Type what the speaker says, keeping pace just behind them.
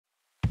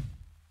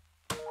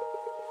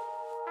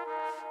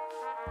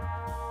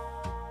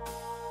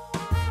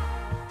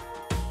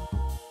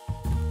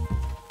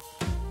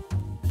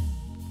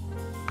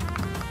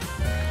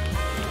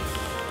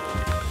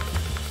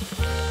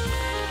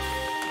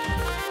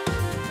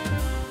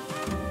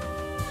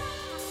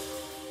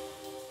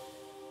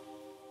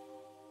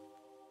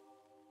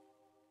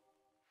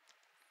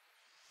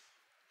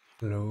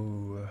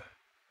Hello.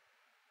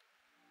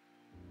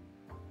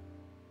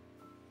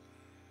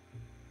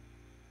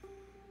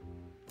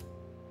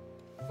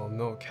 Oh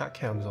no, cat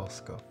cam's all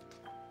scuffed.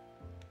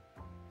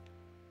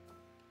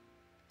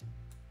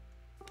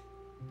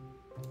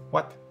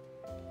 What?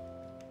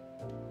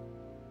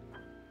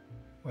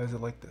 Why is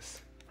it like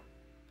this?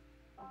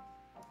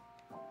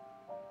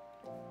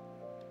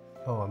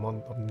 Oh,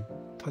 I'm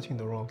touching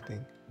the wrong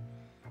thing.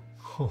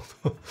 Hold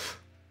on.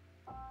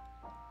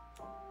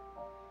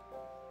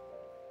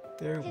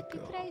 There we Happy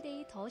go.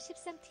 Friday 더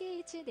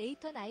 13th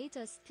네이턴 I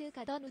just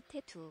got a new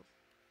tattoo.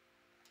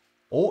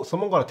 Oh,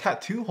 someone got a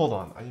tattoo? Hold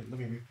on. Let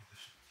me read this.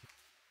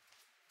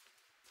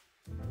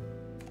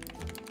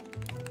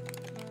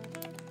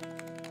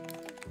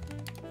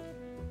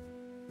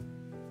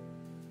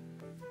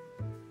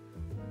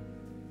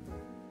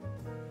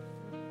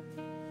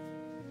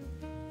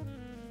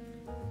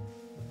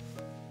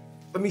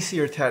 Let me see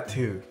your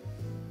tattoo.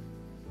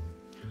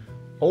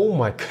 Oh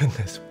my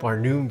goodness,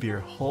 Barnoon beer.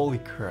 Holy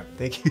crap.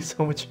 Thank you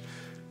so much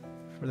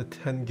for the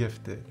 10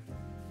 gifted.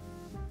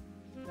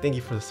 Thank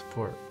you for the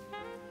support.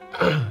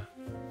 How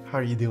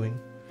are you doing?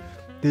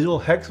 Digital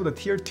Hex with a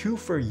tier 2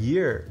 for a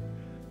year.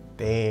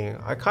 Dang,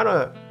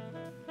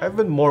 I've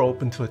been more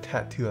open to a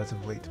tattoo as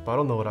of late, but I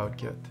don't know what I would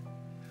get.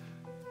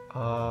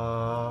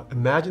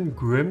 Imagine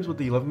Grims with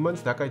the 11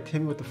 months, that guy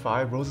Timmy with the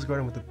 5, Roses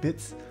Garden with the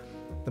bits.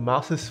 The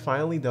mouse is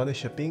finally done in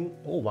shipping.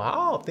 Oh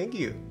wow, thank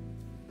you.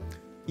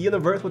 Ian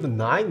of Earth with the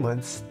 9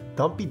 months.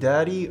 Dumpy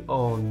Daddy,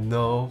 oh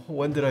no,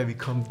 when did I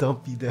become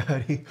Dumpy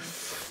Daddy?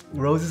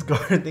 Roses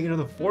Garden, thank you for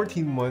the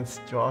 14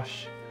 months.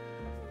 Josh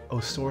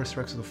Osoris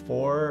Rex with the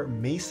 4.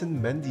 Mason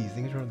Mendes,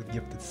 thank you for the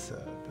gifted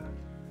sub.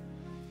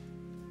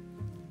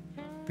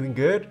 Doing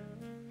good?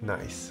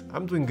 Nice.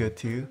 I'm doing good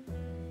too.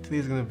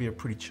 Today's gonna be a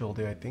pretty chill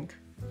day, I think.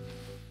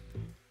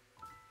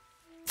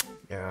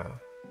 Yeah.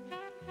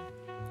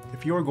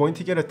 If you were going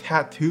to get a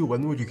tattoo,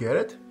 when would you get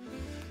it?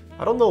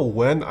 I don't know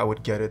when I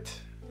would get it.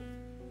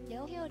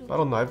 I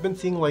don't know. I've been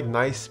seeing like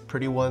nice,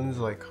 pretty ones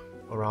like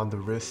around the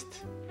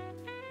wrist,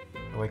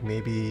 or like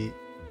maybe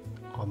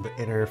on the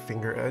inner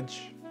finger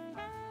edge.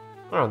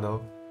 I don't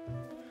know.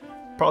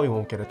 Probably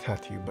won't get a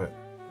tattoo, but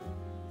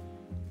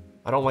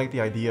I don't like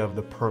the idea of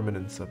the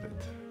permanence of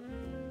it.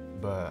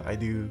 But I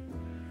do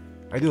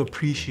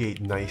appreciate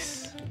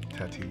nice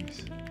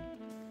tattoos.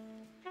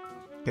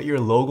 Get your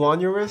logo on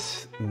your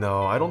wrist?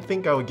 No, I don't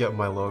think I would get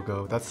my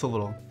logo. That's a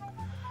little...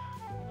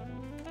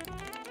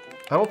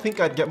 I don't think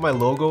I'd get my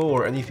logo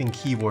or anything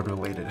keyboard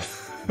related.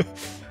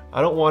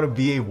 I don't want to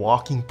be a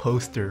walking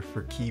poster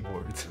for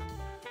keyboards.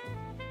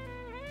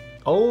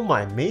 Oh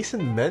my,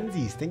 Mason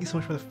Menzies, thank you so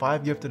much for the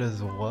 5 gifted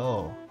as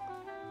well.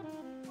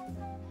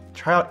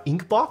 Try out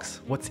Inkbox?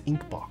 What's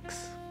Inkbox?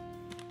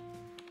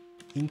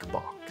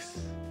 Inkbox.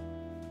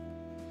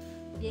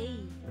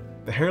 Yay.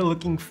 The hair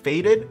looking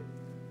faded?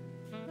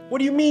 What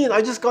do you mean?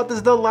 I just got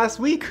this done last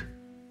week.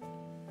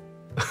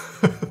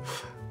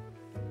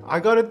 I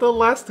got it done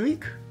last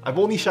week. I've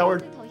only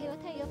showered.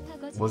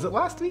 Was it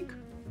last week?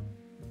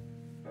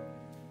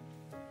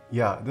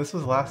 Yeah, this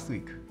was last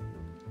week.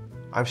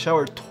 I've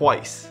showered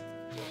twice.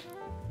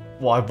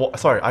 Well,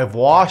 I've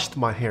washed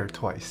my hair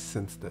twice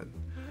since then.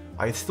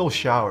 I still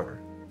shower,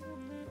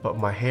 but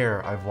my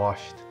hair I've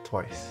washed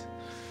twice.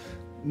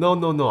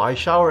 No, I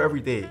shower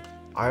every day.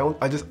 I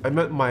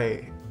meant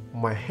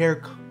my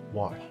hair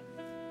wash.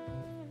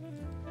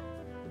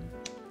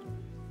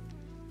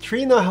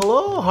 Trina,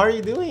 hello, how are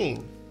you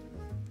doing?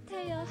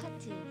 Taeha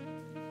하트.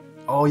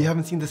 Oh, you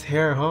haven't seen this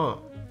hair, huh?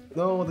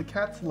 No, the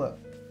cat's left.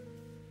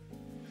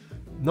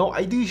 No,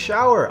 I do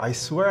shower. I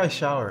swear I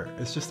shower.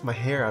 It's just my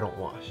hair I don't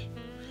wash.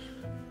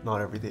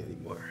 Not every day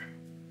anymore.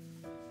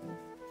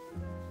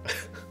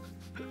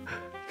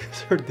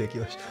 It's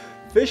ridiculous.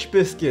 Fish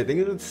Biscuit, I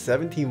think it's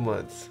 17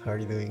 months. How are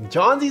you doing?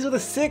 Johnsy's with a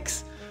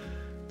 6.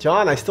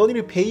 John, I still need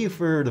to pay you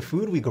for the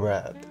food we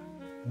grabbed.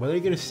 When are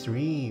you gonna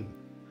stream?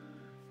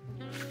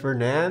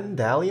 Fernan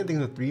Dalian, I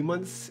think it's 3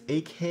 months.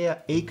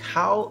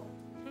 Akao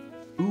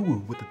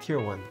Ooh with the tier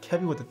 1.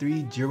 Kevin with the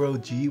 3. Jiro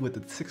G with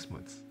the 6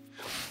 months.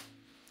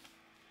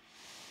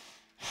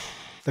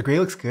 The gray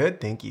looks good,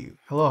 thank you.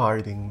 Hello, how are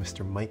you doing,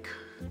 Mr. Mike?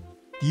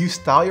 Do you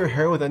style your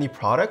hair with any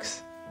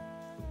products?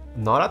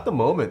 Not at the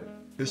moment.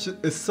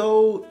 It's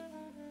so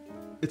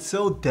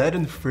dead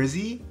and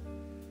frizzy.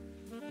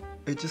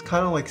 It just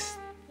kind of like,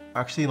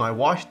 actually, I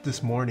washed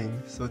this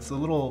morning, so it's a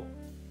little,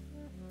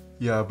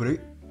 yeah. But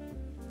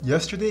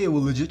yesterday it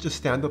will legit just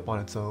stand up on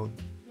its own.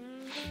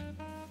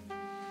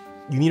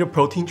 You need a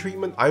protein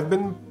treatment? I've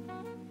been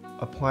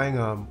applying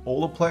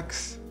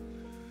Olaplex.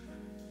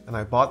 And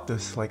I bought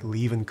this like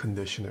leave-in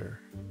conditioner.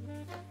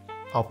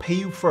 I'll pay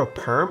you for a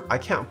perm. I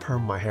can't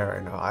perm my hair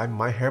right now.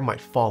 My hair might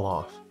fall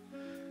off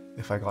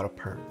if I got a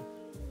perm.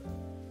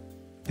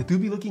 It do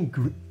be looking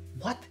green.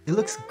 What? It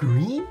looks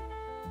green?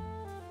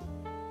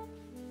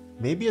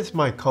 Maybe it's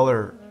my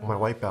color, my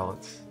white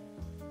balance.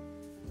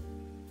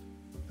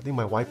 I think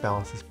my white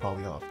balance is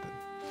probably off then.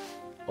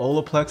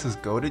 Olaplex is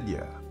goated,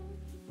 yeah.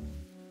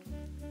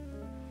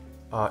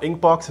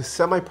 Inkbox is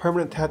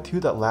semi-permanent tattoo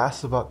that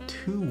lasts about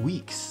 2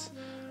 weeks.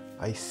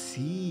 I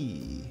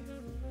see.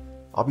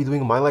 I'll be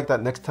doing mine like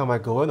that next time I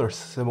go in, or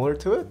similar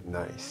to it?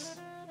 Nice.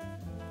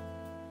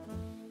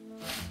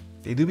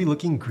 They do be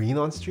looking green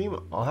on stream.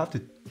 I'll have to...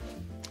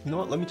 You know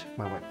what? Let me check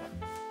my white.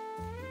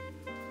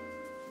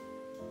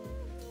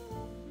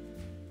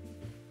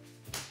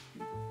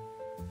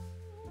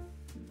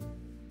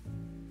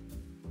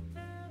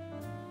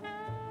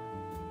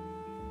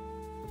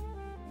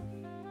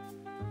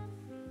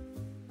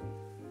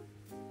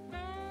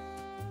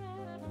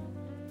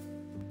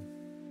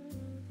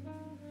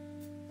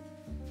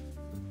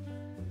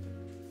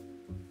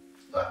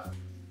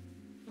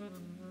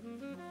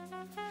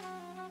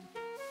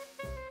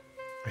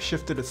 I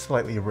shifted it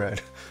slightly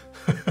red.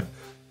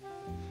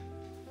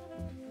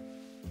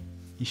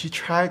 You should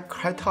try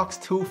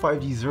Krytox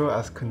 205G0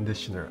 as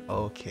conditioner.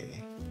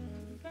 Okay.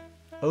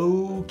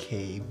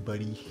 Okay,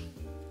 buddy.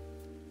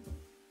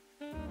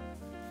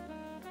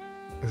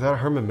 Is that a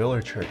Herman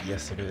Miller trick?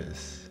 Yes, it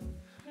is.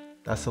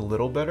 That's a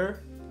little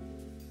better.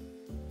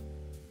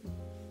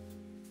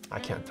 I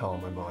can't tell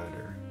on my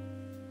monitor.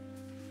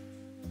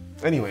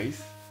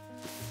 Anyways,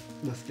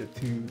 let's get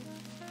to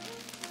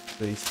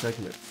today's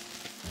segment.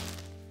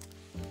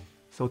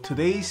 So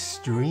today's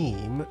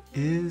stream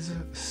is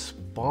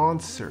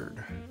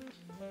sponsored.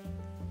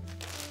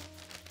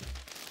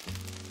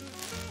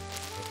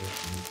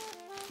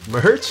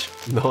 Merch?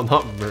 No,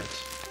 not merch.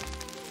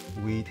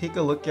 We take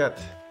a look at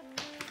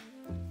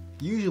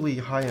usually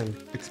high-end,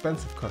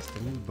 expensive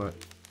customs, but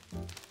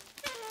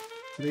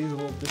today's a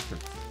little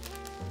different.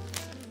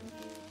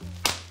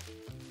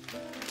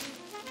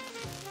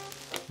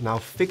 Now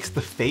fix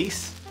the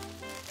face?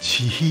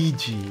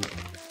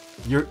 GG.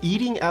 You're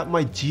eating at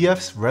my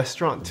GF's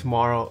restaurant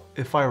tomorrow,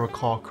 if I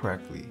recall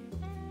correctly.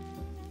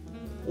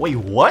 Wait,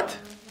 what?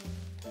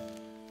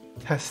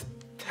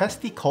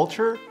 Testy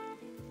culture?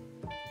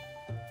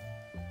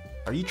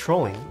 Are you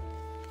trolling?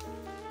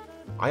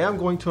 I am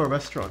going to a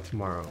restaurant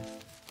tomorrow.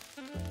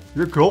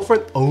 Your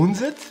girlfriend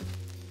owns it?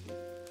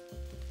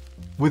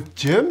 With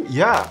Jim?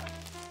 Yeah.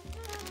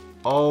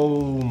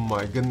 Oh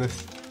my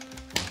goodness.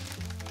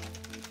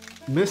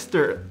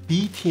 Mr.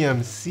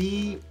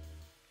 BTMC,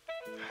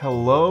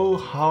 hello,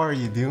 how are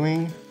you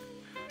doing?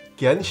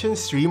 Genshin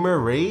streamer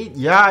raid?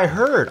 Yeah, I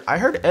heard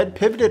Ed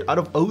pivoted out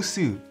of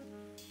Osu.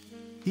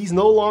 He's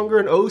no longer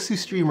an Osu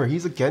streamer,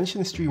 he's a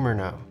Genshin streamer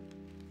now.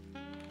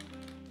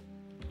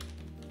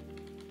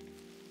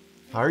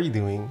 How are you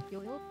doing?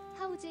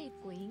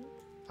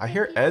 I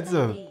hear Ed's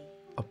a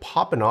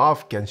poppin'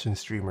 off Genshin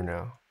streamer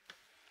now.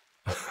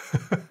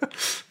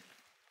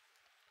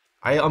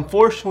 I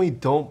unfortunately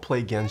don't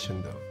play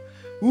Genshin though.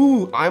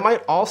 Ooh, I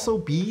might also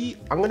be,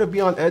 I'm gonna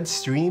be on Ed's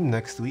stream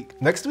next week.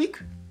 Next week?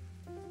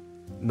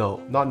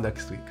 No, not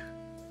next week.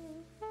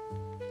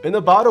 In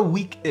about a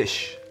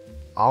week-ish,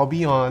 I'll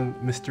be on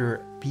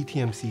Mr.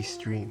 BTMC's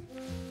stream.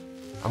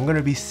 I'm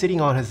gonna be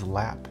sitting on his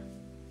lap,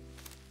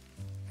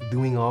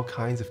 doing all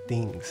kinds of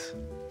things,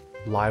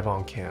 live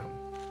on cam.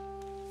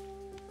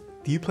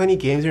 Do you play any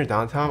games in your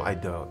downtime? I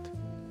don't.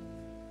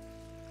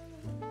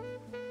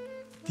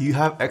 Do you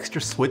have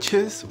extra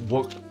switches?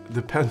 Well,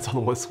 depends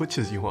on what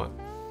switches you want.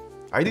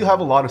 I do have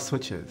a lot of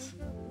switches.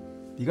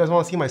 Do you guys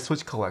want to see my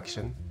Switch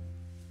collection?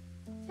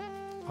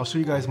 I'll show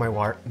you guys my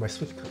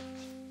Switch collection.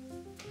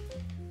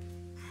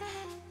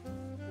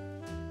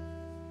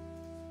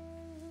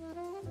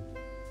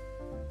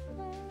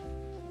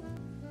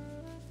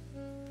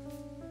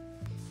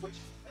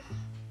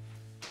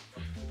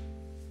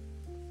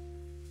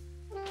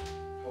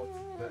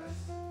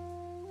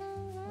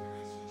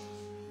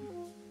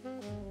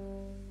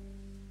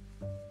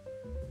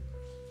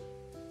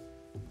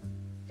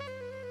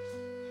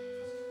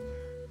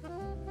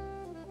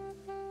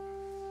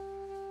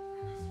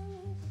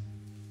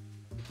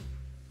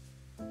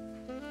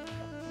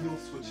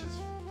 Switches.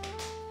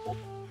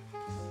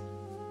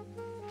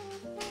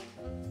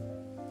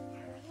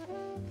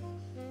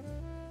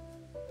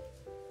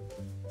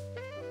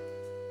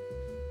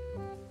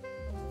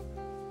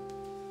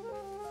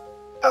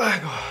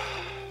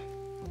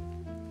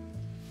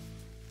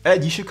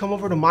 Ed, you should come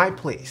over to my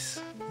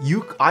place.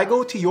 I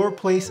go to your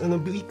place in a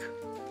week,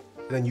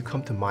 and then you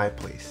come to my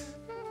place.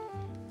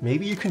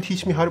 Maybe you can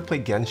teach me how to play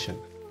Genshin.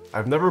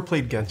 I've never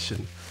played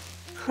Genshin.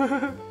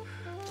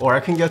 Or I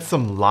can get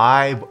some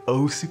live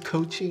Osu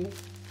coaching.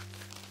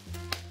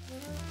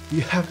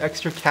 You have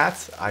extra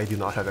cats? I do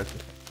not have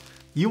extra.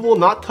 You will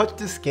not touch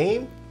this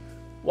game?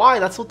 Why?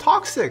 That's so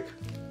toxic.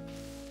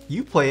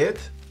 You play it.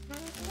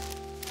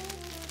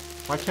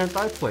 Why can't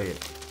I play it?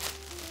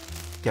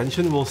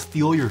 Genshin will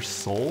steal your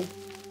soul?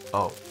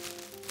 Oh.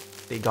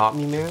 They got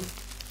me, man.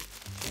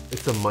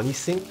 It's a money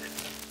sink.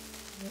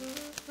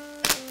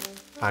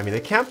 I mean,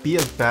 it can't be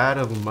as bad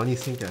of a money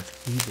sink as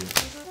he did.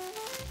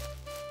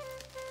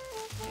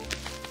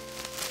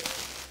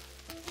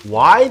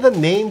 Why the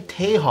name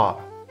Taeha?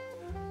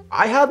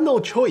 I had no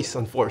choice,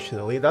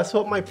 unfortunately. That's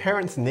what my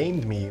parents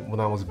named me when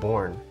I was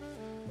born.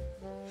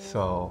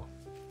 So,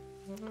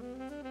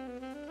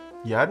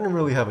 yeah, I didn't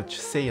really have a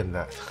say in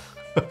that.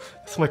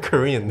 That's my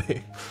Korean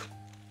name.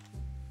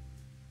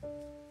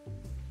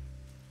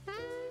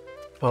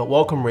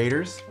 Welcome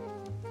Raiders.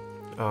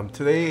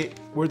 Today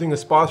we're doing a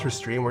sponsor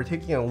stream. We're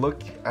taking a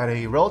look at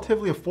a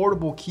relatively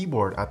affordable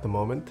keyboard at the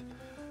moment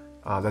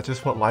that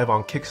just went live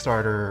on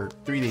Kickstarter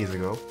 3 days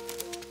ago.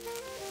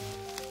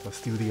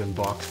 Let's do the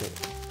unboxing.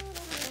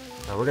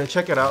 Now we're gonna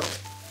check it out,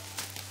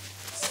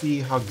 see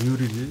how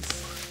good it is.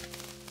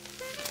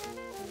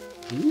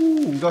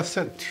 Ooh, we got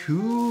sent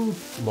 2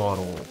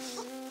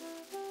 models.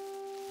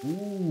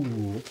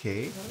 Ooh,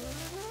 okay.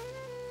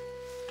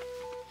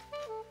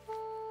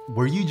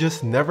 Were you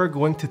just never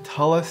going to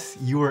tell us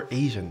you were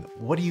Asian?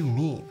 What do you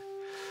mean?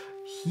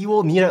 He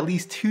will need at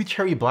least 2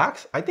 cherry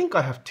blacks? I think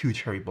I have 2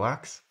 cherry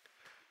blacks.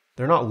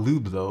 They're not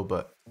lube though,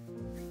 but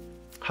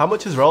how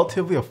much is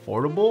relatively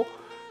affordable?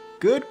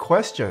 Good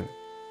question.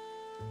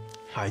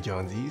 Hi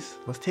Johnsies.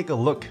 Let's take a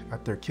look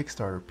at their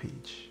Kickstarter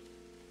page,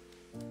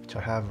 which I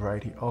have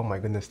right here. Oh my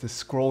goodness,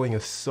 this scrolling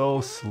is so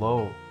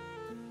slow.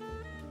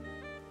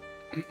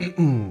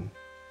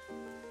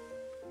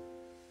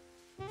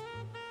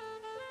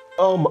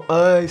 Oh my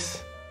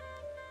eyes.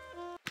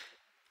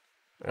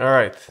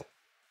 Alright.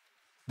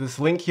 This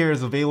link here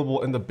is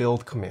available in the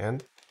build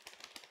command.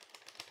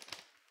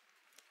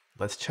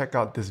 Let's check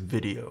out this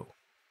video.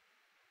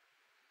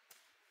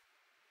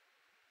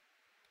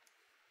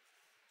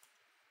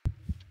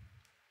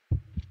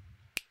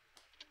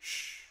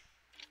 Shh.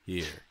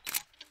 Here.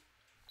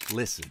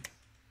 Listen.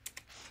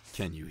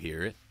 Can you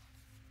hear it?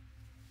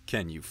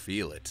 Can you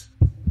feel it?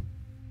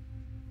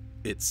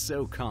 It's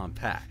so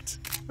compact,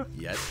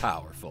 yet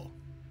powerful.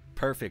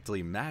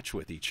 Perfectly match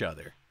with each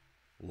other,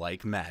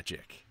 like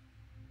magic.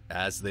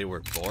 As they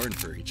were born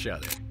for each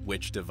other,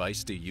 which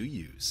device do you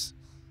use?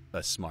 A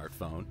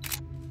smartphone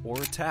or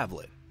a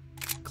tablet?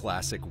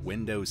 Classic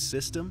Windows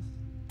system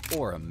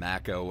or a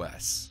Mac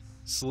OS?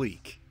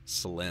 Sleek,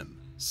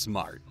 slim,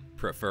 smart.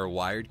 Prefer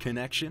wired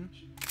connection?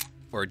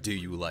 Or do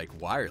you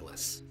like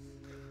wireless?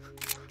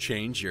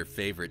 Change your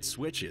favorite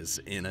switches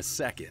in a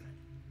second.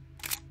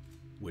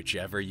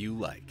 Whichever you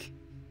like,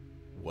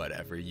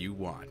 whatever you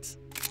want.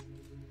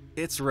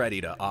 It's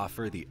ready to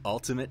offer the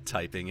ultimate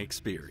typing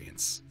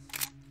experience.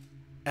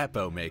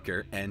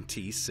 Epomaker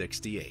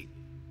NT68.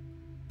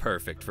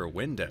 Perfect for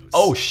Windows.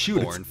 Oh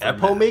shoot, it's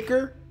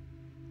Epomaker?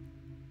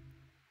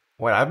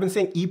 Wait, I've been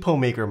saying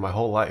Epomaker my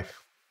whole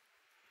life.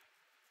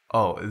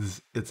 Oh,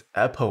 it's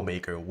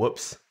Epomaker.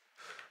 Whoops.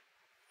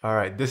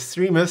 Alright, this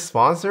stream is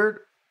sponsored,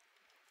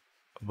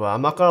 but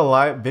I'm not gonna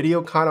lie,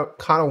 video kinda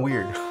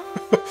weird.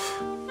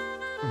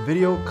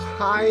 Video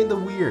kinda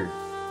weird.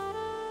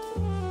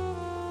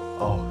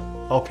 Oh,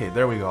 okay,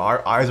 there we go.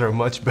 Our eyes are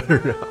much better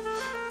now.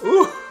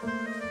 Ooh.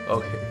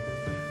 Okay,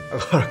 I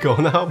gotta go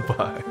now.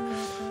 Bye.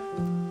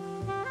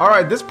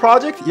 Alright, this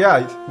project,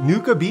 yeah,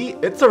 Nuka B,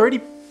 it's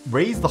already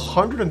raised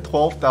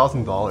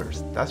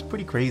 $112,000. That's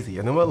pretty crazy,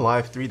 and it went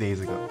live 3 days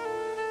ago.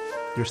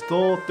 There's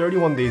still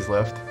 31 days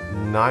left.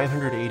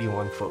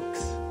 981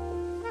 folks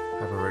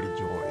have already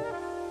joined.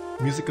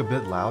 Music a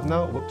bit loud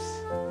now?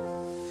 Whoops.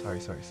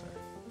 Sorry.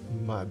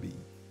 My B.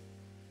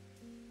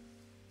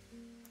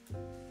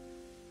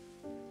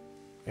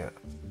 Yeah.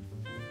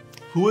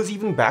 Who is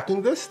even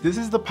backing this? This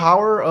is the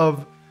power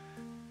of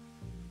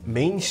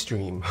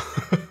mainstream.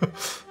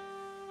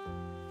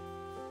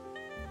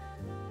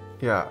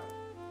 Yeah.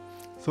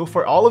 So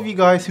for all of you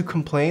guys who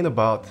complain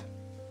about,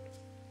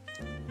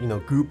 you know,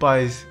 group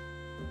buys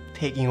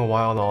taking a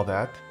while and all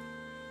that,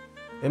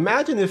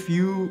 imagine if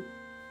you,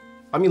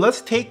 I mean,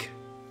 let's take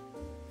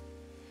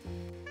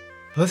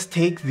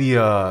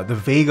the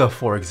Vega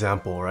for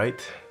example,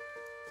 right?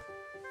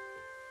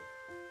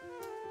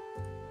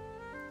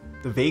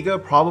 The Vega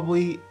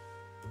probably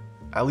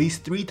at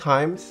least 3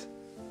 times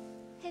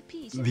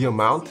the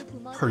amount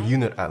per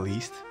unit at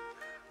least.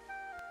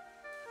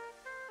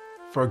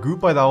 For a group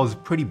buy that was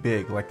pretty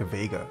big, like the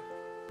Vega.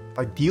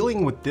 Like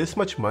dealing with this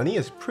much money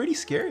is pretty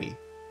scary.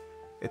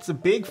 It's a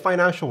big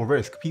financial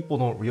risk people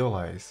don't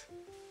realize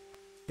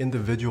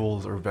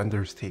individuals or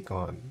vendors take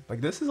on.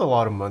 Like this is a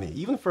lot of money,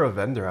 even for a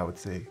vendor I would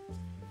say.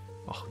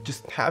 Oh,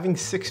 just having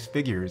 6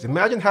 figures.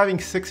 Imagine having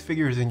 6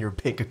 figures in your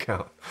bank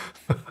account.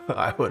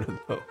 I wouldn't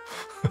know.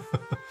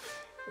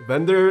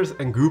 Vendors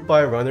and group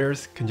buy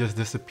runners can just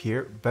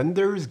disappear.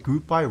 Vendors,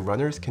 group buy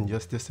runners can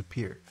just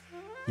disappear.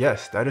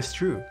 Yes, that is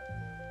true.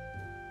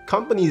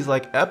 Companies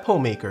like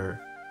Epomaker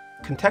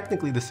can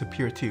technically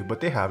disappear too, but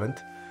they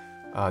haven't.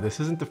 This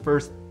isn't the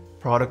first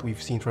product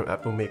we've seen from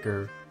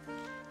Epomaker.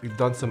 We've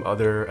done some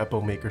other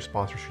Epomaker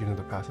sponsorships in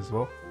the past as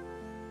well.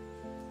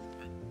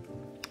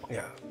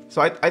 Yeah,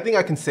 so I think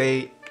I can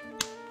say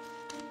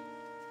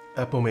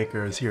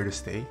Epomaker is here to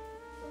stay.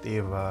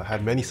 They've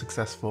had many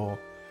successful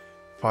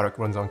product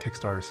runs on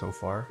Kickstarter so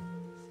far.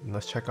 And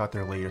let's check out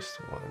their latest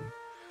one.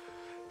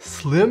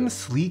 Slim,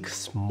 sleek,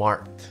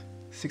 smart.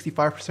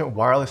 65%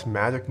 wireless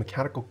magic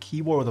mechanical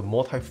keyboard with a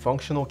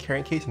multifunctional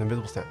carrying case and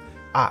invisible stand.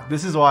 Ah,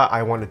 this is why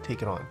I wanted to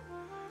take it on.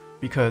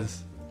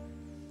 Because,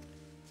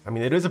 I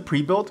mean, it is a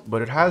pre-built,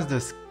 but it has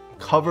this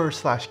cover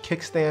slash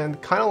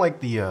kickstand, kind of like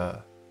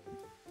the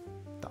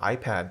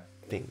iPad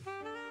thing.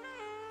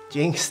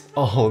 Jinx,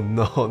 oh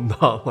no,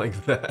 not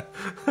like that.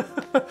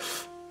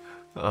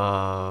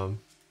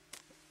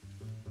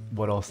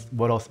 what else?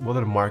 What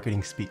other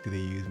marketing speak do they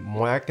use?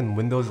 Mac and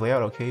Windows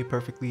layout, okay,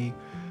 perfectly.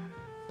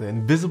 The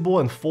invisible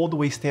and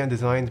fold-away stand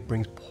design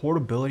brings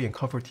portability and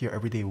comfort to your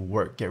everyday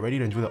work. Get ready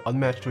to enjoy the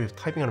unmatched joy of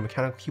typing on a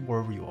mechanical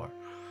keyboard wherever you are.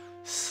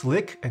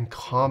 Slick and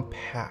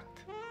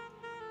compact.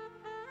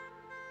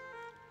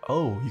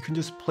 Oh, you can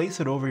just place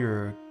it over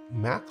your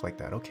Mac like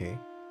that, okay.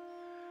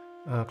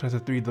 Connects to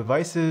 3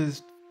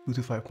 devices,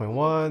 Bluetooth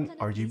 5.1,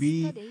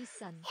 RGB,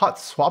 hot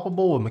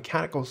swappable with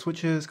mechanical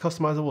switches,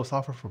 customizable with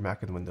software for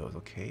Mac and Windows,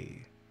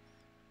 okay.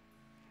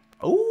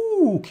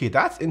 Oh, okay,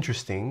 that's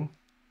interesting.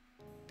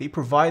 They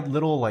provide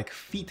little like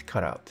feet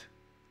cutout,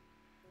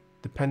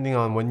 depending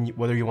on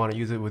whether you want to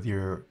use it with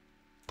your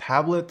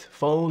tablet,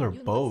 phone, or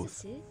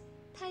both.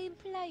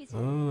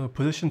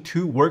 Position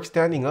 2, work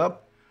standing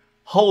up.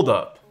 Hold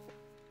up.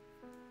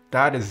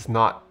 That is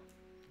not...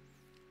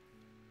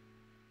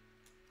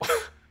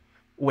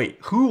 Wait,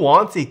 who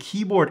wants a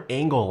keyboard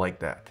angle like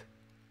that?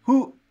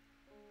 Who?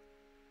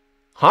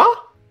 Huh?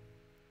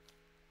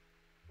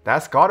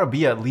 That's gotta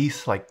be at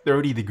least like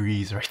 30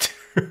 degrees right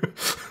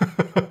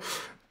there.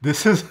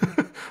 This is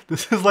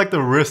like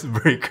the wrist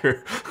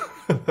breaker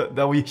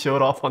that we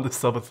showed off on the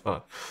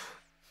subathon.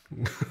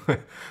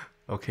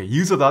 Okay,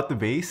 use without the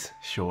base,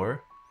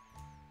 sure.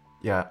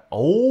 Yeah.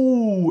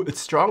 Oh, it's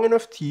strong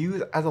enough to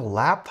use as a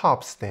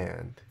laptop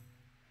stand.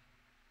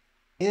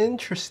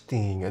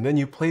 Interesting. And then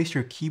you place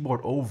your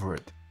keyboard over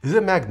it. Is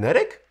it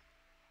magnetic?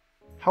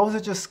 How is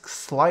it just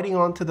sliding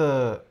onto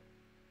the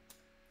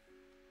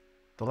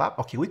lap?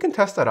 Okay, we can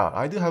test that out.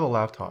 I do have a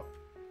laptop.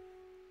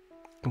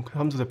 It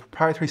comes with a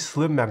proprietary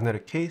slim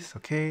magnetic case.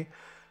 Okay.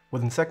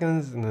 Within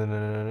seconds.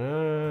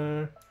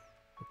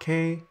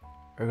 Okay.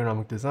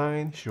 Ergonomic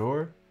design.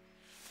 Sure.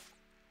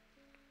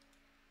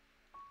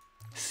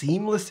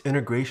 Seamless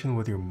integration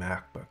with your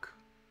MacBook.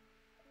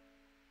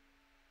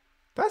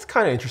 That's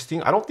kind of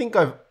interesting. I don't think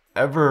I've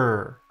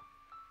ever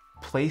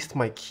placed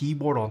my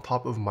keyboard on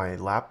top of my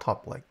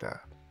laptop like that.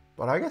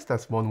 But I guess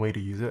that's one way to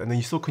use it. And then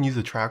you still can use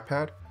the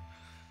trackpad.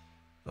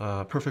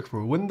 Perfect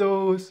for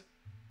Windows.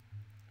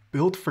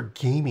 Built for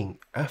gaming.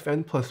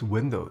 FN plus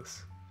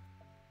Windows.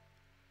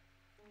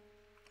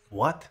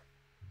 What?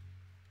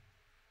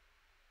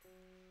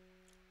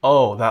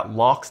 Oh, that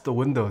locks the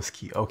Windows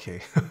key.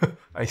 Okay,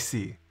 I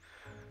see.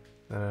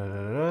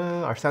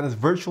 Our stand is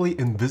virtually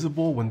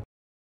invisible when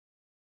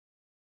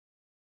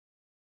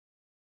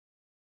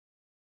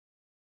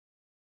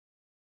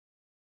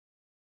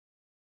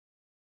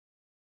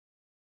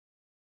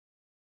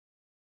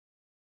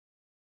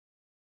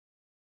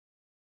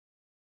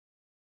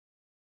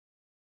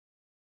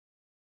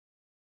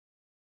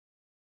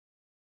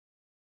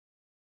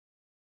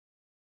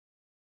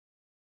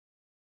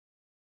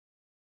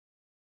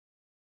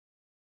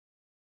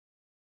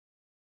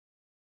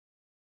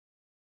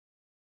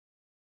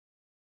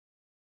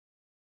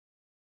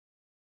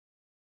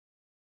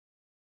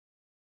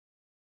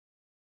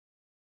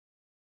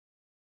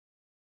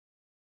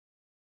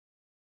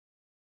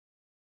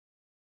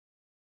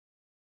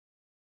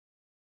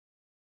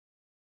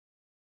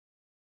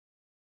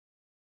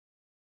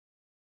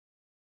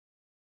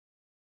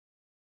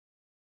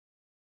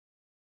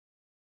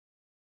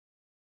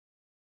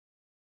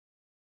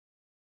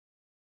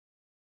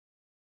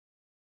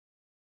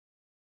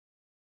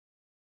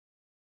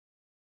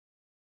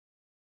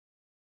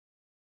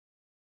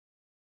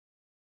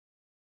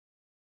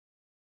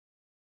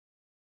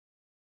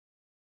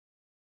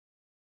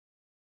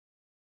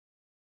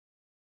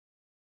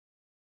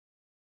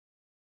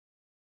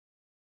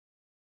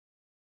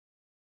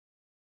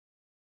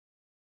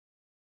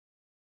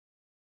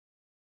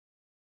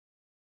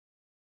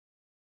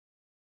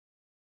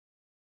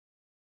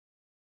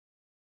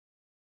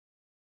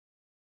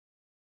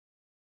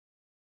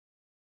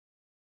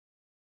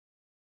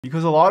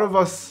because a lot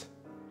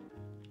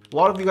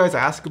of you guys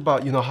ask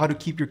about, you know, how to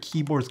keep your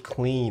keyboards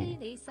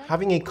clean.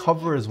 Having a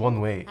cover is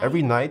one way.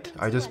 Every night,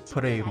 I just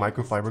put a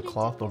microfiber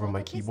cloth over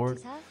my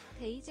keyboard,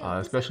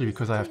 especially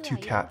because I have 2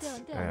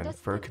 cats and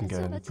fur can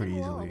get in pretty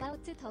easily.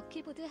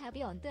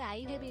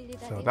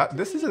 So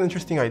this is an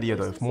interesting idea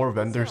though, if more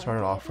vendors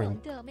started offering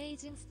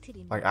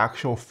like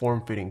actual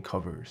form-fitting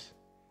covers.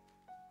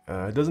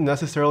 It doesn't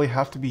necessarily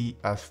have to be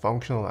as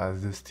functional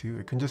as this too.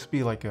 It can just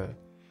be like a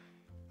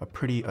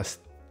pretty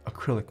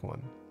acrylic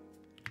one.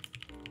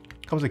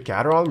 Comes with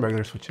Gateron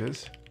regular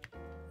switches.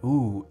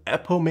 Ooh,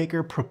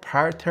 Epomaker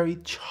proprietary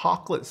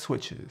chocolate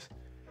switches.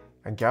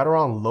 And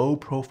Gateron low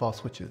profile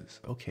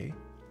switches. Okay.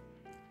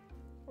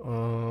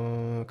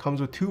 Comes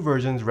with 2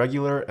 versions,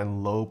 regular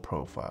and low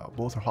profile.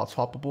 Both are hot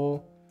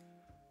swappable.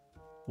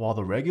 While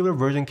the regular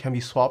version can be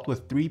swapped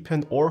with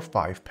 3-pin or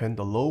 5-pin,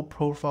 the low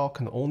profile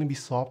can only be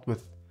swapped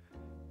with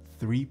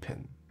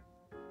 3-pin.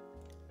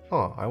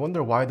 Huh, I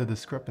wonder why the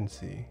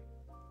discrepancy.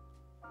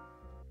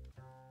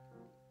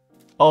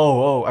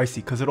 Oh, I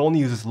see, because it only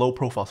uses low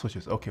profile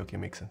switches. Okay,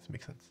 makes sense.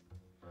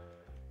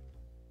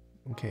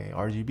 Okay,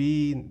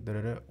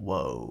 RGB,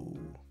 whoa.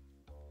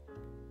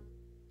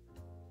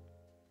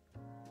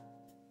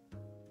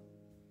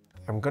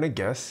 I'm gonna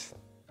guess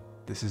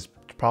this is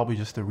probably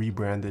just a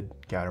rebranded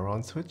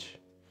Gateron switch.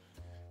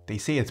 They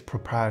say it's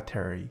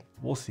proprietary.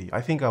 We'll see. I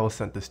think I was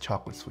sent this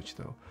chocolate switch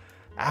though.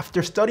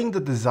 After studying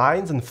the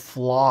designs and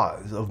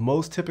flaws of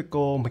most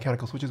typical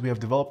mechanical switches, we have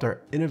developed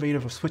our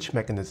innovative switch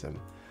mechanism.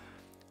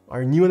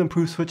 Our new and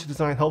improved switch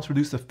design helps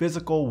reduce the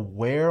physical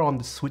wear on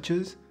the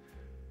switches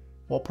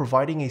while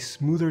providing a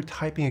smoother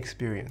typing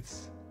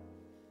experience.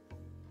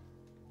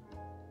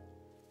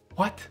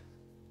 What?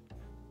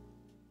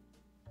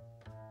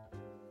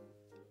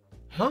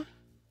 Huh?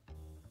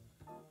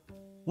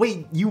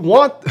 Wait, you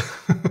want...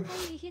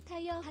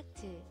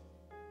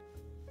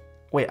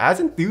 Wait, as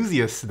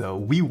enthusiasts though,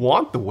 we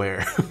want the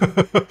wear.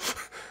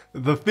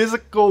 The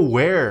physical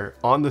wear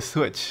on the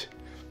switch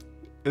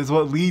is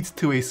what leads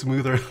to a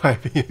smoother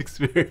typing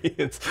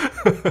experience.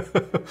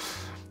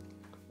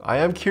 I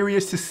am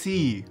curious to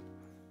see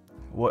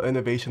what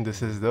innovation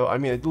this is though. I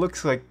mean, it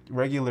looks like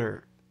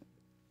regular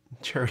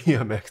Cherry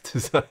MX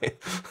design.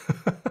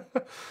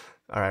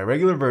 Alright,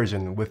 regular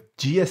version with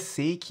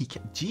GSA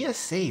keycap.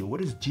 GSA? What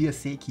is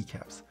GSA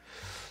keycaps?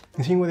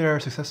 Continuing with our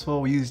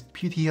successful, we used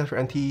PUT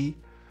for NT.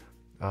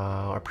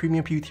 Our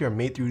premium PUT are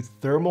made through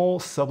thermal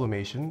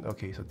sublimation.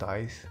 Okay, so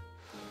dyes.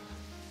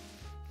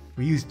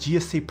 We use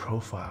GSA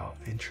profile.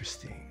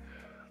 Interesting.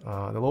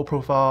 The low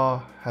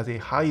profile has a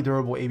highly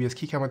durable ABS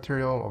keycap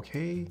material.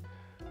 Okay.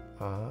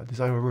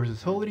 Design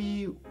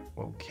versatility.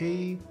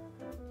 Okay.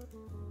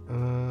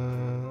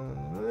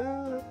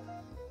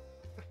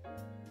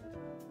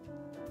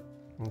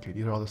 Okay,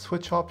 these are all the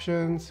switch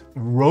options.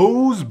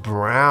 Rose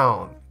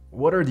brown.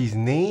 What are these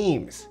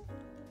names?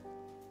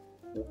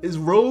 Is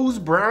rose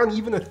brown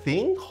even a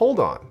thing? Hold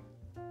on.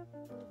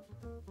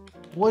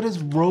 What is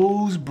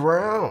rose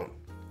brown?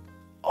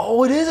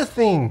 Oh, it is a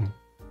thing.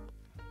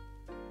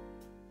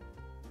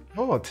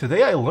 Oh,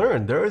 today I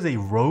learned there is a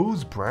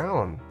rose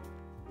brown.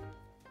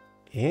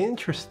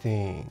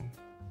 Interesting.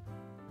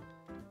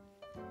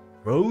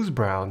 Rose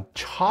brown,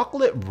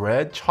 chocolate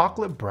red,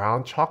 chocolate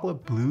brown,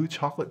 chocolate blue,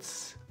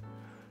 chocolates.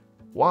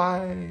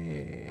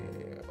 Why?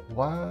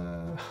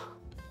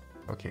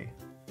 Okay.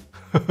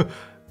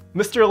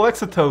 Mr.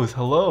 Alexitos,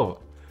 hello.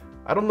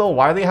 I don't know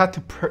why they had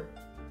to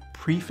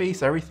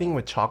preface everything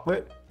with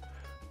chocolate.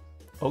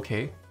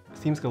 Okay,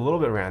 seems a little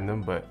bit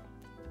random, but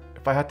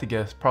if I had to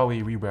guess,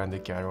 probably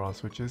rebranded Gateron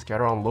switches.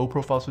 Gateron low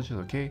profile switches,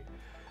 okay.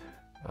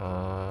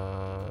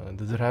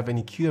 Does it have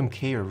any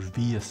QMK or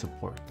VIA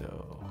support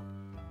though?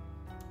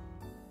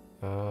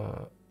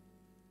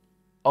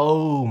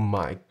 Oh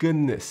my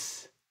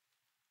goodness.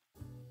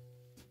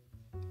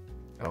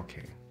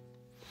 Okay.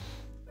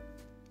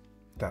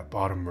 That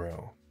bottom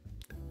row.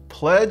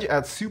 Pledge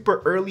at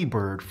Super Early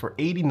Bird for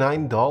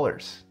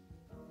 $89.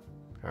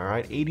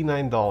 Alright,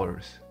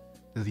 $89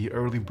 is the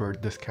early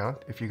bird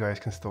discount if you guys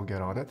can still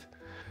get on it.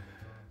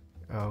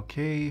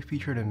 Okay,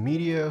 featured in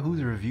media.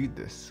 Who's reviewed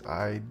this?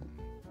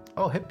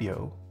 Oh,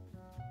 Hipio.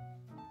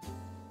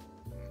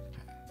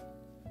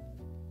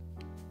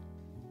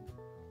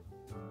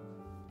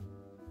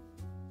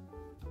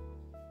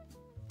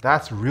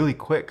 That's really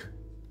quick.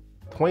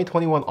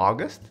 2021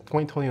 August,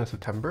 2021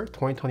 September,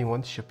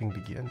 2021 shipping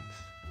begins.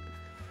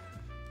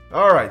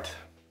 All right,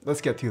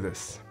 let's get to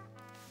this.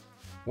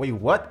 Wait,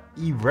 what?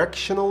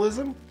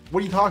 Erectionalism?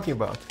 What are you talking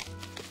about?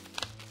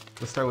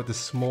 Let's start with the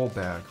small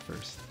bag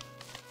first.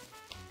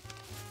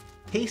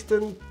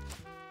 Hasten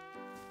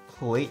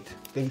plate.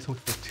 Thank you so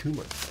much for 2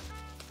 months.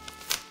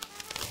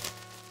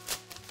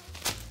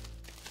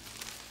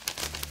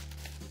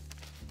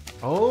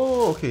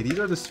 Oh, okay, these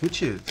are the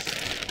switches.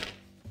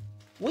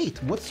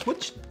 Wait, what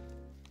switch?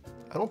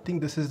 I don't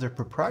think this is their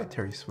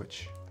proprietary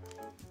switch.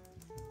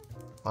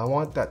 I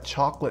want that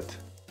chocolate.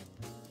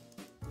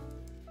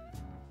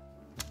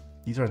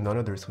 These are none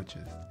of their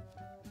switches.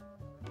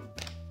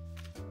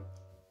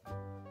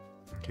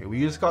 Okay, we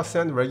just got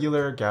sent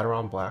regular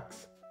Gateron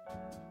blacks.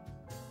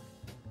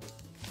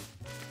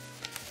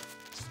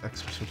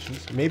 Extra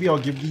switches. Maybe I'll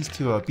give these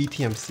to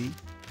BTMC.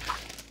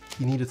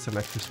 He needed some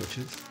extra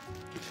switches.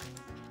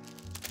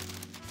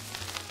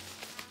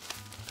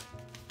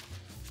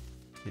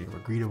 Okay, we're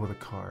greeted with a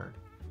card.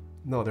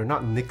 No, they're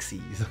not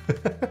Nixies.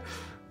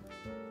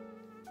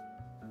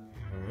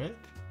 Alright.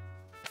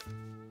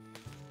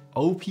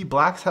 OP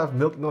blacks have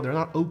milk. No, they're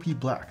not OP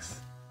blacks.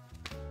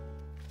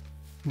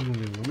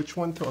 Which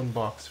one to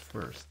unbox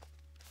first?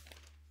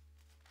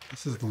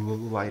 This is a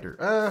little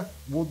lighter.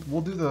 We'll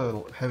do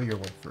the heavier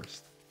one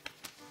first.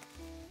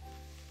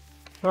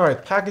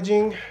 Alright,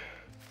 packaging.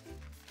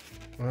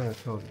 Alright,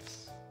 tell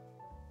this.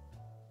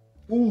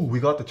 Ooh,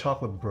 we got the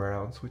chocolate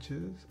brown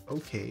switches.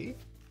 Okay.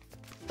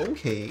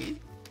 Okay.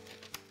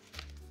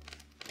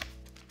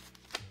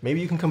 Maybe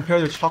you can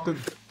compare the chocolate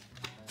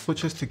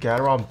switches to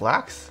Gateron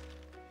blacks?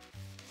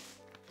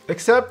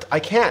 Except I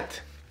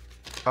can't.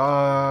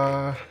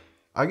 I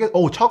guess,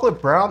 oh,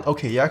 chocolate brown?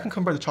 Okay, yeah, I can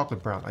compare the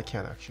chocolate brown. I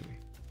can actually.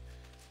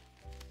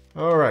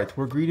 Alright,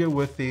 we're greeted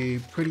with a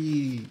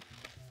pretty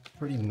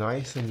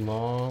nice and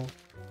long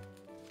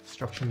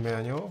instruction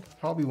manual.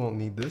 Probably won't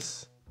need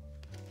this.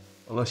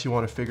 Unless you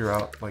want to figure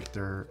out like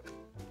their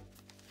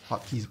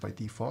hotkeys by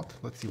default.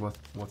 Let's see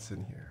what's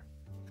in here.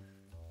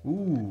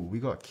 Ooh, we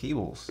got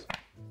cables.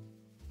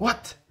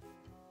 What?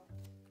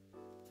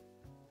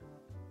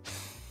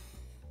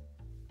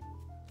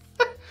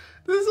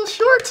 This is so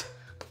short.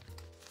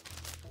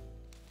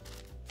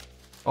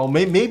 Oh,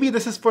 maybe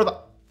this is for the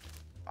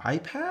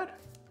iPad?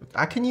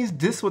 I can use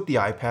this with the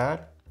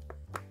iPad.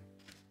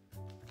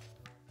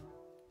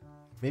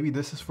 Maybe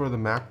this is for the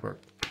MacBook.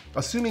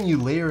 Assuming you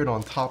layer it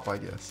on top, I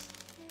guess.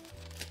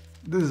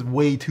 This is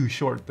way too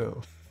short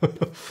though.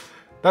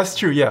 That's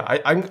true, yeah.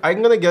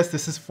 I'm gonna guess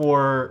this is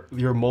for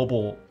your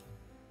mobile.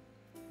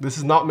 This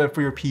is not meant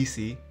for your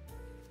PC.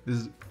 This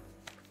is...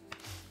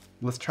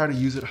 Let's try to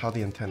use it how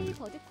they intended.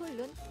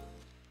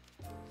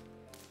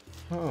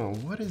 Oh,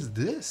 what is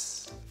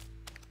this?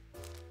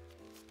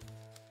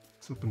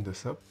 Let's open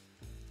this up.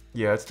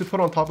 Yeah, it's to put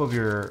on top of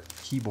your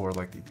keyboard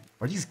like they do.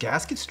 Are these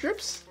gasket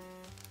strips?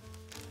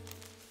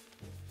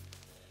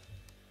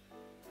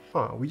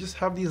 Huh, we just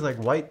have these like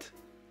white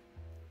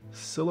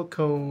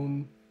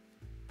silicone.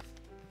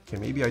 Okay,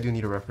 maybe I do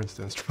need a reference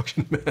to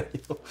instruction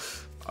manual.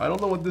 I don't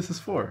know what this is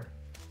for.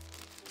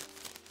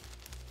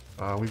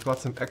 We've got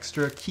some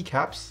extra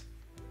keycaps.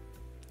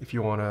 If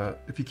you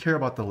care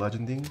about the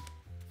legending,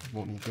 you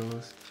won't need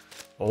those.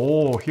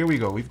 Oh, here we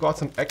go. We've got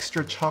some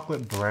extra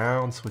chocolate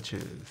brown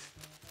switches.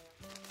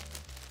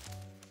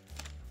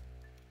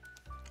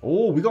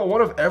 Oh, we got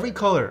one of every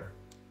color.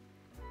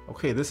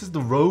 Okay, this is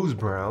the rose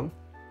brown.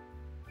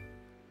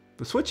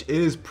 The switch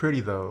is pretty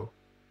though.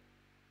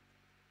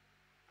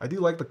 I do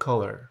like the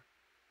color.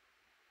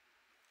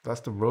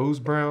 That's the rose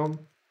brown.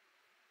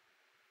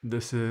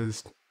 This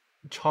is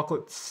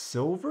chocolate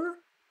silver.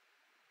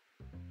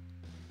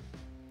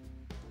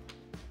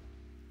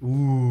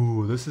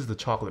 Ooh, this is the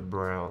chocolate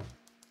brown.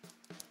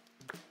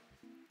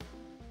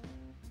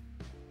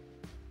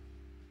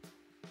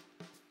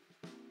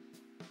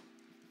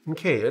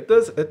 Okay, it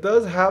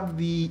does have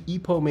the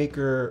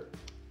Epomaker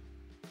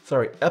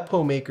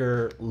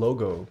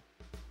logo.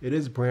 It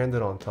is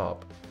branded on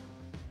top.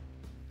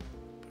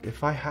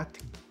 If I had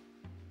to...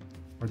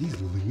 Are these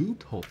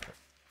lubed? Hold on.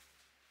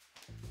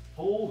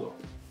 Hold on.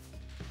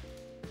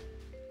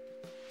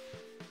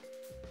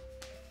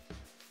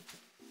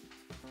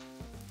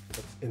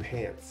 Let's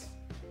enhance.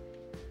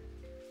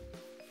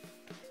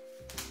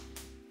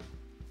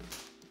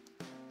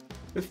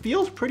 It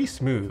feels pretty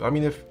smooth. I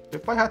mean, if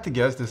I had to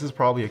guess, this is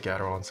probably a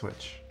Gateron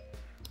switch.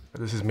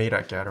 This is made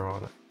at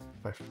Gateron,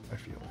 I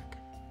feel like.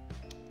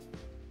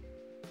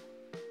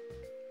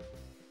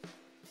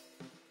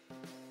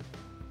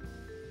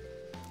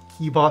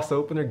 Key boss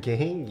opener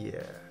gang,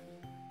 yeah.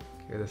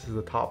 Okay, this is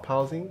the top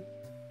housing.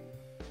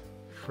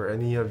 For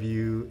any of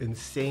you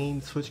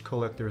insane switch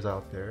collectors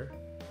out there,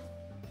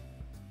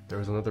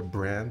 there's another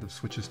brand of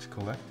switches to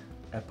collect.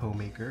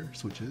 Epomaker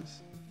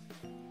switches.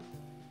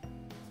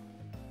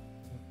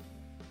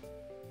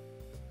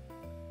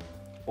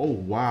 Oh,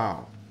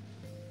 wow.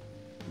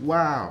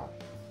 Wow.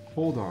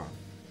 Hold on.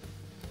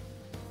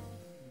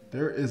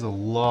 There is a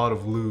lot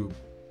of lube.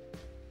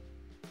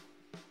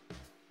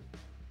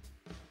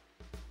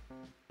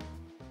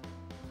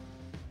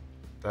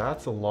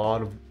 That's a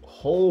lot of...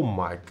 Oh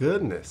my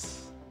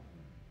goodness.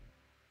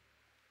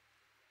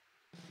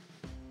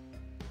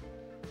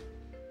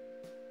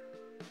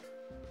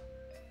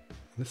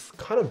 This is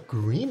kind of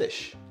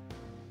greenish.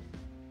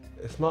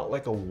 It's not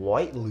like a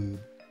white lube.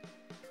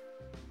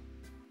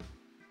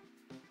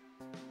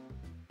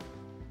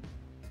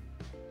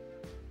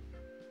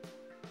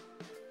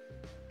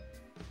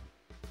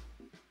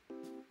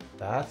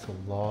 That's a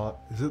lot.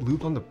 Is it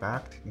lubed on the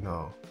back?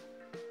 No.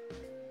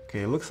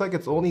 Okay, it looks like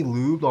it's only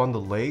lubed on the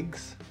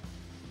legs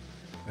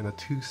and the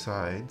two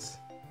sides.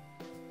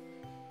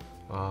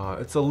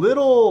 It's a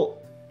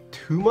little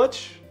too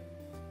much.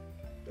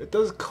 It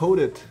does coat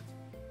it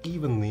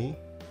evenly,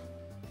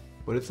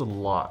 but it's a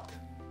lot.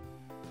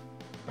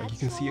 Like you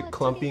can see it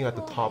clumping at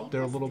the top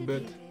there a little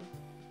bit.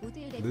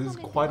 There's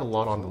quite a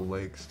lot on the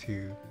legs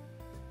too.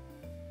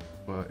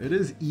 But it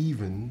is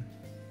even.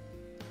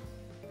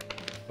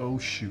 Oh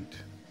shoot.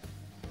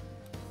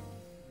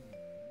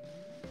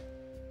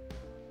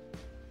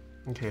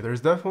 Okay, there's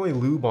definitely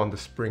lube on the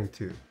spring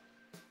too.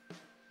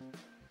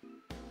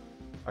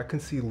 I can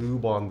see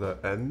lube on the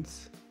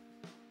ends.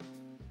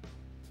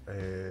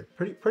 A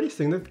pretty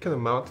significant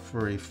amount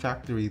for a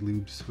factory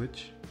lube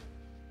switch.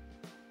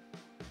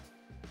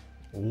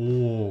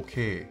 Oh,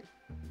 okay.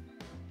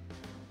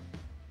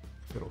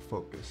 If it'll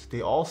focus.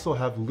 They also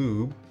have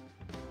lube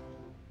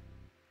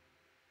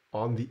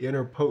on the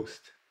inner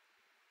post.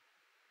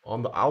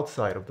 On the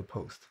outside of the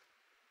post.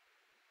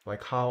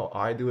 Like how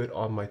I do it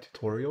on my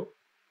tutorial.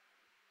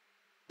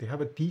 They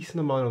have a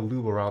decent amount of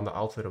lube around the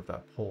outside of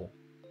that pole.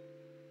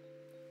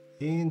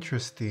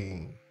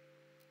 Interesting.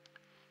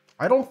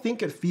 I don't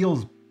think it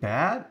feels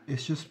bad.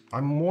 It's just,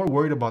 I'm more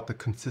worried about the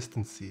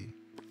consistency.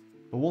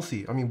 But we'll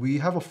see. I mean, we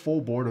have a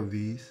full board of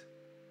these.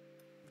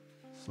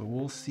 So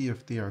we'll see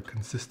if they are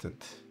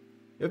consistent.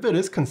 If it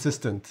is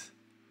consistent,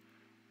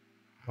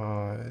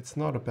 it's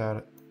not a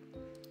bad...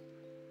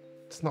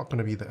 It's not going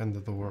to be the end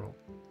of the world.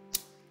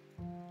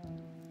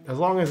 As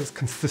long as it's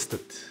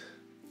consistent.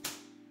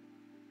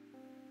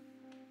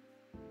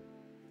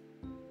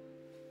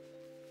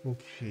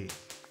 Okay.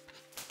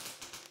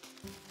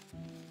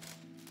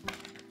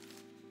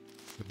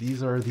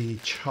 These are the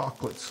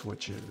chocolate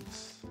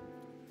switches.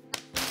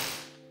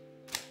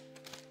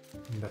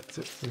 And that's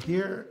it for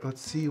here.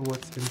 Let's see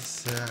what's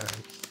inside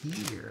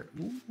here.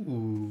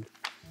 Ooh.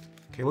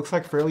 Okay, looks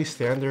like fairly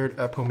standard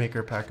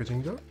Epomaker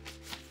packaging though.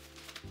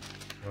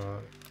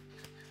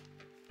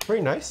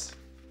 Very nice.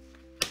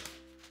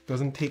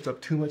 Doesn't take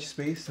up too much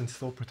space and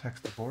still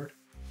protects the board.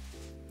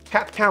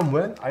 Cat cam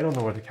went? I don't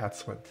know where the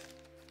cats went.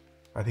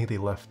 I think they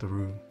left the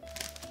room.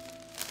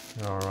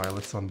 Alright,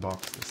 let's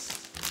unbox this.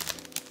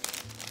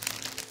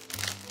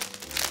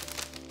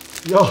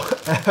 Yo,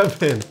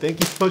 Evan,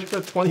 thank you so much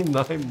for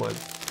 29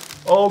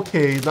 months.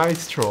 Okay,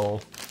 nice troll.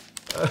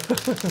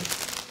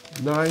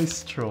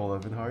 Nice troll,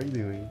 Evan. How are you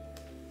doing?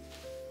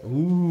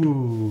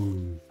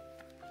 Ooh.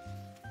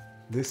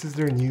 This is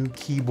their new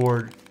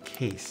keyboard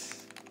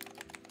case.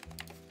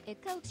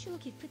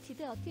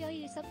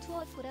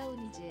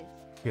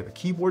 Okay, the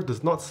keyboard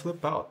does not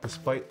slip out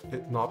despite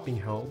it not being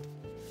held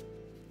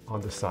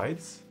on the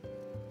sides.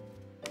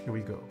 Here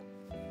we go.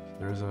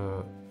 There's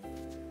a...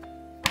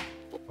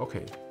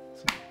 Okay.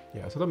 So,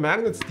 yeah, so the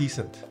magnet's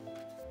decent.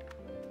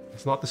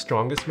 It's not the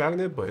strongest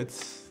magnet, but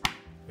it's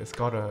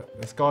got a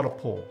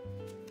pull.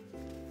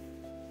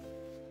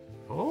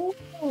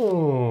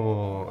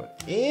 Oh,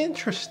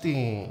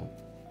 interesting.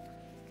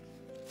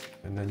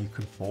 And then you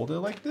can fold it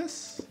like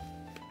this.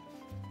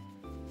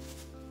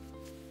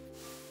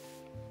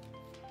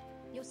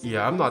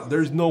 Yeah, I'm not,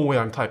 there's no way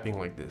I'm typing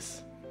like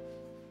this.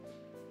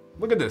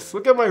 Look at this,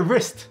 look at my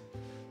wrist.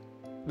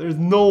 There's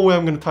no way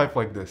I'm gonna type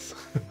like this.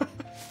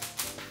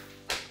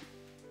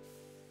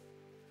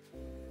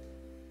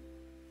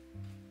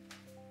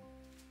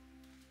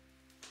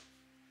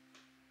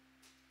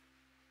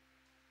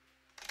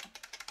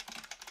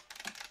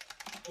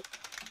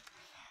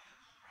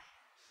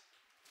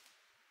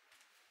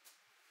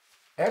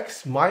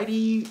 X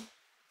Mighty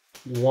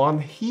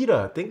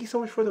Wanhita, thank you so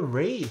much for the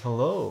raid.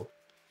 Hello.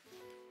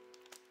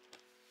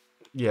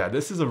 Yeah,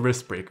 this is a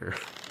wrist breaker.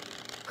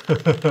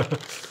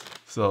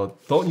 So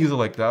don't use it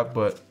like that,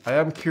 but I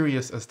am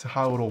curious as to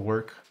how it'll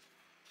work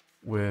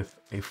with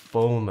a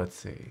phone, let's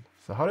say.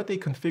 So how did they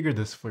configure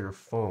this for your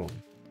phone?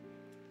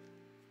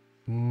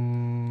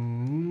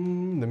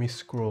 Let me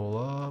scroll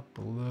up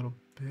a little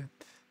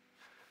bit.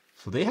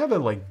 So they have it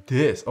like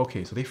this.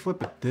 Okay, so they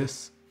flip it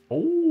this.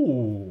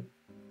 Oh.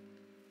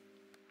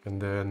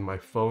 And then my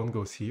phone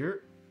goes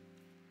here.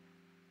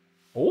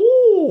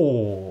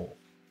 Oh.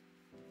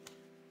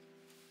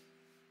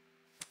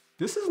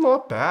 This is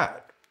not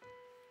bad.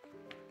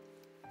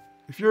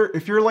 If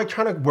you're like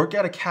trying to work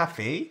at a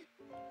cafe,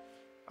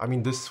 I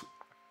mean this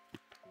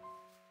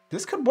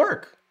could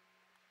work.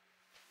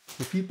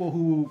 For people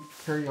who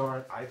carry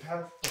on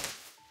iPads.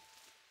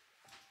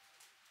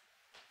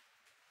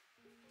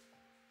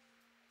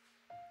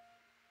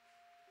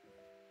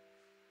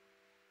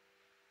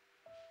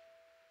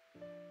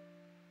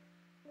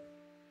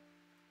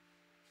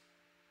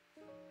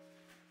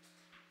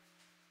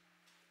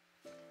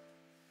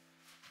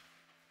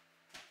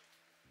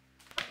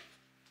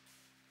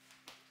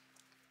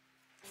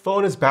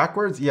 Phone is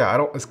backwards?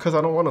 Yeah, it's because I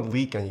don't want to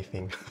leak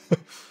anything.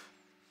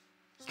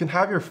 You can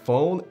have your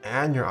phone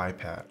and your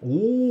iPad.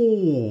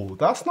 Ooh,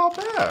 that's not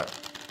bad.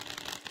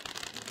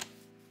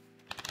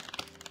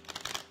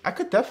 I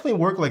could definitely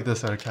work like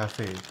this at a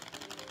cafe.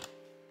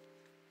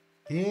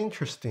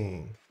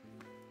 Interesting.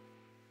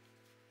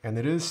 And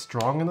it is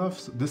strong enough.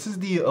 So this is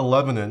the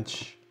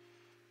 11-inch.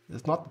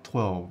 It's not the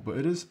 12, but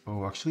it is.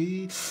 Oh,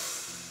 actually.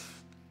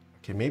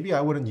 Okay, maybe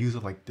I wouldn't use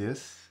it like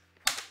this.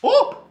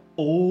 Oh!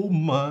 Oh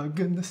my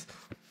goodness.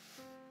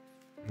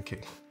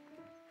 Okay.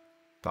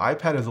 The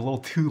iPad is a little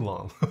too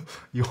long.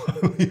 you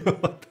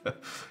want that.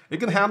 It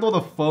can handle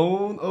the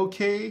phone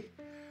okay,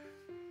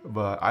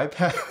 but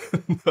iPad,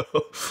 no.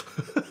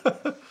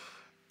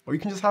 Or you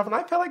can just have an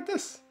iPad like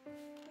this.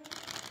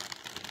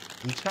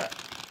 And chat.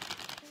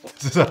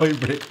 This is how we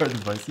break our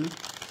devices.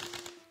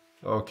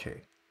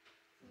 Okay.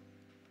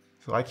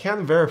 So I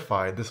can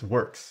verify this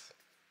works.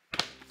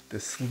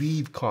 This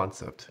sleeve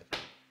concept.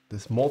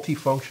 This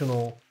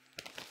multifunctional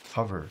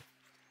cover.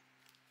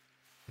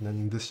 And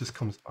then this just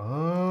comes,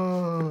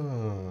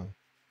 I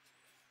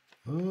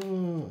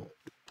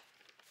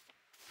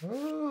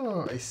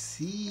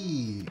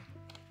see.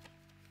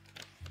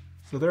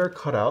 So there are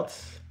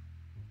cutouts.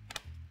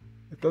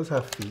 It does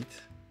have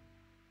feet.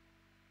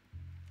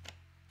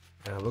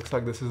 And it looks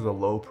like this is a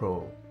low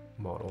pro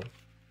model.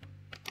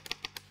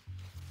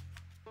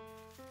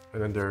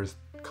 And then there's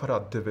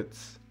cutout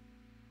divots.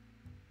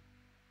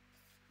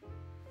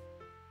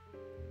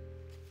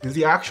 Is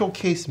the actual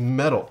case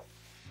metal?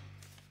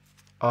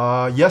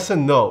 Yes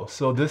and no.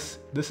 So this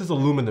is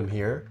aluminum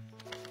here.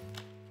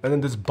 And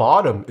then this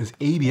bottom is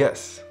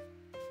ABS.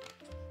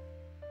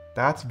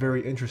 That's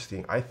very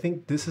interesting. I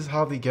think this is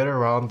how they get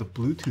around the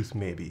Bluetooth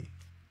maybe.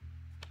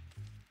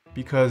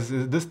 Because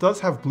this does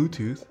have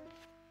Bluetooth.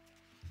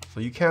 So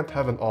you can't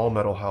have an all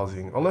metal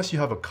housing unless you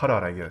have a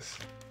cutout, I guess.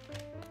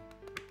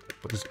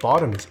 But this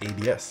bottom is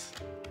ABS.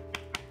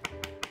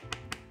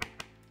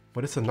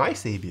 But it's a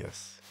nice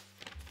ABS.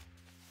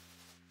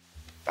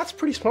 That's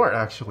pretty smart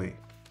actually.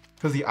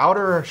 Because the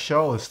outer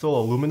shell is still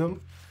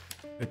aluminum.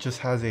 It just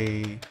has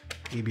a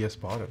ABS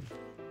bottom.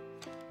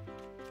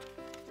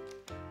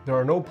 There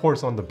are no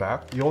ports on the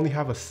back. You only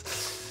have a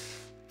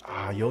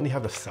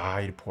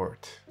side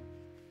port.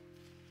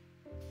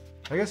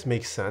 I guess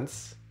makes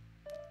sense.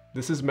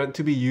 This is meant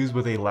to be used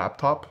with a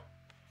laptop,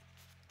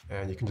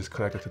 and you can just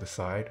connect it to the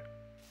side.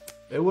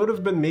 It would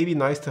have been maybe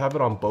nice to have it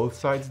on both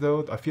sides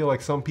though. I feel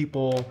like some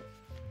people,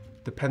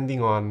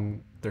 depending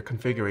on their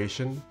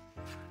configuration,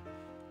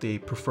 they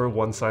prefer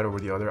one side over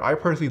the other. I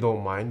personally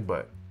don't mind,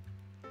 but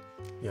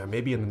yeah,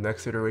 maybe in the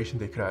next iteration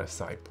they could add a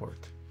side port.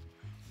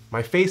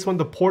 My face when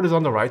the port is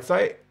on the right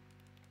side,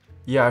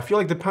 yeah, I feel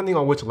like depending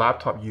on which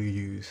laptop you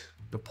use,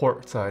 the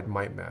port side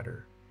might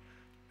matter.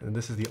 And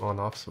this is the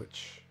on-off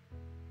switch.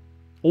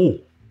 Oh,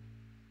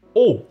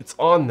 it's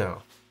on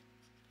now.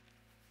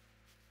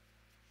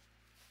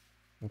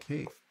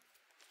 Okay,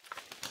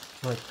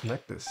 how do I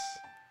connect this?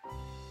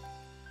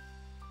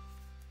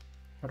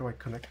 How do I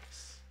connect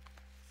this?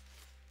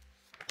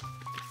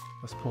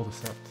 Let's pull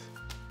this out.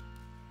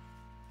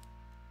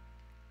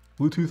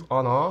 Bluetooth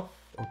on off,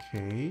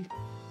 okay.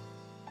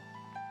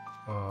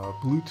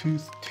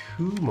 Bluetooth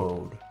 2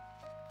 mode.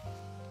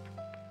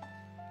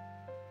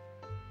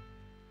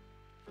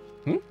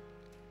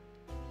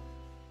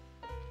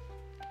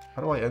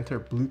 How do I enter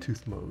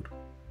Bluetooth mode?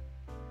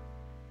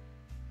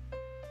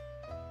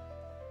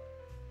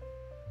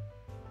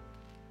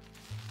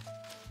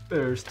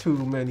 There's too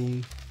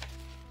many.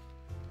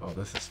 Oh,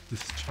 this is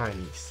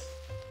Chinese.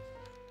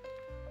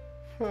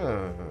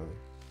 Huh.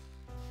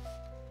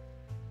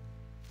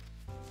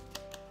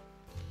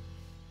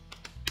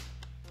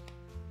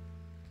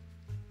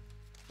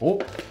 Oh,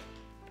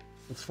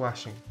 it's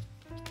flashing.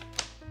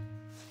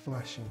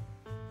 Flashing.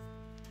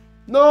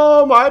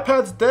 No, my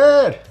iPad's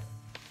dead.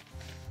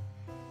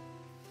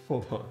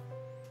 Hold on.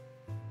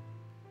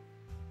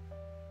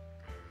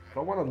 I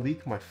don't want to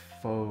leak my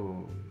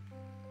phone.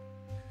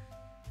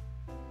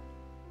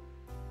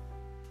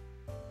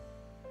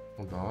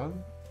 Hold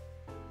on.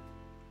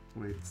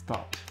 Wait,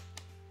 stop.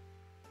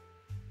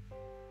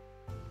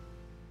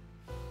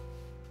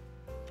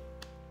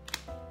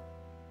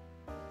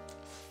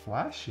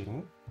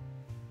 Flashing?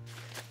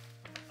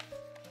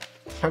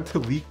 Trying to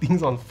leak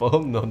things on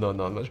phone? No, I'm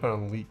not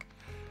trying to leak.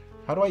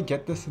 How do I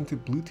get this into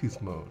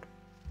Bluetooth mode?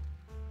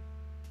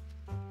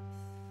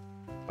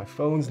 My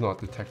phone's not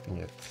detecting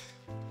it.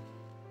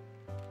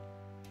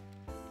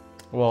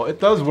 Well, it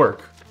does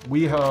work.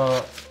 We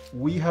have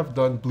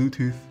done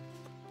Bluetooth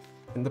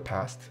in the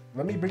past.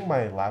 Let me bring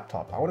my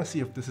laptop. I want to see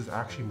if this is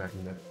actually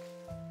magnetic.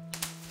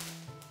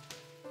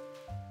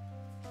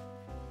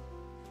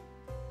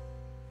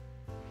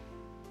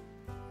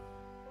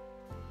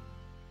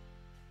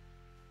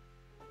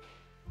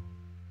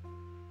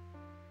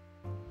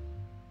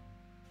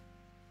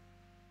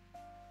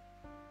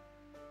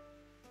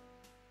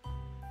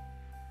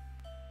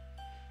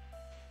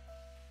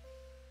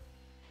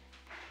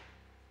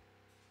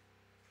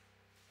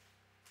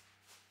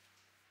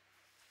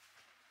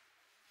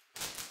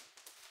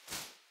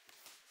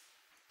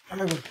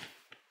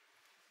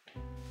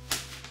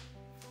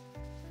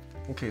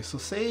 Okay, so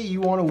say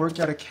you want to work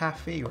at a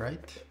cafe,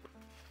 right?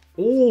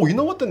 Oh, you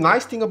know what the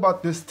nice thing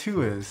about this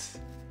too is?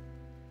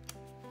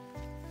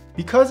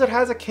 Because it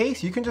has a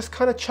case, you can just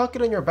kind of chuck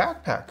it in your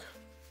backpack.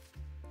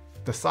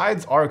 The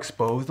sides are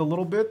exposed a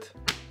little bit.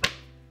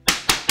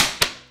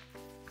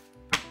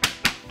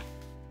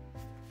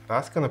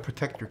 That's gonna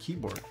protect your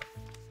keyboard.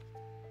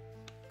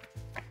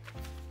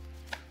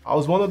 I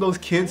was one of those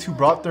kids who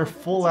brought their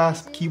full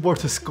ass keyboard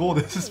to school.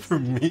 This is for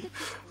me.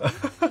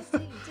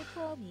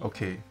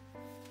 Okay.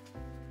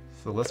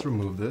 So let's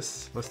remove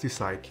this. Let's do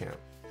side cam.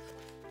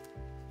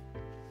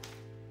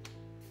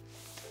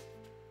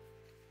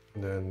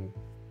 And then,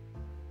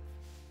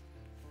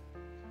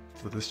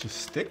 so this just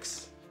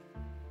sticks.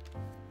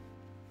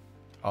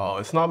 Oh,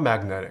 it's not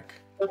magnetic.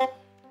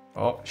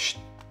 Oh, shh.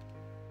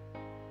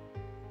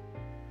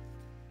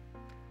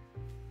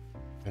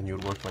 And you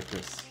would work like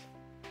this.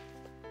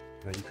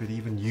 And you could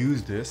even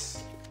use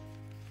this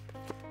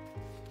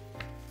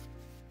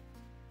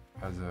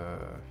as a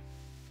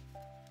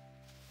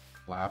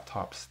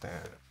laptop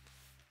stand.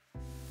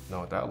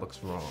 No, that looks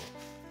wrong.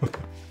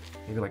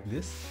 Maybe like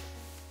this.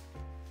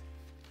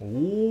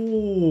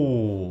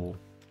 Ooh.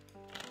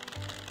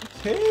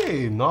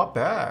 Okay, not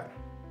bad.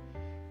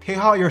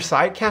 Taeha, your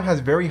side cam has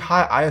very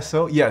high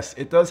ISO. Yes,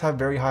 it does have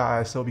very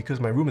high ISO because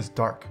my room is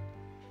dark.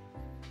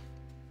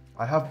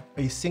 I have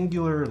a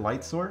singular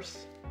light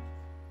source.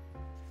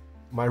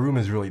 My room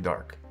is really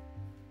dark.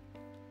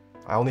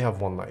 I only have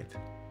one light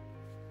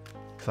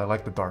because I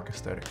like the dark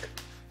aesthetic.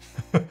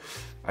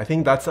 I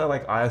think that's at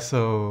like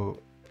ISO.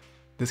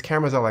 This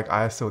camera's at like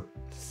ISO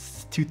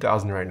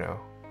 2000 right now.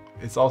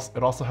 It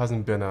also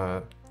hasn't been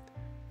I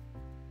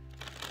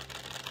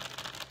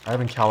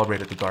haven't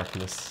calibrated the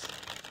darkness.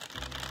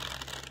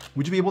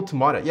 Would you be able to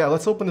mod it? Yeah,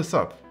 let's open this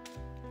up.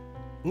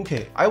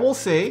 Okay, I will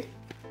say,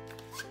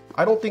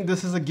 I don't think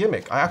this is a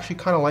gimmick. I actually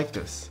kind of like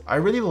this. I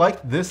really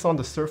like this on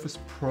the Surface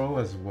Pro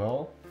as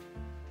well.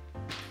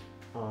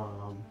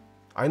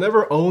 I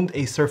never owned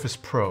a Surface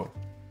Pro,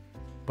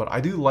 but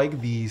I do like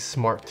these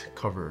smart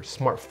covers,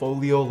 smart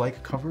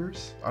folio-like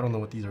covers. I don't know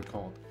what these are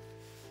called,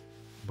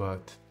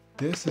 but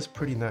this is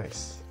pretty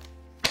nice.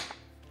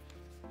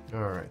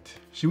 All right,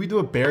 should we do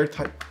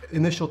a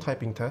initial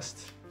typing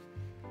test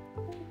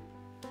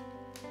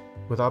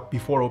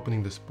before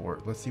opening this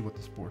board? Let's see what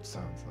this board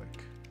sounds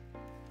like.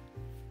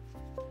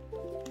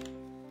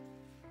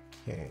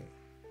 Okay.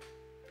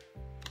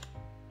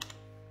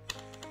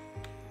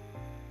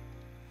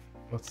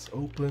 Let's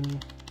open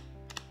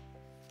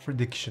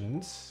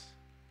predictions.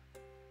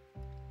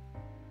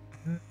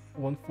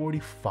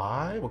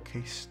 145,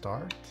 okay,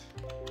 start.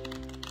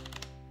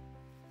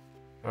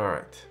 All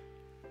right,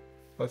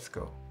 let's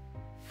go.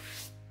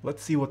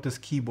 Let's see what this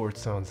keyboard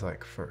sounds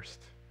like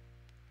first.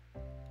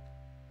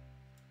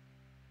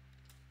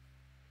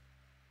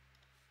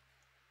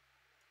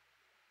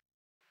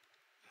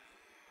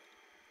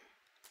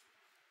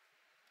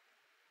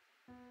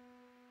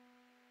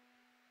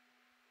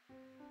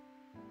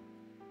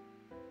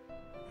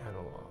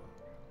 Analog.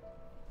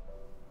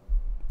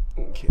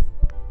 Okay.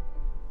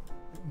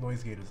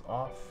 Noise gate is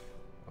off.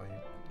 Turn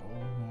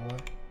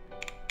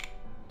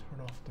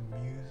off the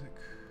music.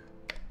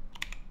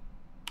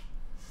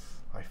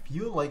 I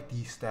feel like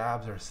these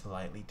stabs are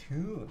slightly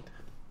tuned.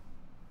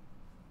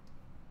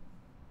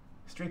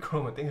 Straight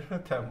Chroma, thank you for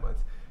the 10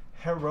 months.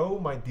 Hero,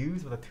 my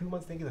dudes, with the 2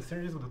 months, thank you. The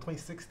Synergies with the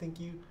 26,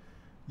 thank you.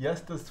 Yes,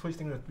 the Twitch,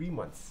 thank you for the 3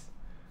 months.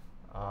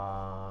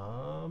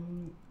 A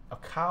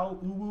cow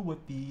uwu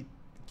with the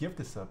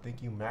gift sub,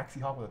 thank you.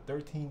 Maxi Hawk with a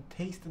 13.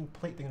 Taste and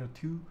Plate, thank you for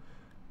 2.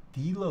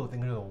 D-Lo,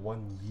 thank you for the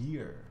 1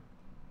 year.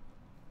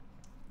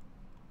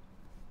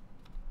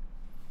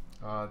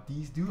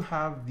 These do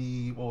have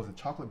the, what was it,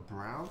 chocolate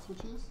brown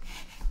switches?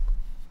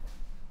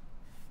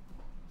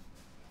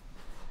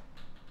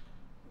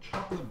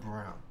 Chocolate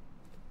brown.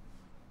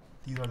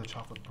 These are the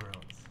chocolate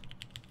browns.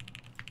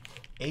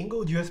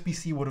 Angled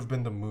USB-C would have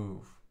been the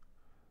move.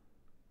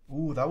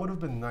 Ooh, that would have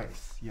been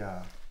nice,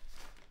 yeah.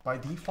 By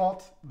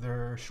default,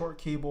 their short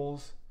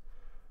cables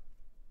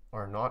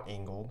are not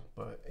angled,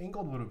 but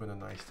angled would have been a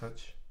nice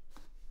touch.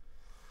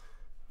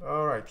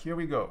 All right, here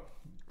we go.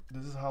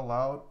 This is how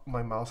loud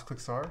my mouse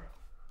clicks are.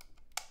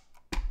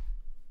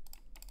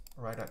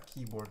 Right at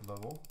keyboard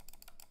level.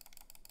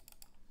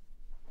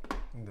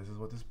 And this is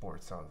what this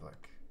board sounds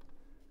like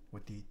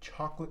with the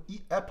chocolate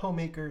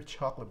Epomaker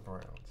chocolate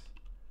browns.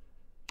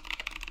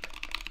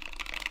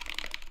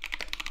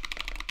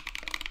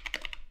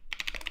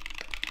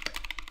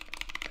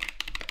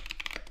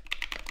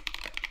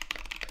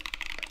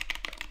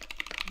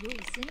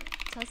 로이슨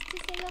저스트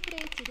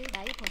셀러브레이트를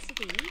마이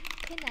버스데이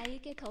캔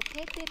아이게 더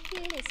팩트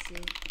PLS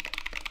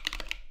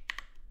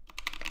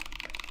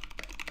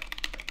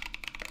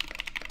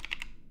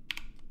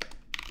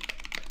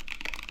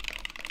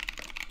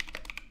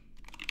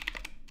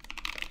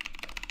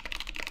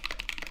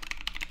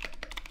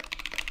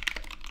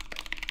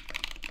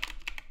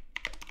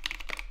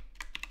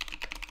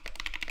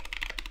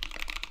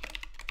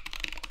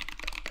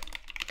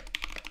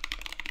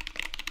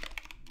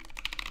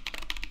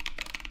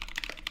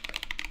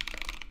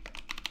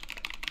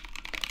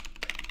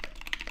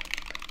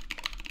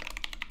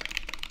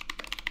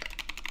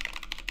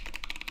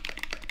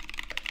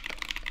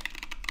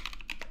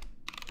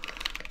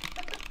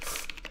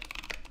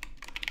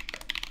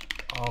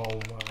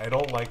Oh my, I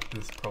don't like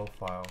this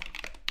profile.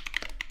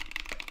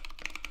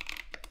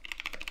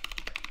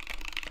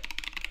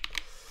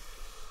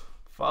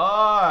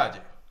 Fudge!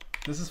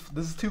 This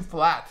is too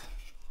flat.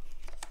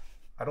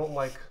 I don't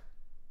like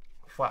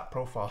flat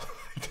profiles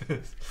like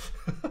this.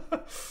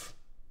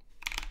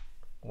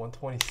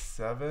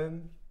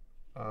 127.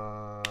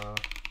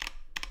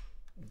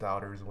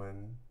 Doubters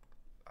win.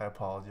 I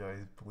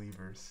apologize,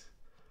 believers.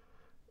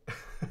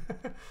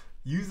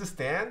 Use the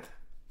stand.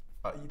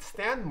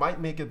 Stand might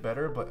make it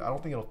better, but I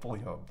don't think it'll fully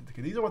help.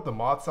 These are what the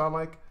mods sound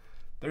like.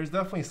 There's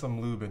definitely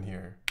some lube in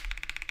here.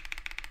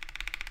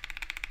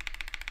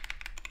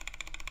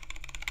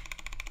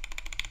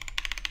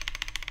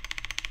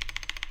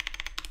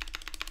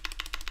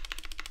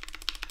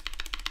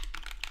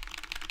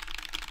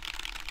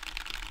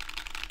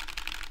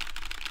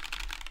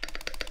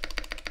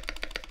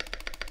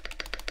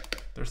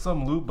 There's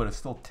some lube, but it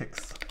still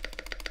ticks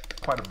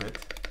quite a bit.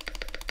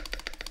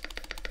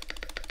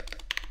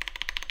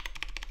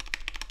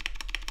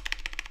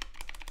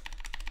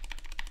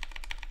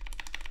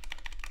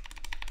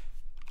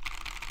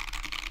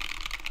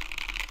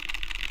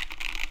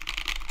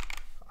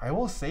 I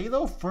will say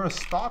though, for a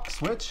stock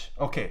switch,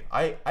 okay,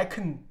 I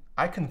can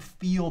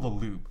feel the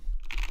lube.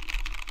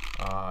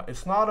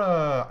 It's not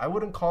I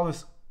wouldn't call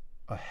this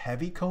a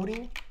heavy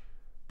coating,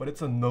 but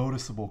it's a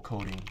noticeable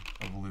coating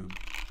of lube.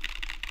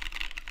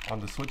 On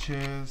the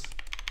switches,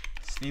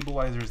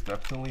 stabilizers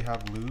definitely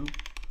have lube.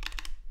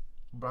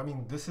 But I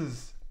mean, this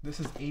is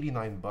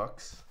 89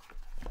 bucks.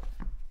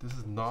 This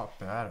is not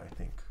bad, I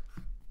think.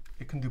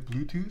 It can do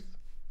Bluetooth.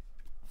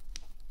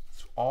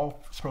 It's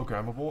all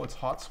programmable. It's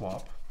hot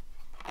swap.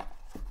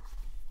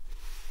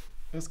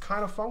 It's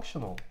kind of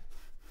functional.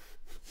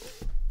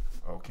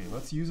 Okay,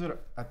 let's use it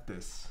at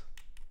this.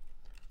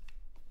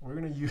 We're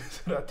gonna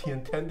use it at the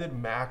intended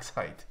max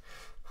height.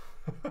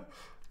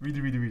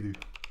 Redo.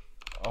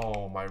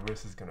 Oh, my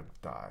wrist is gonna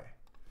die.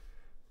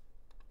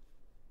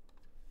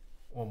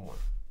 One more.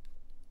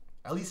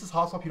 At least it's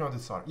hot swap, you don't have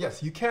to solder.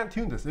 Yes, you can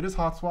tune this. It is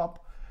hot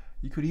swap.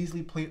 You could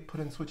easily put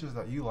in switches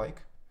that you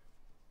like.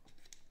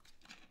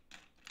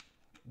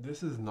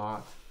 This is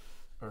not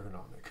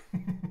ergonomic.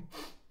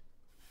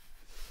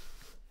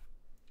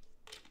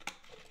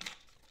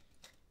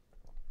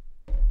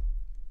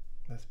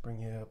 Let's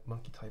bring it up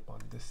monkey type on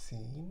this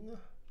scene.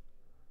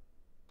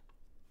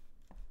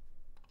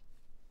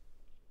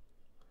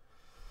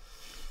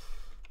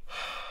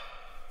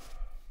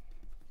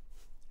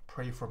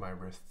 Pray for my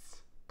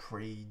wrists.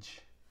 Prage.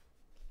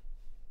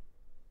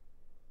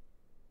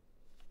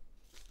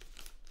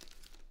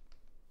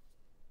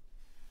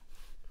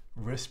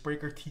 Wrist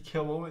breaker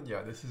TKO moment?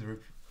 Yeah, this is...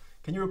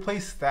 Can you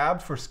replace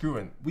stab for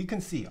screw-in? We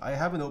can see. I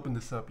haven't opened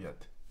this up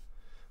yet.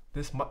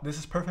 This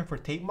is perfect for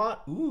tape mod.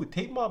 Ooh,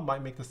 tape mod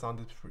might make the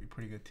sound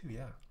pretty good too.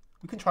 Yeah,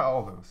 we can try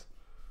all those.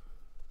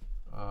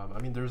 I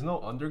mean, there's no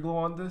underglow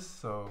on this,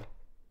 so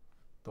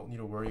don't need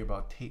to worry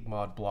about tape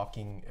mod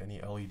blocking any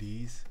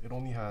LEDs. It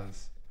only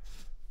has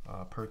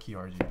perky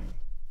RGB.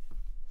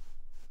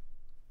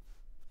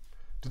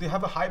 Do they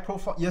have a high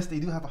profile? Yes, they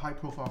do have a high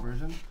profile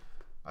version.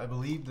 I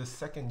believe the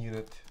second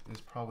unit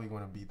is probably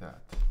going to be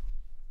that.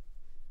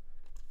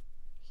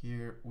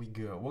 Here we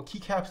go. What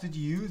keycaps did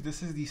you use?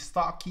 This is the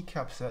stock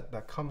keycap set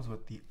that comes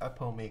with the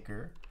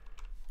Epomaker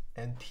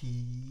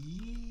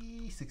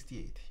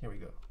NT68. Here we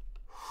go.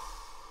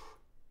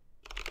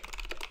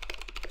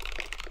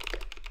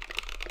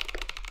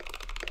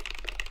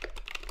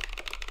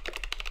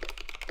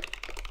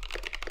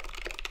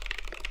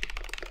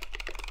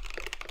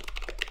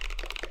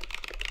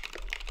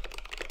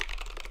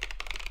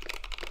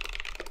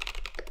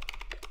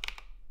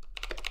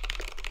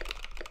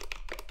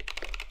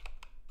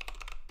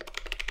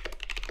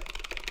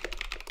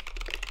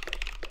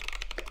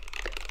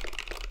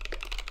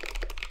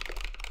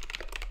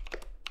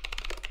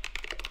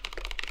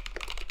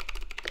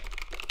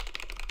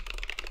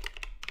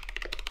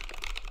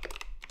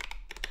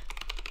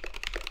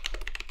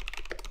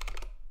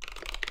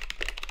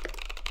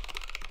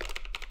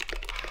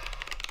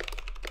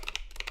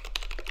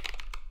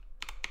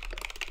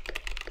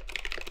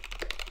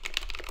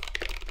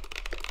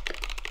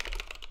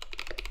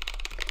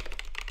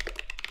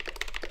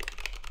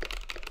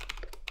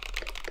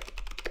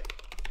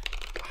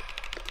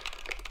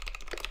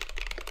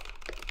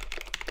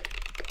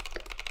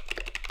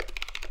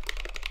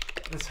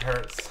 This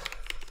hurts.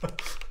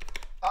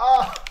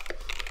 Ah!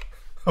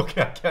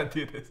 Okay, I can't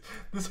do this.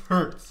 This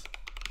hurts.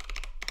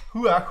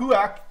 Who act?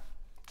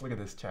 Look at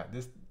this chat.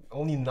 This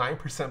only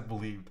 9%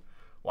 believed.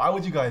 Why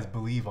would you guys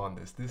believe on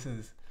this? This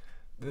is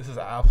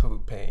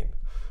absolute pain.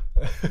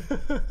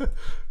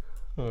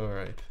 All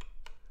right.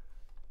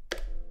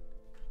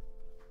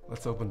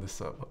 Let's open this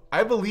up.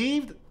 I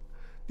believed.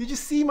 Did you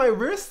see my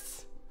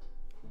wrists?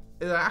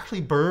 It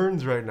actually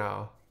burns right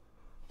now.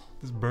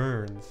 This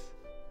burns.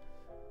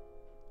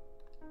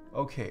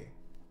 Okay.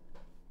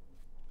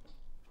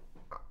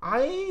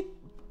 I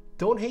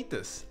don't hate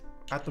this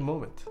at the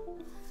moment.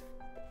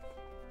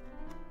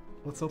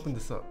 Let's open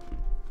this up.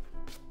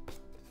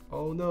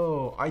 Oh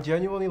no, I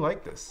genuinely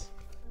like this.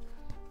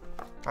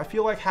 I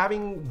feel like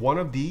having one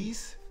of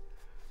these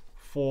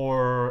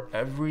for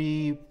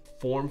every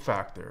form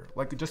factor,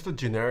 like just a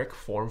generic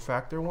form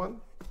factor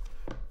one,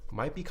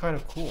 might be kind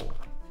of cool.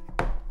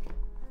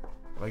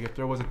 Like if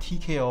there was a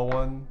TKO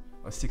one,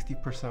 a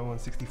 60% one,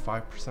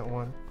 65%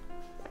 one,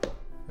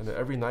 and then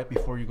every night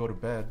before you go to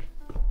bed,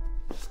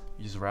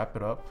 you just wrap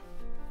it up.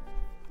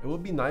 It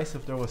would be nice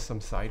if there was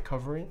some side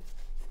covering.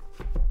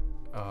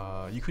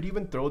 You could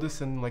even throw this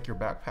in like your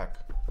backpack.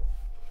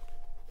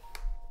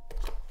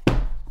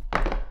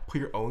 Put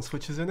your own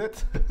switches in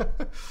it.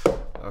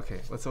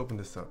 Okay, let's open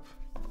this up.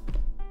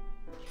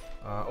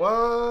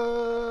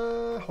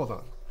 Well, hold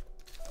on.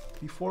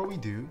 Before we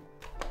do,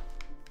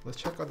 let's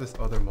check out this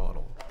other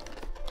model.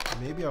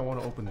 Maybe I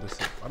want to open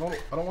this up. I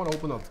don't want to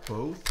open up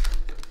both.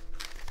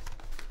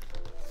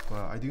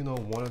 But I do know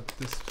one of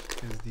this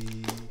is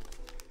the...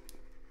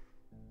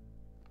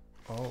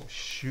 Oh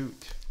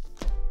shoot.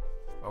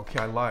 Okay,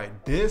 I lied.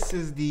 This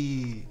is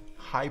the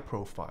high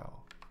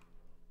profile,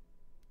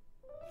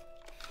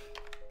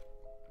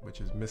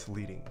 which is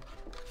misleading.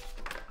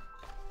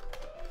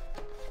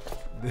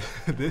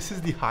 This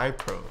is the high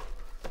pro.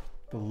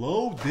 The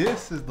low,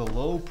 this is the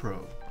low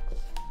pro.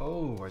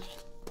 Oh,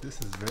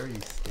 this is very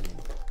skinny.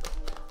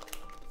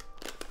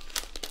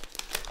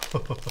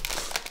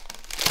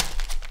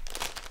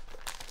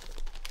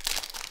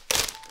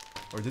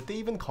 Or did they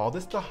even call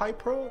this the high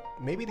pro?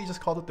 Maybe they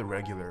just called it the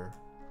regular.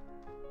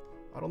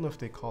 I don't know if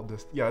they called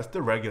this. Yeah, it's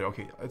the regular.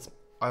 Okay,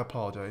 I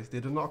apologize. They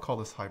did not call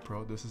this high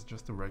pro. This is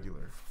just the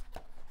regular.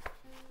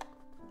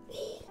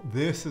 Oh,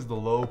 this is the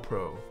low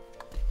pro.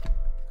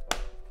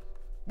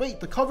 Wait,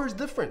 the cover is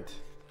different.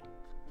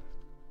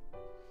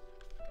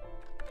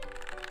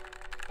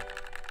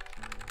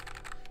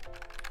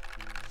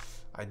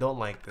 I don't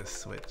like this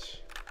switch.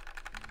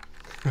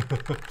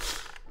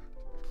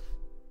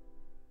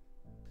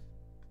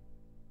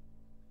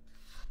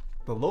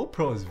 The Low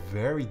Pro is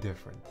very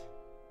different.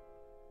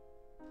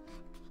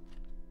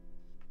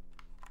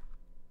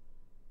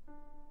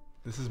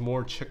 This is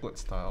more chiclet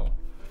style.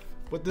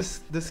 But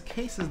this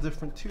case is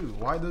different too.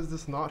 Why does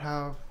this not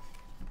have...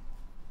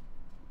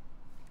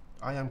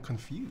 I am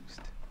confused.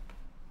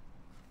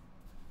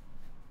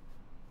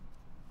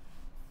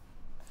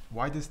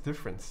 Why this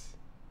difference?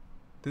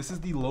 This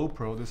is the Low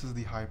Pro, this is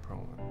the High Pro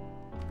one.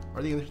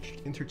 Are they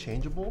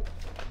interchangeable?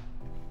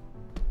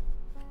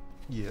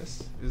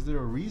 Yes. Is there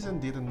a reason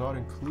they did not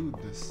include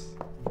this?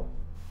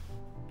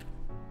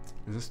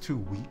 Is this too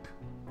weak?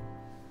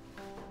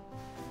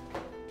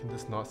 Can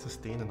this not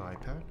sustain an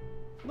iPad?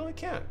 No, it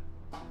can.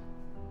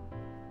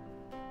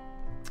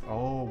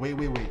 Oh, wait.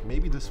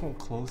 Maybe this won't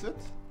close it?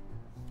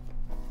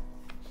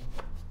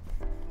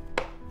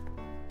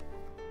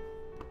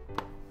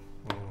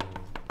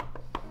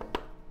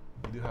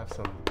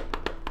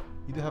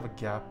 You do have a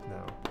gap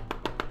now.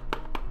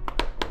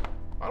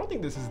 I don't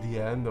think this is the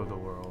end of the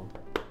world,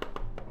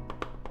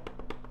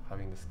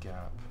 having this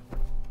gap.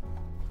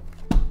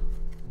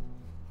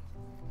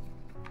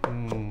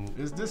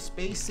 Is this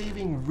space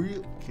saving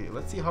real? Okay,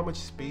 let's see how much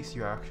space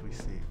you actually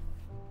save.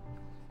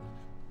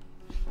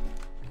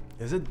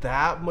 Is it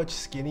that much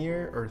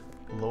skinnier or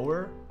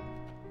lower?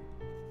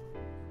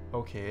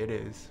 Okay, it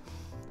is.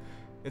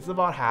 It's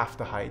about half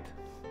the height.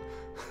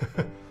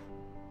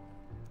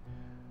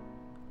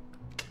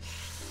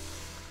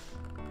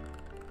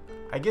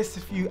 I guess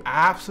if you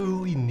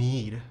absolutely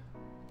need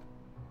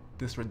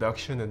this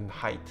reduction in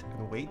height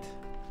and weight,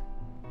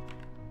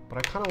 but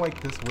I kind of like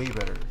this way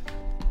better.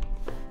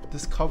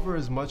 This cover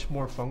is much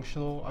more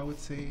functional, I would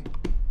say.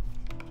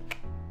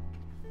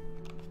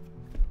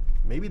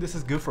 Maybe this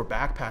is good for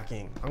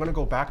backpacking. I'm gonna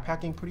go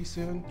backpacking pretty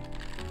soon,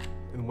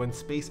 and when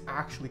space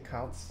actually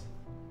counts,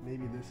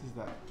 maybe this is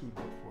that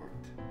keyboard for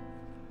it.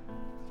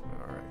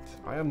 All right,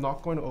 I am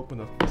not going to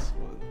open up this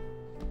one.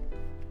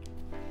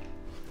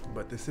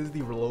 But this is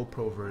the Low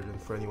Pro version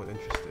for anyone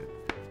interested.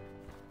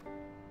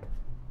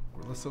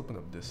 Or let's open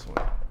up this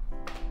one.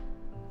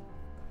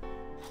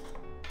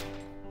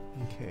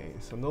 Okay,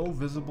 so no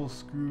visible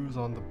screws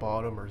on the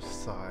bottom or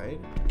side.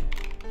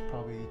 It's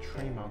probably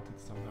tray mounted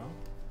somehow.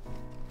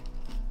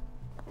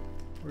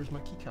 Where's my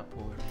keycap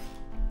holder?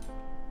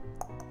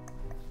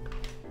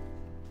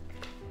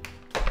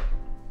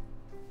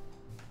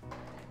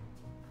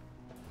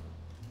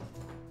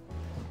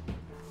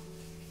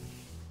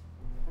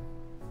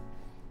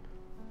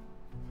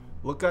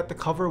 Look at the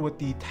cover with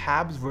the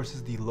tabs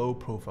versus the low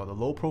profile. The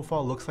low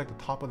profile looks like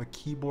the top of the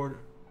keyboard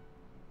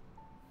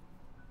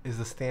is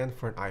the stand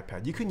for an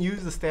iPad. You can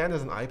use the stand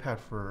as an iPad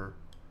for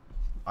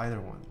either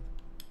one,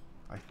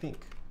 I think.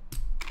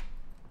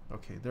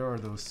 Okay, there are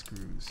those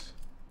screws.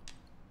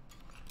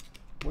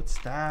 What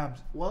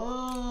stabs?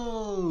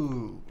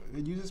 Whoa!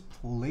 It uses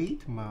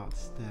plate mount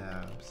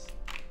stabs.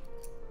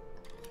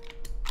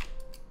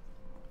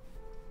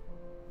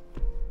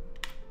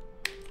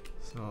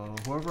 So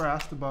whoever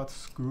asked about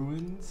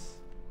screw-ins,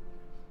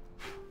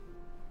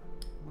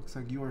 looks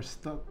like you are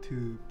stuck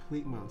to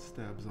plate mount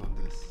stabs on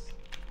this.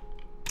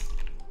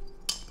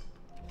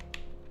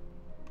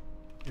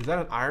 Is that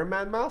an Iron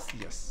Man mouse?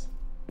 Yes.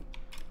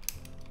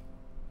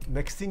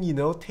 Next thing you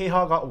know,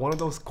 Taeha got one of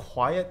those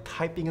quiet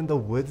typing in the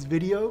woods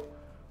video.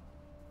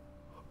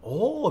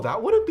 Oh, that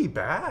wouldn't be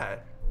bad.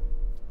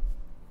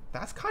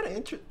 That's kind of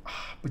interesting,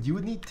 but you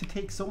would need to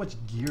take so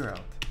much gear out.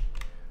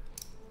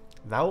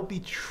 That would be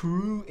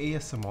true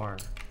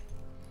ASMR.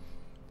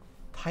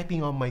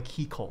 Typing on my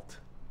key cult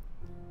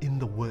in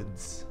the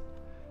woods.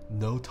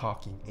 No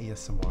talking,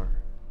 ASMR.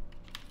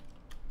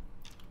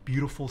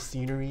 Beautiful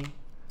scenery.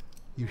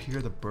 You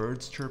hear the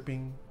birds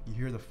chirping. You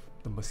hear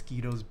the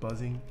mosquitoes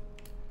buzzing.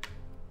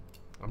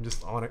 I'm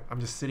just on it. I'm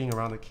just sitting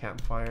around the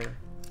campfire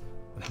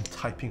and I'm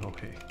typing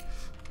away.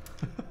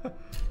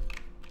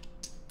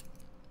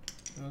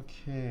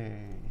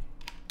 Okay.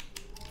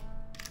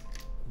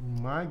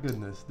 My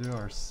goodness, there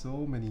are so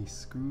many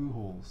screw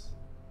holes.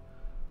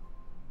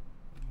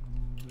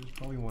 There's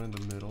probably one in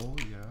the middle,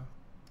 yeah.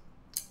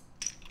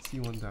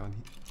 See one down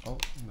here. Oh,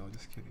 no,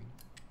 just kidding.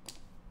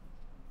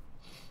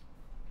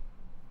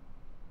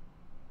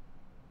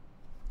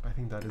 I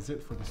think that is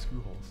it for the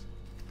screw holes.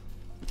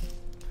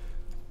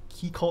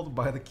 Key cult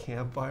by the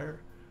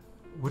campfire.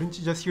 Wouldn't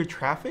you just hear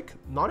traffic?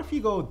 Not if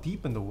you go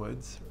deep in the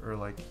woods or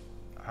like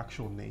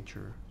actual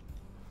nature.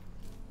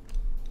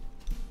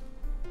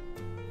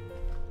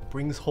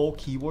 Brings whole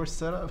keyboard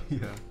setup?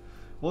 Yeah.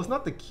 Well, it's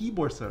not the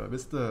keyboard setup,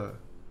 it's the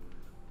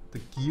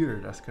gear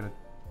that's gonna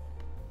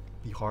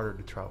be harder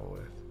to travel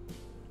with.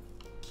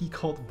 Key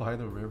cult by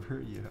the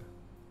river? Yeah.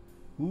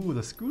 Ooh,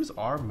 the screws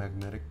are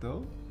magnetic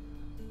though.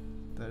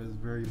 That is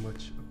very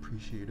much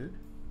appreciated.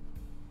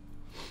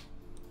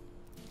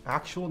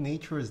 Actual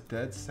nature is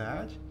dead,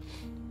 Sag?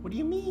 What do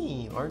you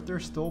mean? Aren't there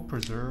still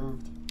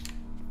preserved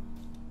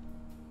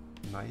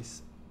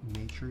nice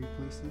naturey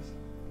places?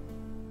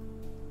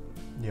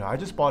 Yeah, I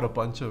just bought a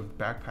bunch of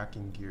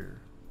backpacking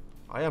gear.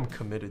 I am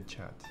committed,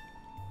 chat.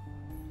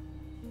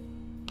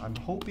 I'm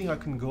hoping I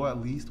can go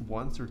at least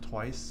once or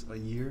twice a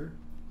year.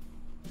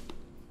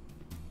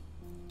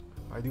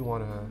 I do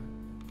want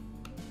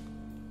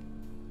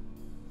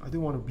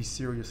to be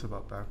serious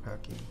about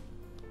backpacking.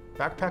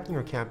 Backpacking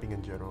or camping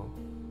in general.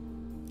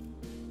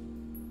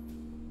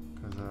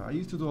 Because I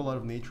used to do a lot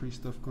of nature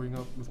stuff growing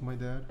up with my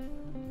dad.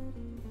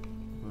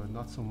 But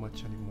not so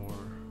much anymore.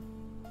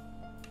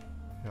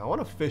 Yeah, I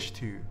want to fish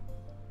too.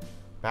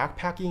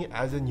 Backpacking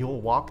as in you'll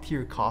walk to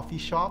your coffee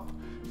shop?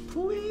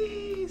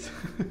 Please!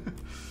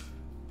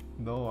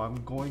 No,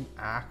 I'm going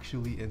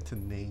actually into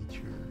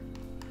nature.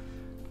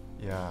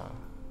 Yeah.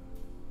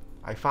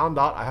 I found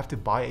out I have to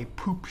buy a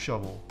poop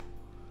shovel.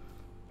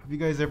 Have you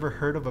guys ever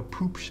heard of a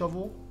poop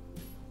shovel?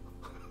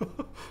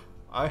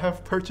 I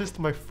have purchased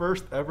my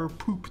first ever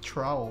poop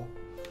trowel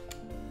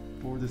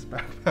for this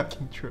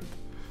backpacking trip.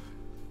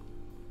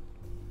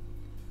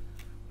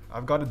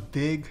 I've got to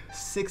dig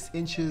 6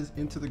 inches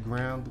into the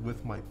ground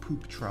with my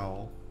poop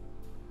trowel,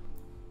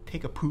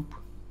 take a poop,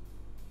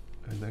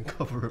 and then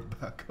cover it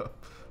back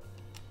up.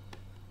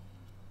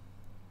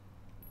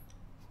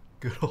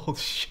 Good old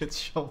shit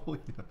shovel.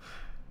 Yeah.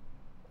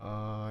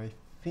 I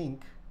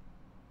think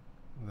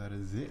that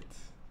is it.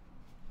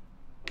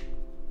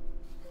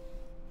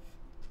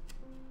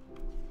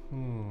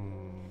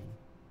 Am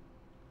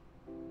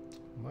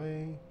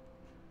I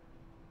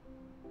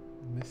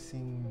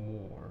missing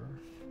more?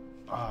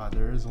 Ah,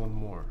 there is one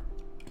more.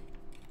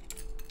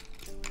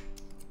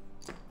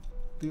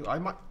 Dude, I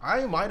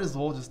might as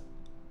well just.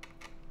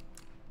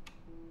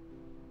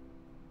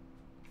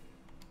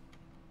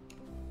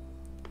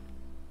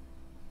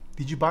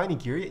 Did you buy any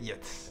gear yet?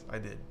 Yes, I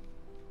did.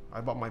 I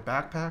bought my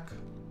backpack,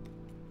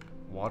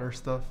 water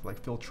stuff like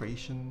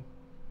filtration.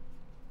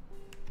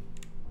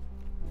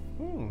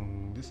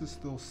 This is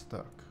still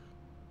stuck.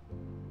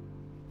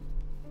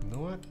 You know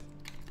what?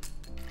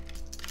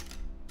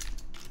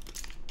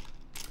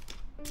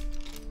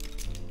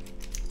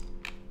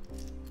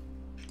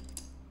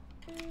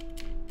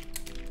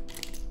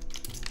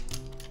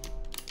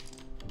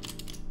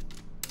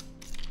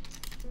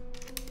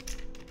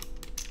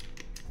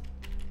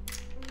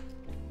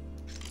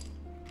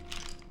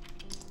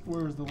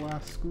 Where's the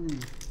last screw?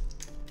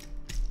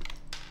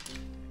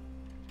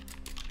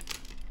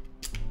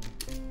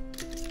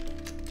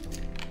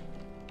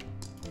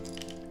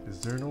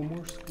 Is there no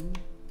more screw?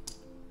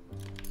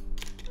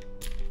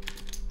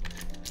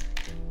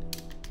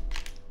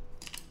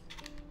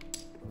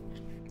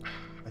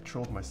 I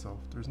trolled myself.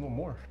 There's no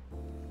more.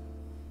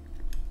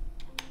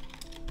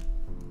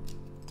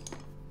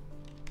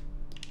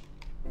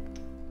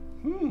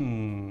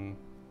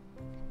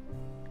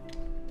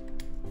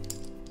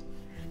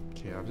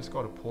 Okay, I've just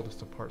got to pull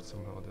this apart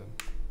somehow then.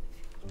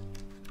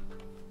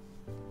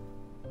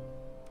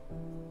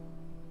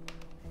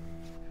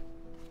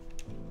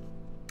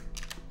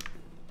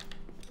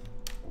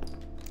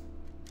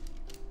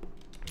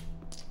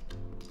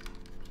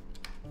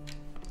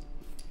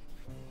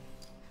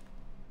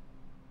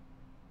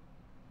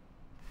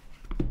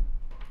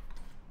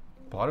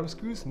 Bottom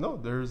screws? No,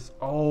 there's...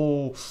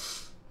 Oh,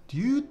 do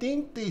you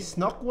think they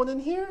snuck one in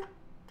here?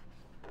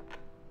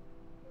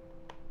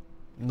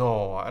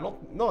 No, I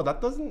don't... No,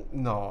 that doesn't...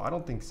 No, I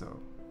don't think so.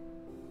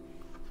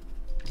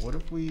 What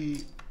if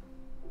we...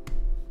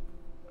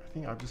 I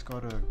think I've just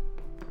gotta...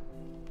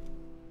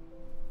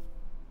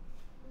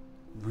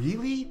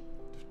 Really?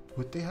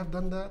 Would they have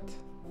done that?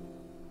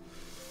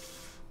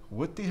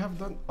 Would they have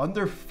done...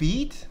 Under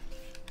feet?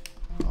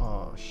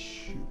 Oh,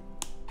 shoot.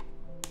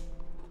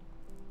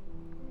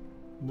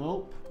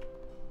 Nope.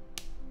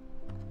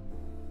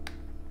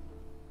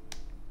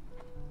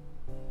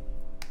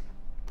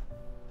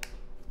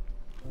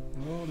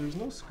 No, there's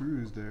no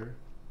screws there.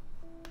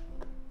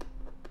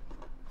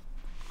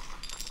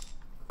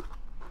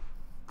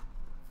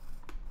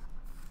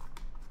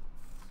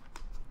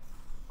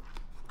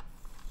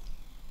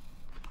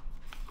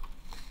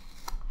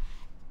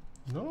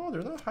 No,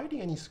 they're not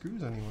hiding any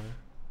screws anywhere.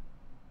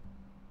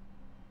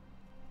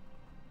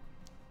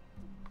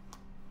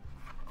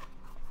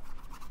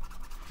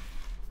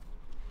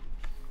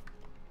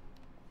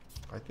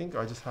 I think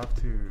I just have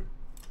to...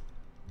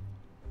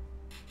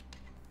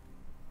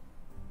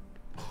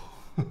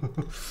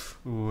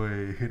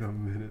 Wait a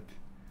minute.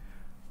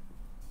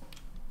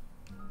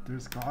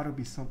 There's gotta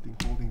be something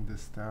holding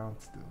this down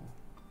still.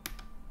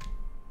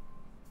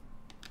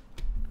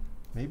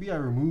 Maybe I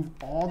remove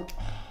all...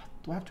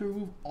 Do I have to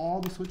remove all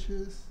the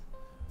switches?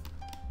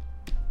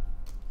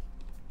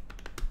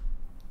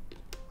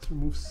 Let's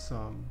remove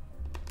some.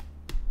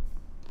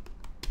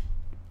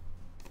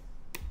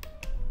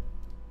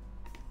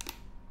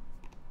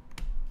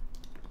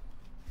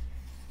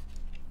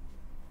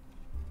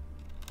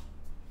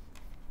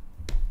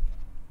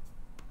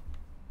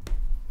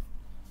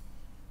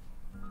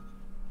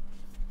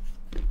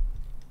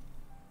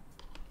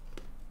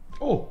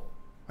 Oh,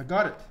 I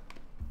got it.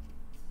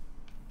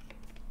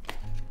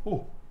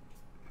 Oh.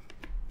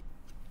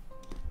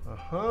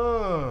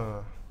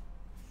 Aha.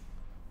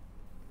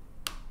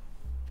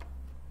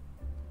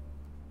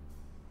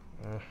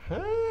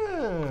 Uh-huh.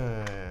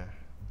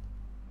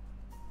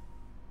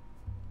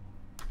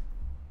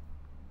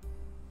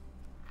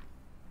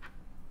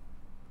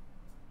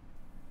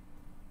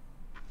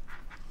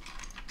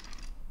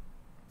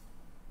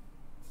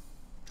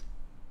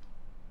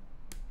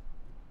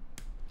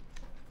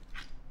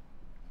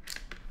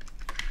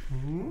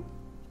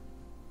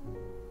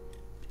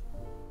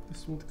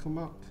 This won't come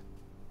out.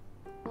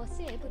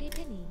 워스 에브리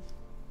페니.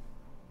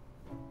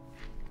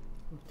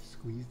 Have to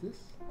squeeze this.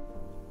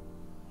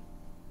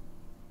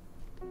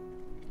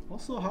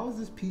 Also, how is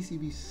this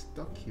PCB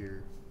stuck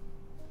here?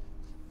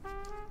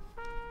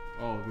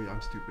 Oh wait,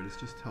 I'm stupid. It's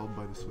just held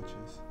by the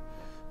switches.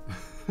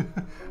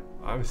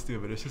 I'm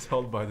stupid. It's just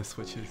held by the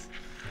switches.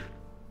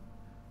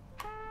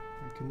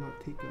 I cannot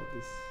take out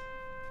this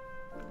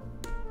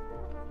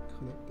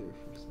connector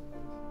for some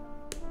reason.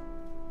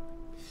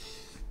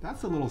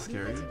 That's a little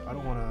scary. I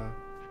don't want to.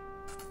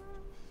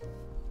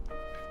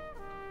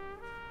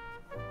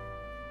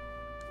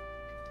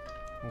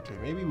 Okay,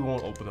 maybe we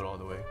won't open it all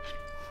the way.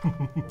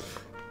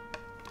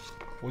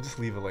 We'll just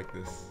leave it like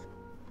this.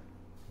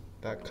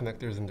 That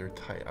connector is in there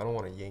tight. I don't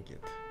want to yank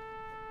it.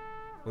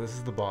 Well, this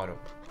is the bottom.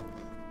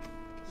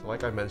 So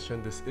like I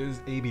mentioned, this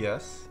is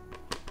ABS.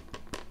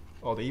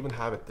 Oh, they even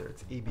have it there.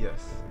 It's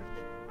ABS.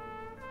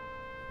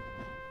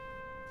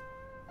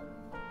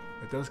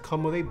 It does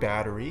come with a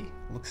battery.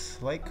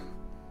 Looks like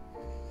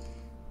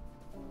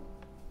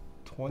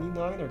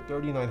 29 or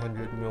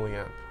 3900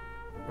 milliamp.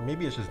 Or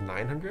maybe it's just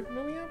 900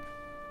 milliamp?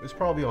 It's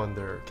probably on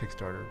their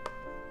Kickstarter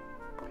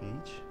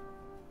page.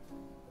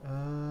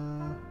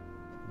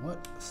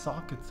 What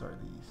sockets are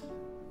these?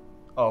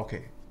 Oh,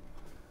 okay.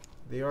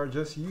 They are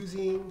just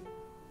using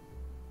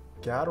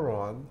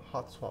Gateron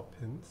hot swap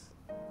pins.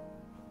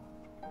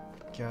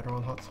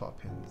 Gateron hot swap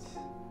pins.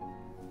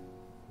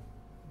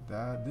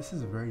 This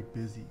is very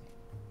busy.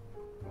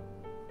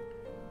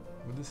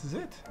 Well, this is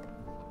it.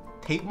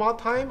 Tape mod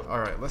time?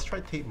 Alright, let's try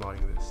tape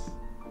modding this.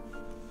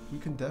 We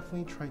can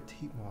definitely try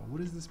tape mod.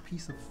 What is this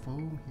piece of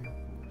foam here for?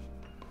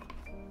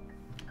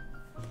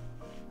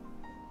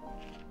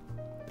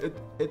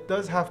 It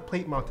does have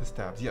plate mounted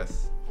stabs.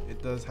 Yes,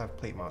 it does have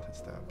plate mounted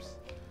stabs.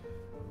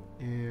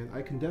 And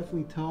I can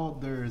definitely tell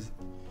there's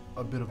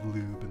a bit of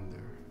lube in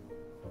there.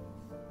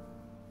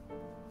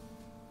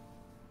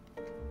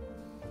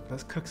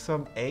 Let's cook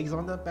some eggs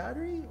on that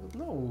battery?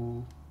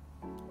 No.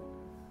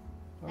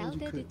 Why would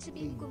you cook eggs?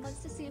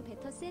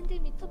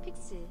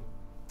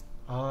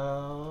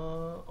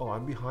 Oh,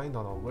 I'm behind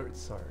on alerts,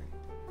 sorry.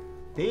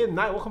 Day and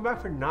night, welcome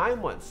back for 9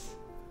 months.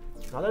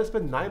 Now that it's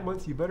been 9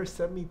 months, you better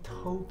send me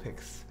toe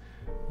pics.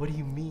 What do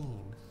you mean?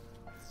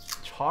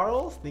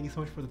 Charles, thank you so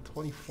much for the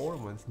 24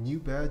 months. New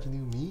badge,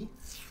 new me.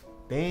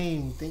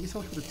 Dang, thank you so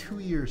much for the 2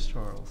 years,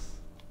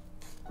 Charles.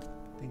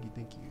 Thank you,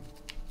 thank you.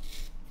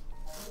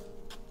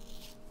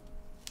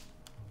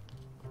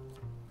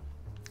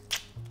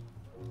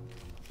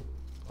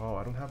 Oh,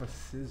 I don't have a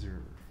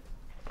scissor.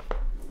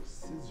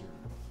 Scissor.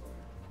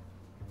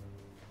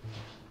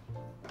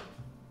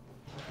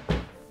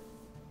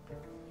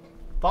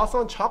 Thoughts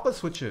on chocolate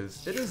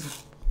switches? It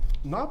is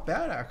not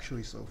bad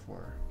actually so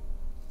far.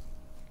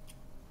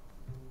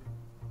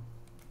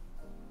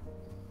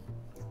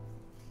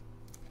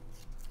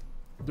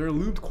 They're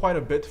lubed quite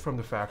a bit from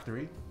the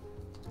factory,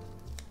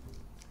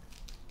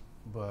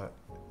 but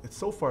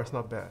so far it's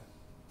not bad.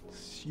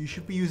 You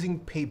should be using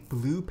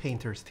blue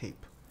painter's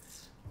tape.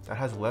 That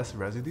has less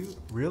residue.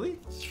 Really?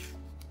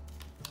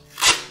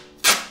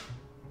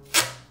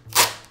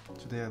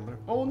 Today I learned.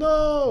 Oh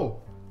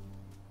no!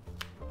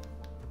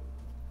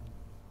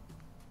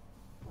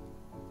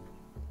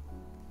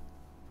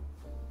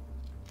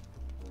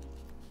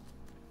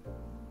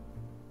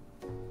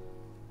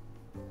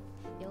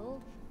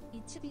 요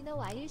이츠비너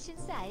와일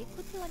신스 아이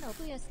코트원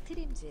오브 여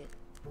스트림즈.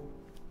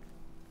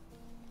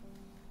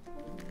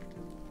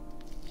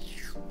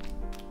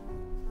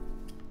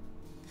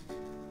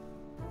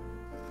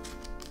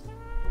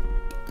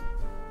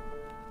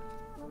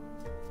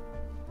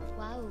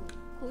 와우,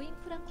 고잉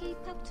프랑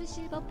K-pop to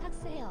실버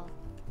팍스 헤어.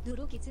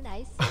 누룩 이즈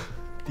나이스.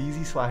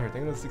 DZ Slasher,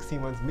 thank you for the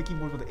 16 months. Mickey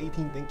Boy with the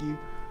 18, thank you.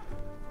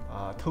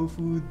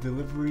 Tofu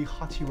Delivery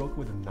Hachiroku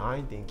with a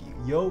 9, thank you.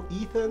 Yo,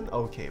 Ethan?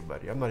 Okay,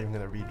 buddy, I'm not even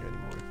gonna read you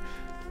anymore.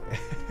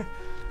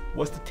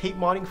 What's the tape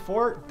modding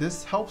for?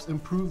 This helps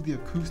improve the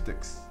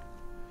acoustics.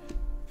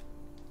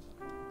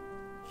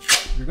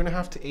 You're gonna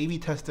have to A/B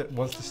test it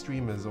once the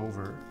stream is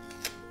over.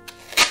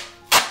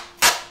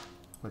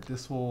 But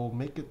this will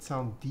make it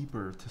sound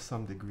deeper to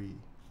some degree.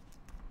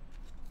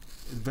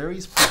 It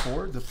varies per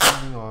board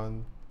depending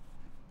on,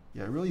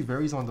 yeah, it really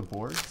varies on the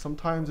board.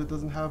 Sometimes it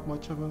doesn't have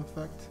much of an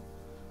effect.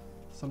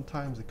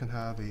 Sometimes it can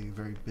have a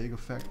very big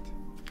effect.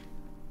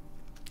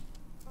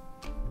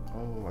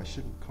 Oh, I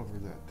shouldn't cover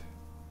that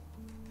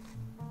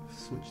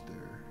switch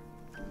there.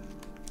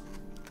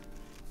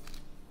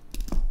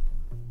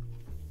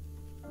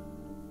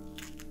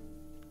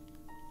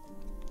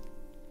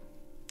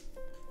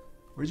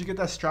 Where'd you get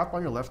that strap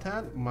on your left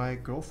hand? My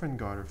girlfriend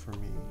got it for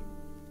me.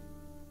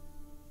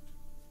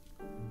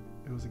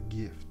 It was a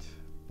gift,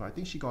 but I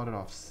think she got it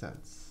off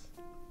Sense.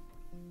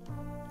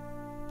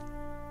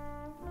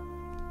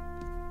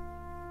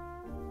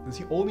 Does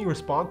he only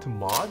respond to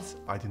mods?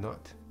 I do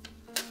not.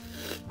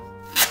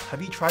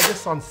 Have you tried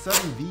this on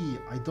 7V?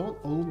 I don't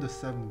own the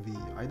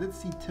 7V. I did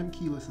see Tim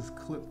Keyless's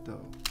clip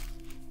though.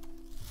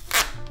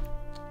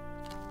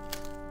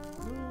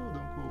 Oh,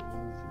 don't go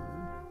over.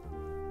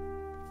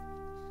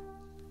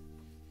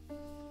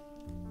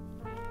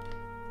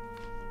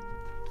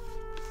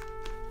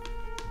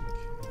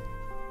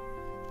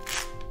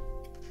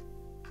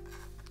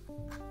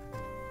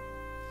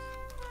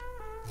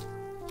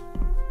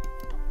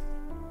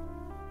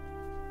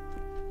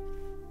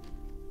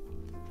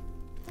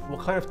 What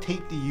kind of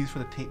tape do you use for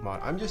the tape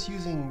mod? I'm just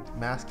using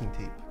masking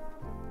tape.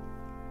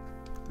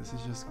 This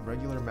is just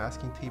regular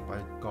masking tape I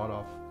got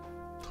off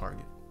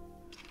Target.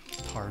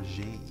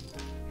 Target.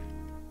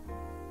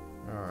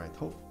 Alright,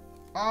 hope.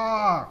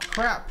 Ah,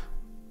 crap!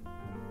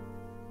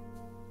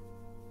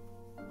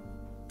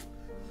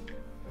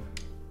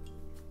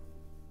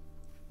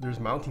 There's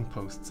mounting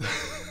posts.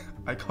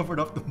 I've covered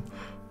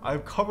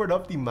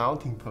up the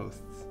mounting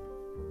posts.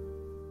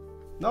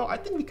 No, I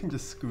think we can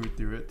just screw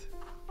through it.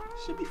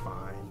 Should be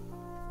fine.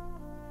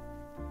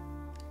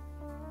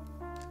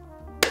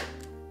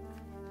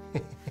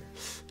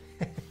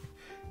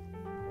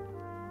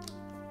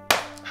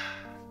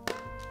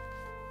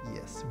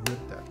 Yes,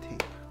 rip that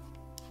tape.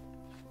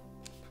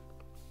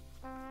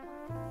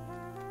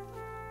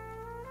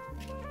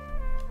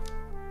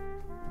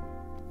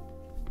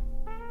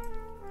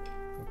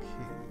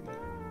 Okay.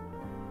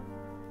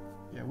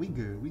 Yeah, we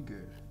good, we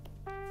good.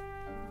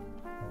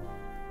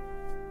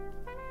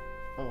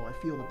 Oh, I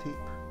feel the tape.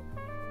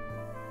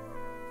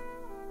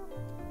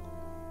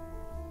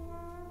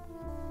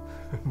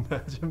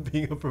 Imagine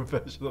being a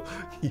professional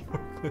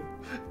keyboard clip.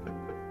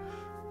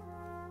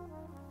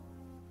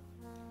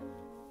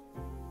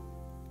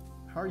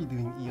 How are you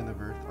doing, Ian of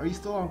Earth? Are you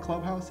still on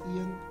Clubhouse,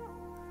 Ian?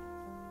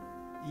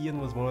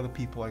 Ian was one of the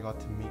people I got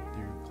to meet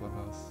through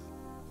Clubhouse.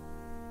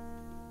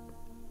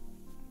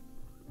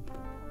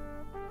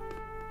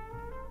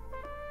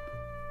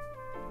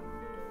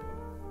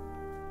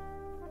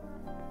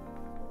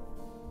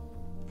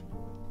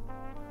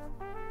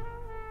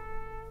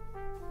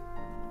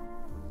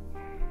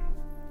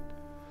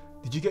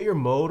 Did you get your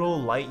Moto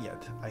Light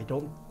yet? I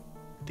don't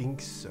think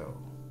so.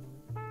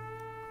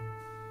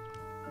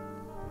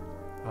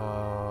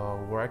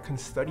 Where I can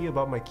study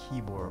about my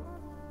keyboard.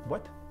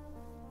 What?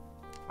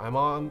 I'm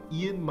on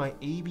Ian my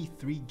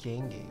AB3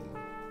 gang.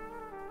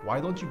 Why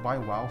don't you buy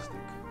WoW stick?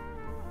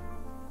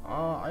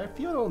 I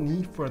feel no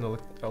need for an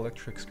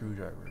electric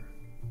screwdriver.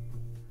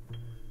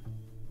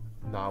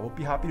 Nah, we'll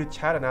be happy to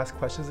chat and ask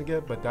questions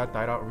again, but that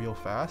died out real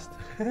fast.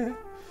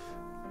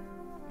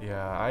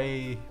 Yeah,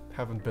 I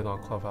haven't been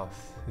on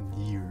Clubhouse in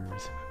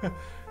years.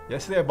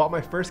 Yesterday I bought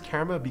my first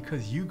camera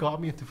because you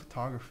got me into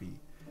photography.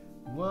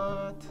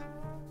 What?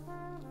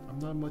 I'm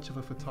not much of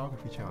a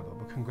photography channel,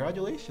 but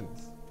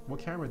congratulations.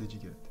 What camera did you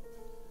get?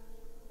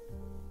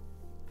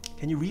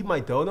 Can you read my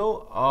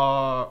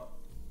dono?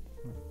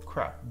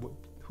 Crap.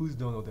 Whose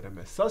dono did I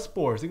miss?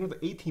 Suspores, thinking of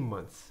the 18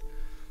 months.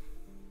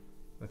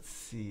 Let's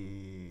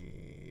see.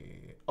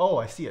 Oh,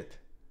 I see it.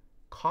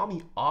 Call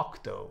me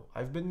Octo.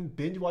 I've been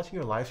binge watching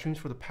your live streams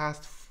for the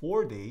past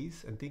 4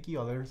 days, and thank you.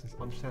 I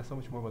understand so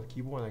much more about the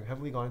keyboard, and I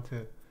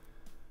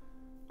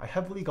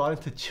heavily got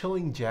into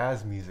chilling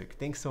jazz music.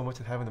 Thanks so much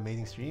for having an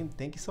amazing stream.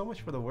 Thank you so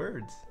much for the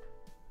words.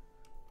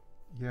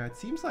 Yeah, it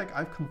seems like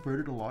I've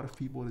converted a lot of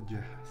people to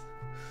jazz.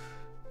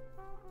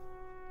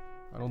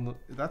 I don't know.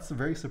 That's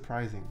very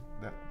surprising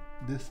that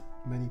this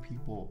many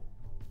people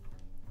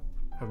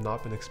have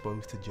not been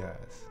exposed to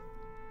jazz.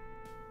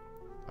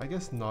 I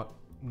guess not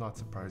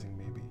surprising,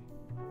 maybe.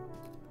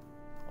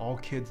 All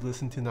kids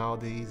listen to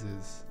nowadays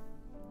is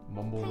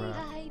mumble rap.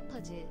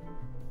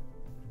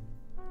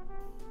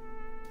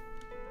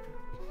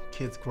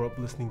 Kids grow up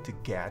listening to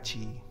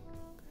Gachi.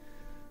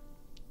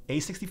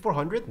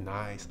 A6400?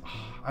 Nice.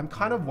 I'm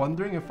kind of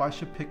wondering if I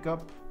should pick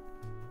up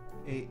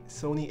a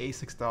Sony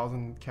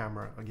a6000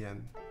 camera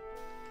again.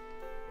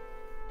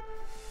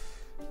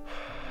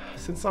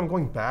 Since I'm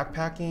going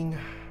backpacking,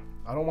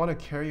 I don't want to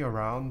carry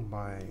around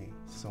my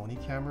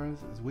Sony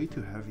cameras. It's way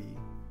too heavy.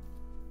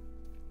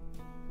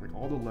 Like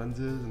all the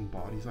lenses and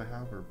bodies I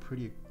have are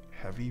pretty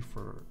heavy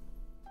for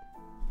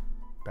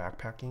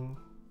backpacking.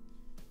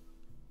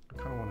 I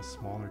kind of want a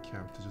smaller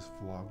cam to just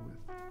vlog with.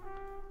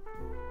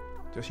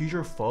 Just use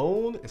your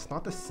phone? It's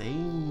not the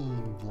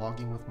same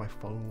vlogging with my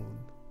phone.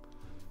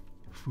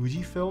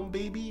 Fujifilm,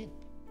 baby?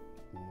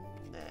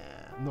 Nah.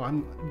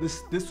 No,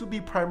 this would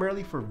be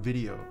primarily for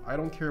video. I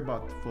don't care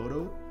about the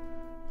photo.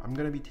 I'm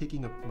gonna be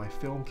taking my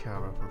film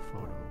camera for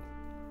photo.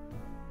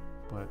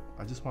 But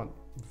I just want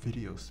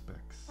video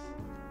specs.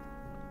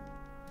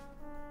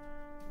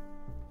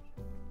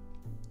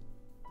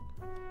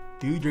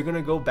 Dude, you're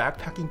gonna go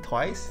backpacking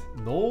twice?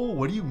 No,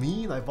 what do you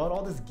mean? I bought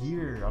all this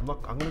gear. I'm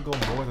gonna go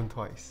more than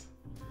twice.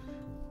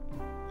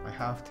 I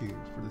have to,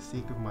 for the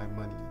sake of my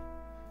money.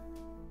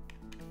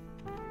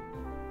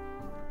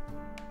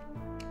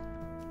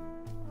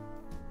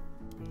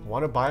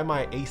 Want to buy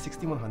my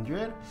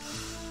A6100?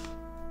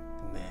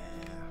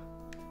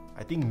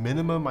 I think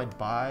minimum I'd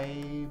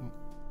buy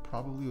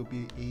probably would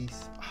be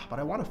Ace, but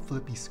I want a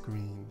flippy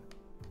screen.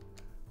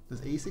 Does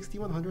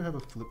A6100 have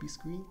a flippy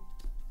screen?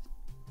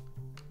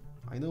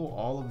 I know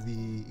all of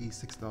the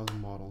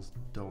A6000 models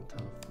don't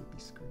have a flippy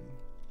screen.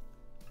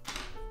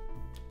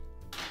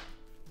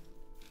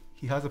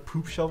 He has a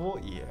poop shovel?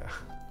 Yeah.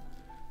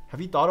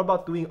 Have you thought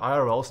about doing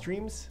IRL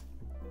streams?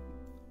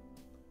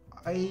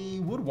 I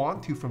would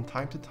want to from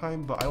time to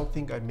time, but I don't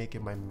think I'd make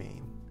it my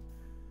main.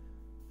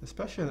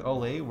 Especially in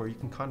LA where you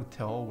can kind of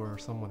tell where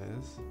someone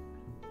is.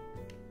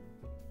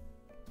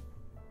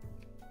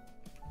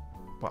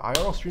 But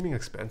IRL streaming is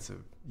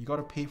expensive. You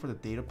gotta pay for the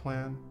data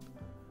plan.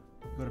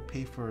 You gotta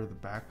pay for the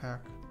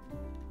backpack.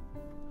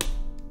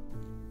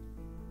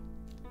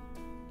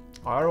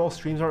 IRL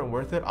streams aren't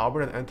worth it.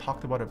 Albert and N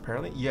talked about it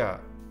apparently. Yeah.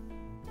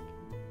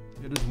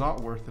 It is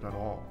not worth it at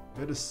all.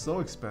 It is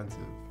so expensive.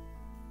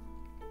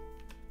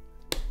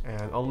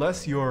 And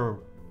unless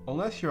your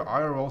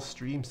IRL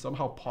stream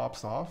somehow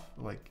pops off,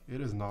 like,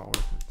 it is not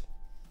worth it.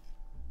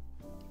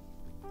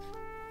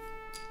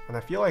 And I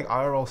feel like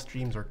IRL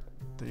streams are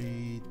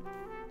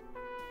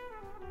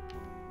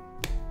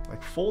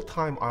like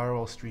full-time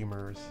IRL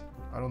streamers.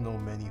 I don't know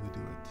many who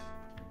do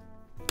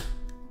it.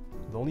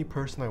 The only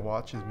person I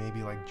watch is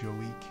maybe like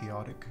Joey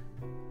Chaotic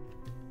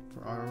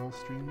for IRL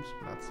streams,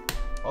 but that's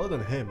other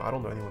than him, I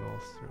don't know anyone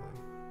else really.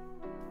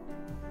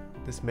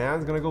 This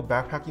man's gonna go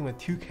backpacking with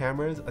 2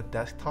 cameras, a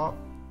desktop.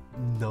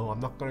 No, I'm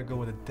not gonna go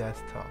with a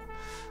desktop.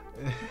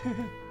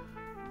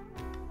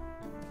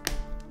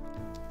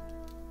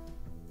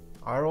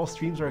 IRL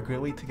streams are a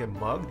great way to get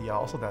mugged. Yeah,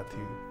 also that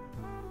too.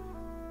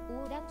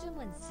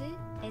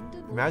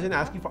 Imagine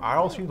asking for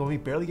IRL streams when we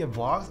barely get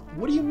vlogs.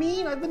 What do you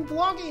mean? I've been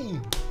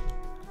vlogging.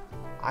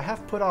 I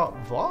have put out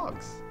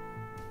vlogs.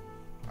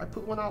 I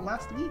put one out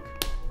last week.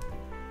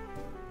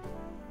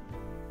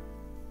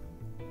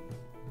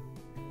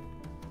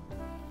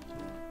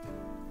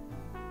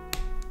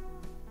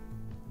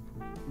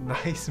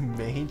 Nice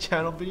main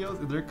channel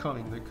videos. They're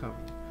coming. They're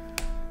coming.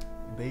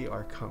 They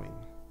are coming.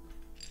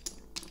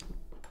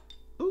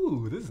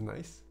 Ooh, this is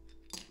nice.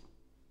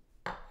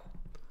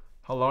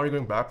 How long are you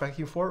going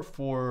backpacking for?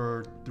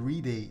 For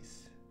 3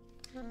 days.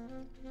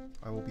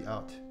 I will be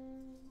out,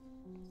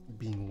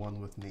 being one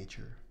with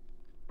nature.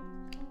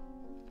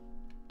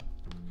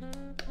 You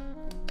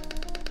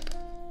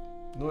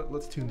know what?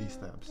 Let's tune these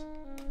stabs.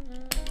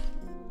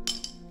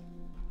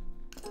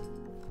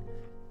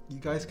 You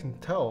guys can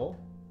tell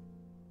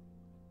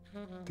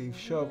they've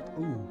shoved,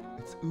 ooh,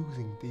 it's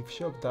oozing. They've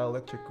shoved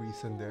dielectric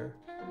grease in there.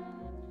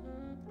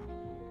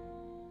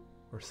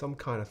 Or some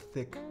kind of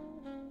thick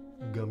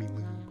gummy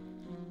lube.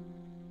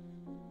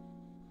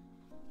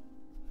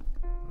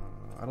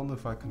 I don't know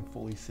if I can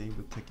fully save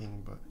the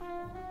ticking, but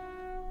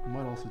it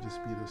might also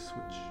just be the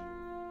switch.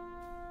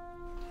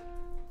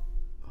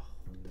 Oh,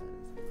 that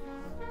is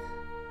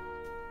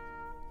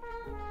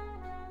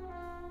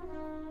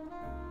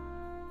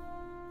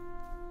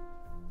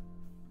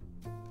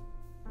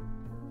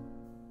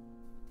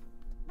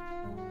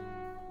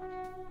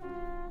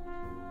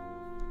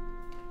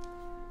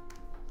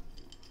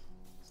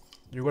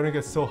You're gonna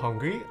get so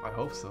hungry? I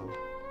hope so.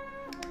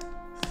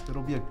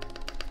 It'll be a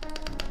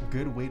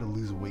good way to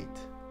lose weight.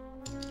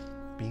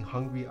 Being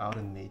hungry out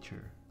in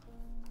nature.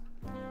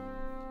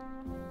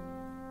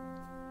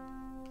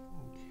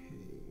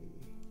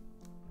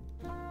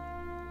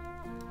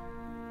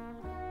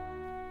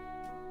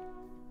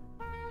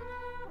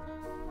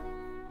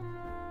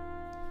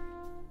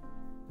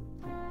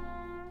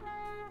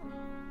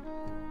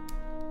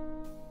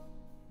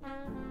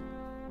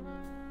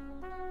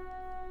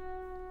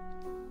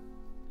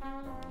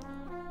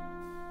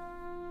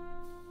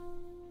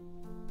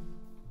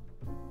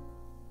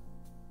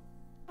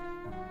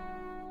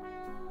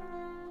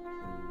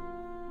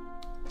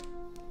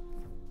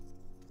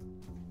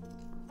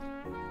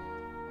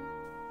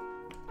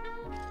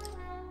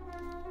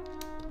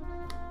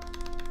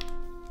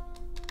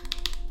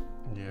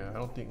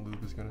 I don't think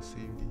lube is gonna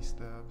save these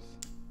stabs.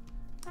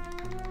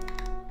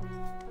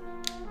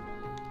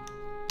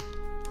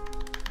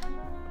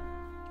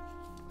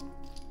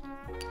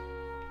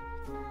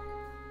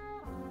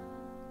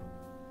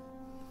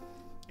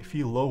 If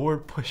you lower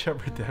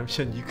push-up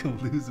redemption, you can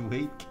lose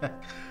weight.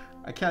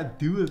 I can't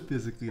do it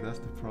physically, that's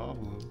the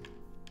problem.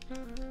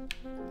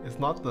 It's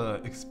not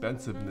the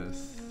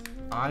expensiveness.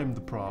 I'm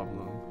the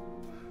problem.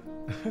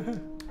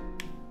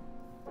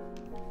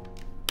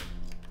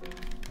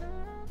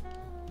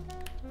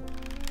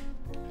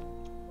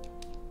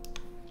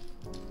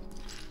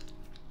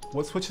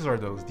 What switches are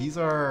those? These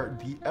are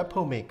the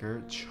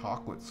Epomaker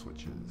chocolate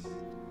switches.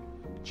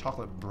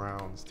 Chocolate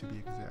browns, to be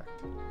exact.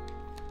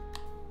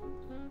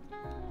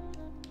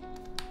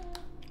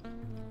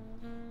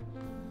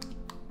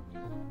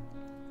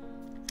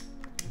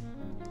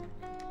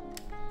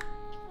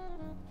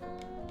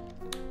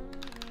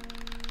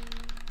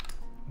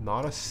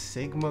 Not a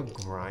Sigma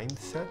grind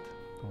set?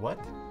 What?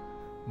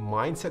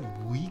 Mindset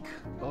weak?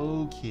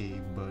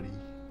 Okay, buddy.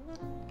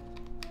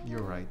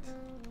 You're right.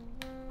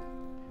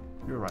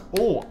 You're right.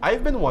 Oh,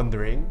 I've been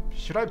wondering,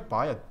 should I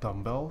buy a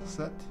dumbbell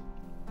set?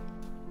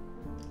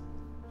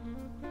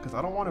 Because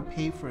I don't want to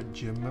pay for a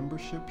gym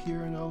membership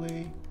here in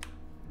LA.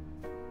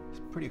 It's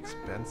pretty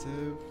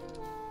expensive.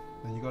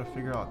 Then you gotta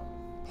figure out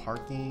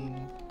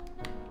parking.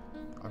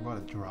 I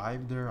gotta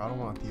drive there. I don't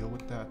want to deal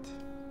with that.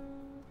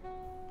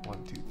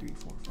 1, 2, 3,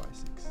 4, 5,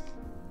 6.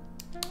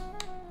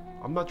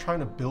 I'm not trying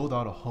to build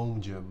out a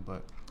home gym,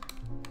 but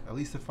at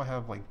least if I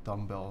have like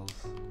dumbbells,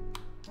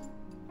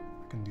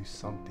 I can do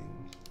something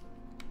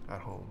at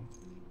home.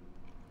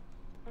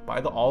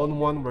 Buy the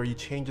all-in-one where you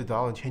change the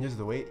dial and changes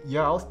the weight.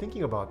 Yeah, I was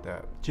thinking about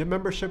that. Gym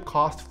membership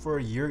cost for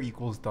a year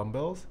equals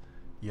dumbbells.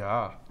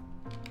 Yeah.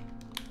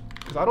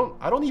 Cause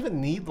I don't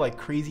even need like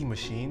crazy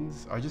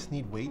machines. I just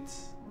need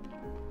weights.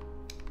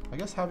 I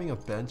guess having a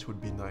bench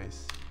would be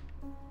nice,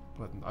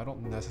 but I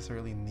don't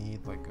necessarily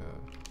need like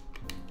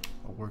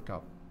a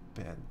workout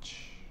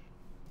bench.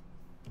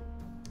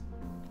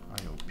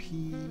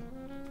 IOP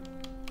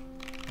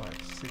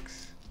 5,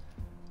 6.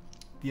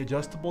 The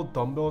adjustable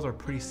dumbbells are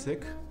pretty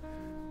sick.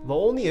 The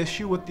only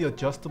issue with the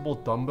adjustable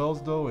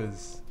dumbbells though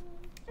is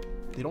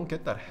they don't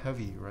get that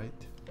heavy, right?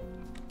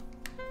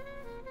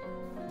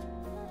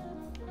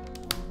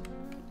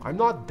 I'm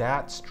not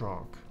that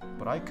strong,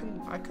 but I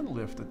can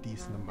lift a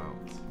decent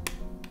amount.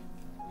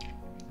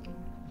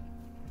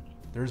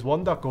 There's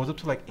one that goes up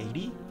to like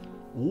 80.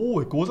 Oh,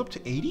 it goes up to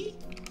 80?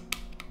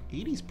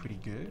 80 is pretty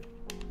good.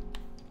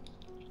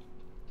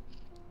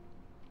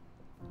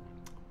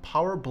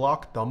 Power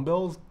block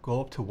dumbbells go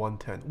up to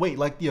 110. Wait,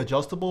 like the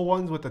adjustable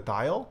ones with the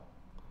dial?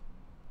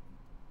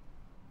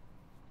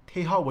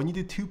 Taeha, when you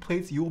do 2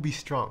 plates, you will be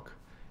strong.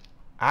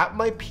 At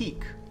my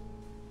peak,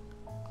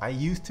 I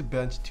used to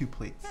bench 2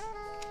 plates.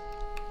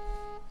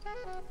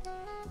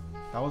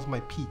 That was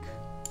my peak.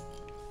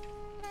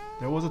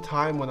 There was a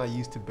time when I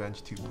used to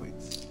bench 2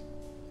 plates.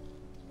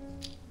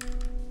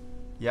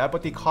 Yeah,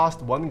 but they cost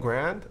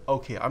 $1,000.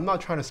 Okay, I'm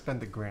not trying to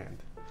spend $1,000.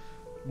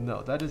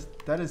 No, that is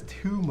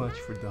too much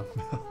for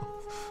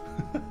dumbbells.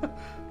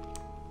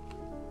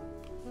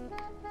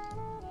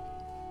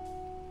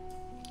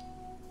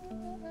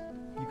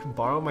 You can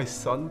borrow my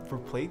son for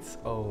plates?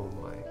 Oh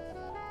my.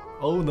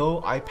 Oh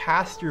no, I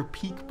passed your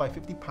peak by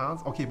 50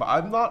 pounds. Okay, but I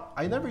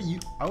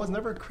was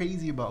never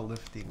crazy about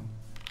lifting.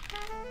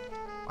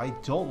 I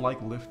don't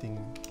like lifting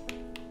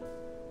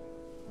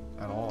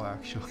at all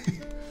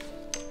actually.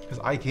 Because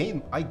I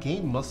gain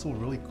muscle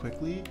really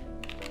quickly.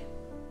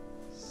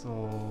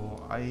 So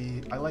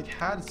I like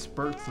had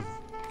spurts of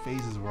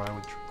phases where I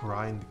would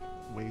grind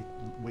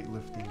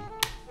weightlifting,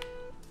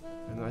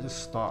 and then I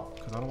just stopped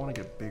because I don't want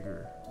to get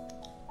bigger.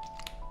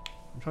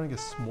 I'm trying to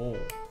get small.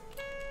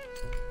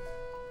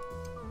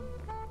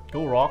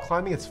 Go rock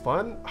climbing, it's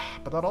fun,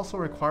 but that also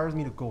requires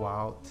me to go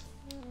out,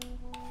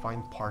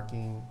 find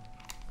parking,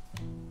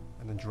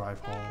 and then drive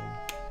home.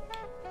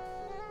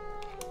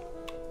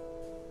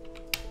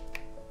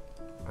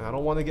 And I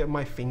don't want to get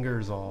my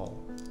fingers all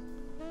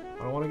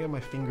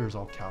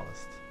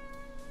calloused.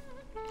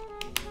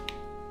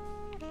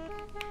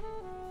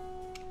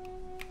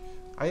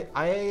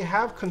 I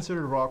have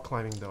considered rock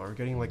climbing though, or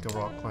getting like a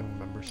rock climbing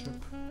membership.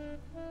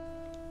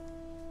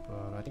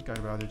 But I think I'd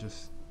rather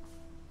just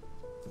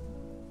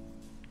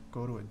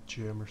go to a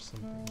gym or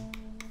something.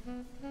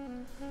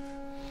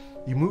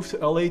 You moved to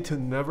LA to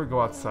never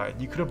go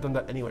outside. You could have done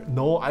that anywhere.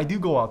 No, I do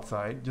go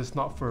outside, just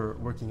not for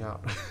working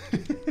out.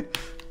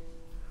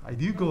 I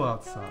do go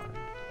outside.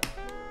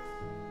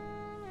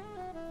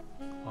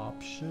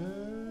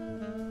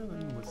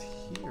 Option was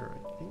here, I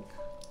think.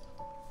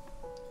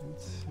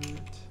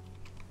 Insert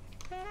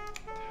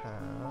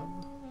tab.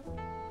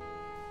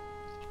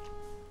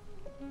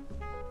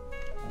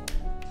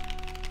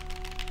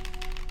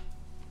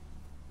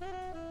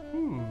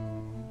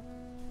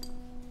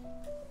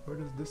 Where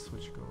does this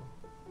switch go?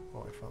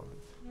 Oh, I found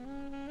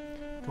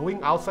it.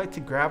 Going outside to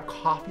grab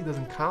coffee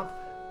doesn't count?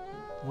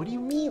 What do you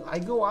mean? I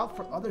go out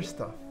for other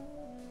stuff.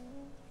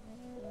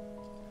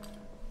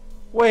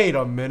 Wait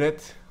a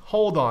minute.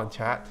 Hold on,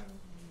 chat.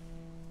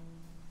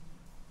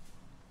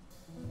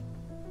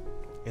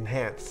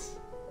 Enhance.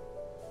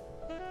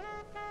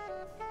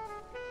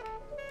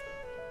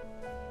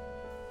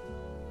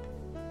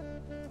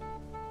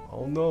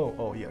 Oh no.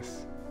 Oh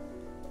yes.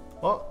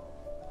 Oh.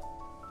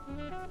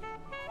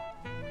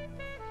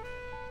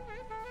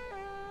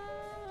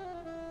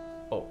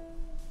 Oh.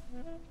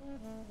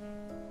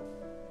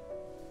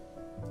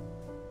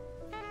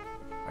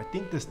 I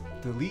think this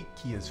delete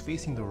key is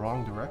facing the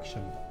wrong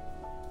direction.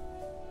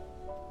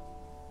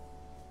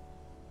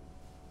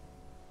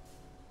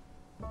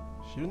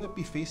 Shouldn't it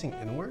be facing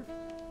inward?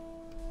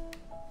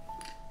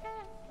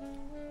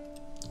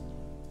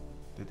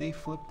 Did they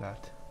flip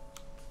that?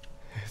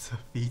 It's a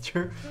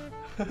feature?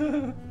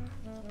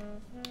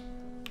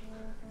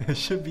 It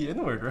should be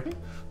inward, right?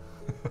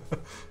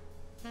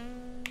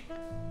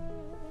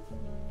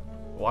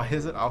 Why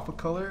is it alpha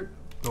colored?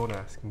 Don't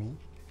ask me.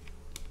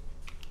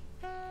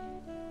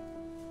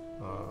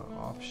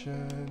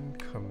 Option,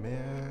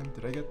 command.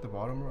 Did I get the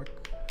bottom right?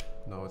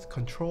 No, it's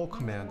control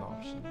command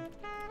option.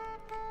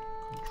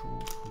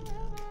 Control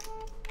command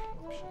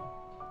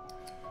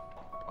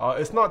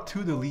It's not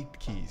two delete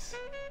keys.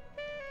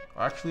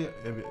 Actually,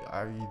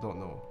 I don't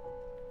know.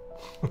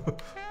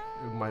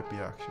 It might be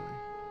actually.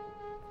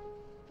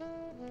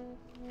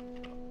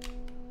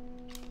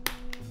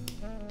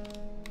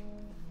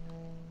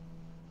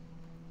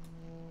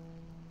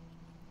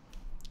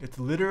 It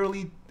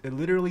literally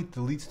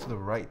deletes to the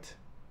right.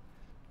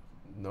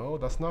 No,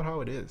 that's not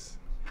how it is.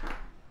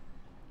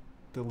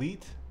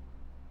 Delete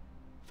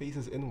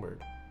faces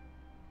inward,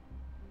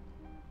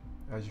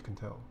 as you can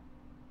tell.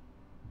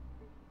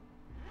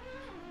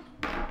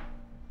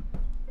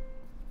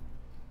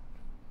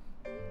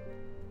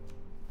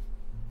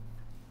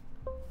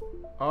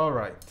 All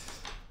right.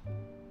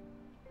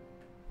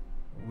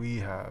 We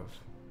have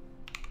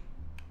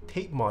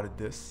tape modded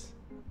this.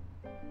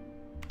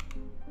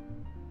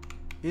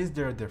 Is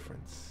there a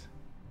difference?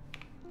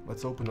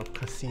 Let's open up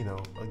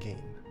Casino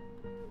again.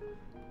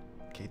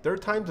 Okay,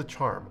 third time's a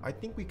charm. I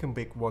think we can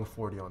bake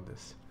 140 on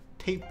this.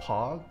 Tape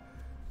pog.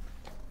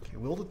 Okay,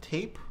 will the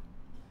tape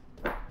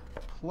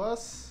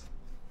plus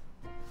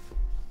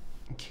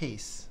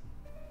case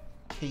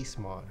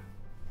mod.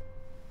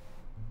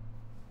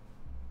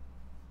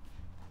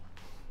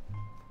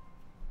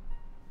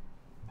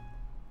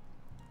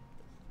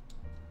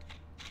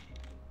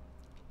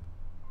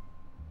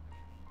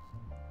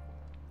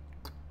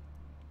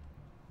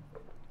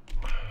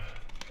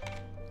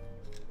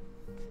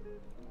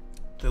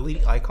 The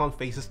delete icon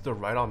faces to the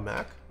right on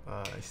Mac.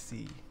 I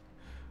see.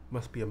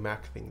 Must be a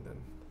Mac thing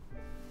then.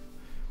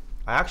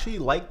 I actually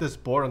liked this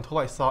board until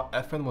I saw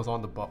FN was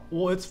on the bottom.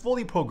 Well, it's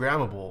fully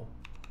programmable.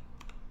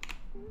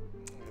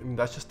 I mean,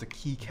 that's just the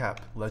keycap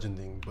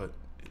legending, but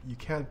you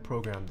can't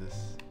program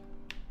this.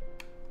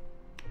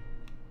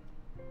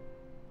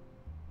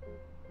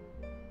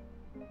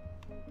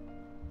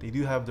 They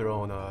do have their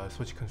own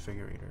switch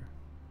configurator.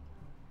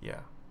 Yeah.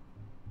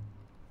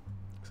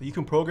 So you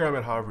can program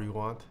it however you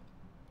want.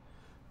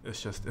 It's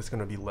just, it's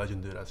gonna be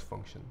legended as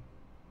function.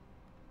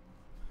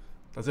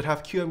 Does it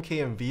have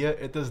QMK and VIA?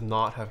 It does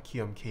not have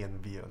QMK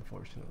and VIA,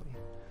 unfortunately.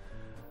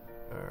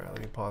 Alright, let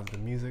me pause the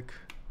music.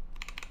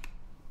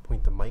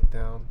 Point the mic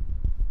down.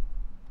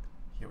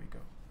 Here we go.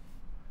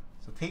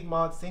 So tape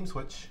mod, same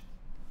switch.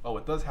 Oh,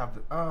 it does have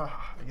the, I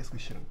guess we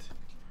shouldn't.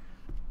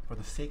 For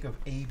the sake of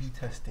A/B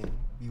testing,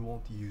 we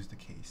won't use the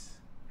case.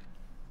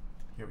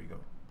 Here we go.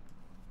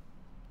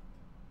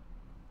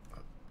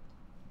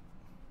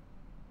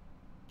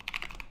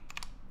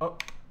 Oh.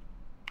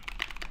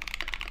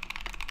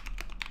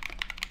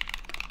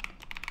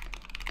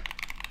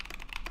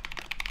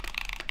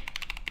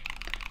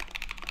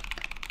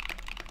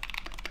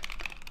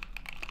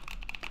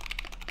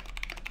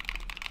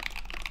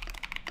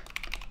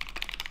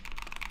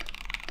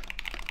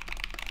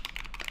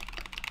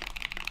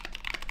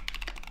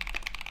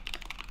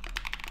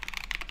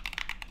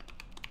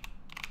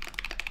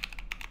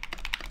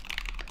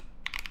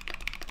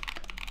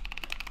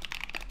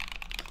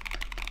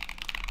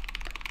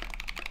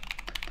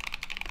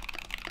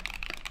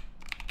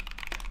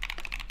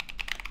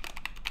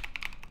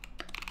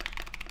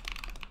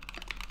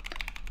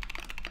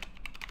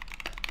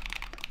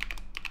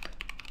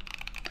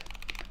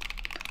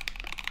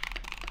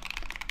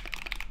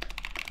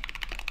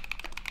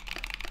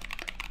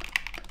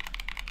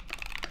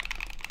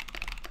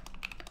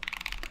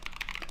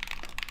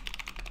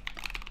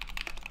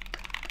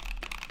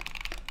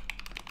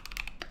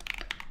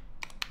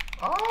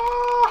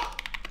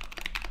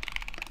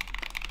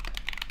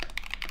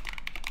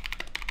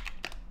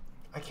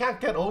 I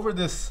can't get over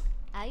this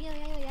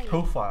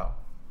profile.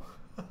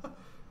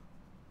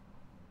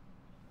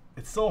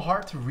 It's so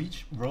hard to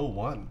reach row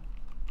 1.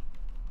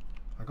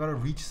 I gotta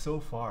reach so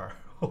far.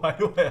 Why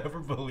do I ever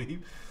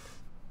believe?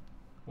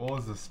 What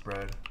was the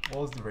spread?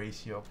 What was the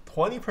ratio?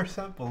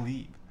 20%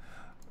 believe.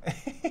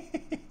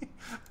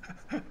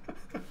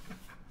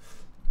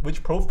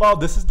 Which profile?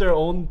 This is their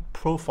own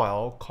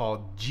profile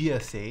called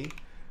GSA,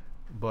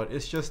 but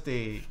it's just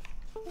a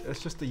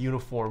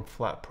uniform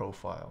flat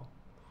profile.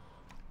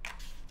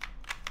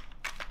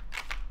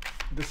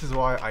 This is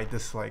why I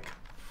dislike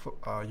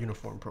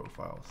uniform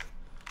profiles.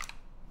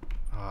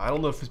 I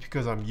don't know if it's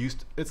because I'm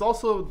used to, it's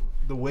also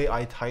the way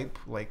I type.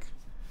 Like,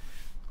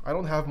 I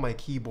don't have my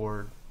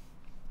keyboard.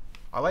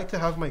 I like to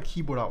have my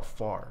keyboard out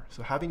far,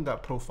 so having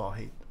that profile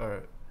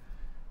it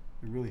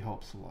really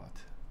helps a lot.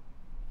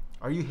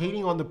 Are you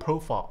hating on the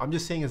profile? I'm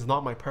just saying it's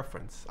not my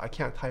preference. I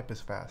can't type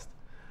as fast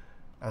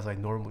as I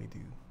normally do.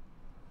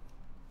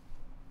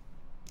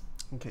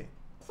 Okay,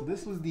 so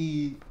this was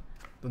the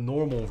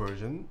normal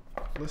version.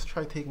 Let's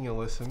try taking a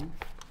listen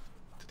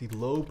to the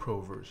low pro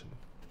version.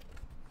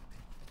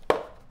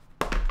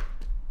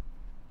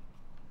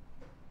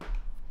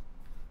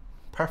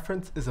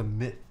 Preference is a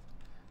myth.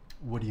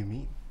 What do you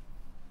mean?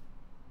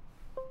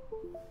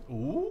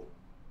 Ooh.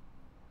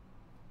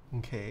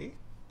 Okay.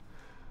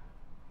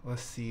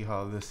 Let's see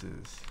how this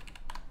is.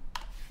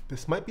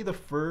 This might be the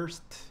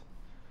first.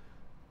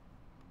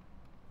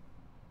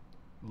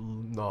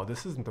 No,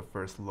 this isn't the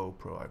first low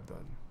pro I've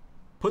done.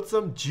 Put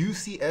some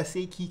juicy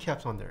SA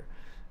keycaps on there.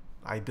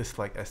 I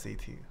dislike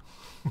SAT.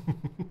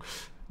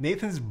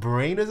 Nathan's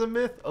brain is a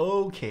myth?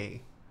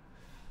 Okay.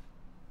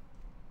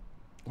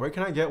 Where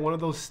can I get one of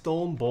those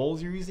stone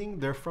bowls you're using?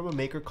 They're from a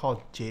maker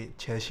called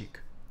Taeha.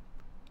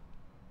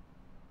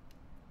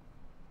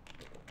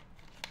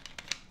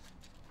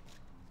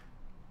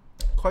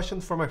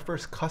 Question for my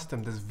first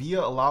custom. Does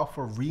VIA allow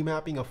for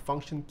remapping a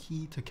function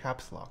key to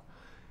caps lock?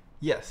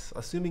 Yes,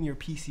 assuming your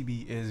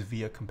PCB is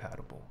VIA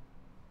compatible.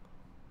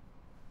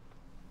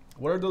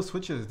 What are those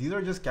switches? These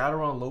are just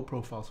Gateron low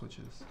profile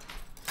switches.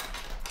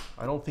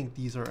 I don't think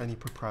these are any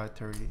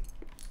proprietary.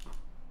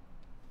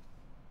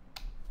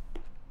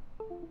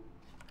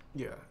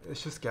 Yeah,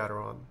 it's just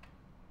Gateron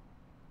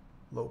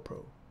low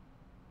pro.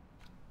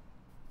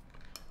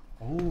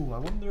 Oh, I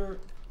wonder.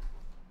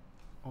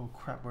 Oh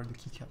crap, where'd the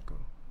keycap go?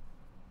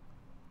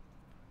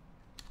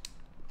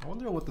 I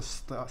wonder what the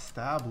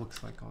stab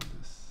looks like on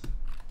this.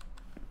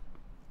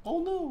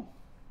 Oh no!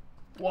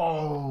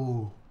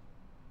 Whoa!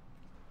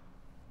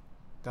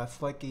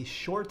 That's like a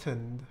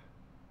shortened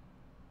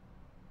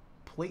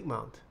plate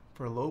mount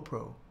for low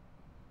pro.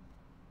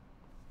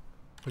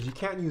 But you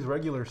can't use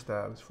regular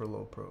stabs for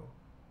low pro.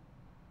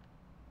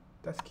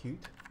 That's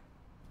cute.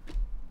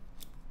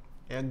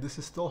 And this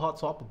is still hot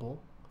swappable,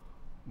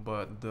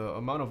 but the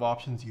amount of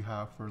options you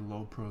have for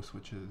low pro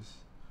switches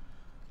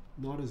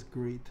not as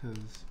great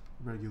as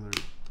regular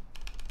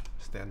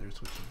standard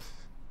switches.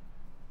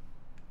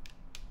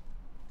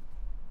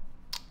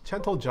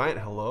 Gentle Giant,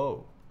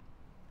 hello.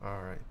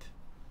 Alright.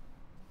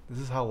 This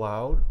is how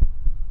loud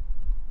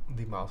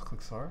the mouse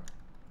clicks are.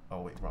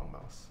 Oh wait, wrong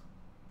mouse.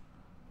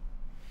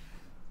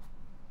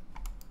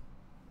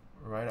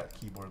 Right at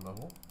keyboard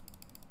level.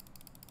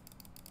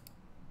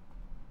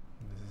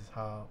 And this is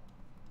how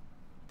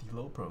the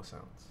low pro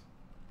sounds.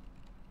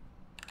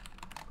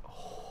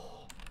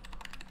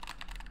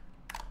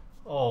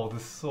 Oh,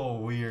 this is so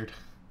weird.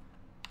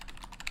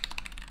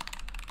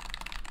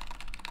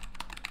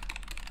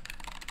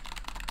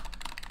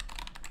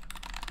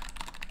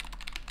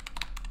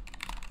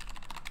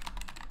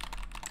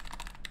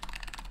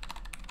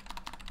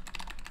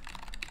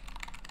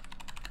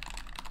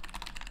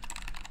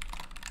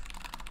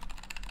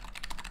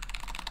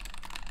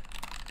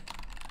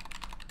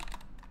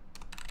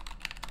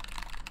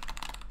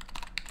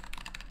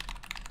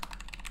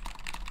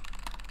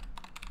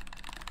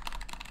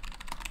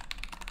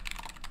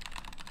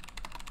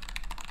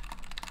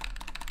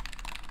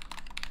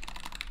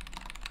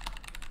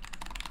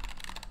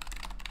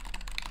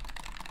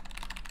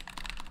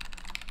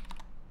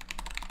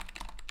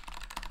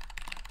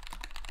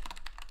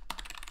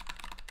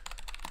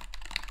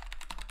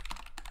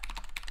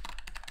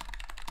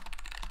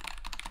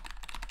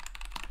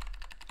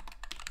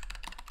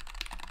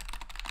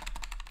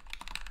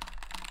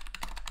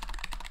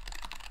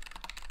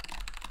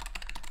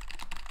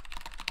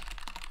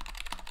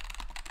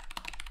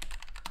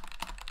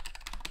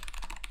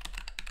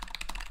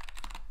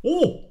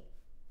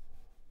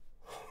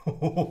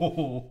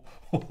 Oh!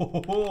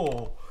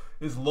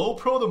 Is low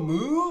pro the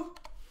move?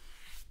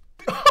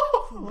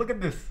 Look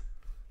at this.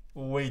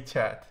 Wait,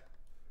 chat.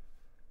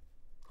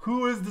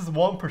 Who is this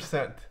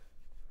 1%?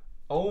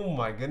 Oh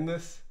my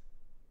goodness.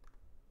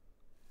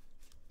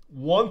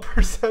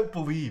 1%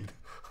 believed.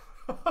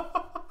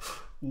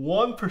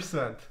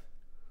 1%.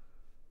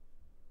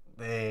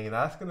 Dang,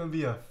 that's gonna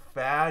be a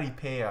fatty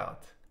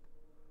payout.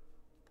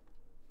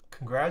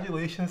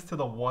 Congratulations to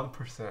the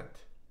 1%.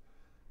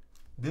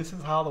 This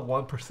is how the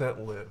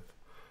 1% live.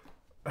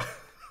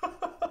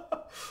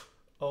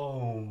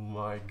 Oh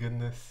my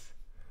goodness.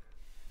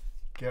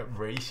 Get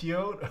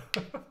ratioed?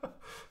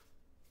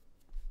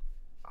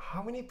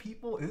 How many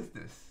people is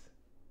this?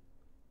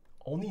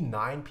 Only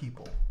 9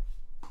 people.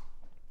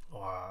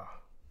 Wow.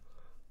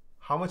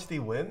 How much they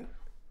win?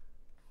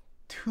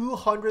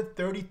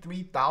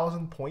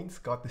 233,000 points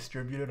got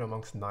distributed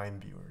amongst 9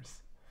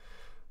 viewers.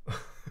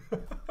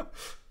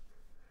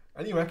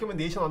 Any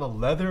recommendation on a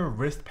leather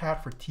wrist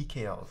pad for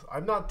TKLs?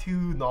 I'm not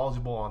too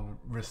knowledgeable on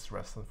wrist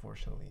rests,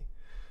 unfortunately.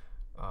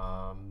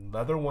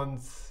 Leather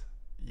ones,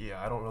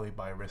 yeah, I don't really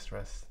buy wrist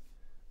rests.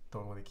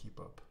 Don't really keep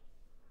up.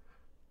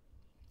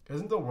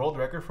 Isn't the world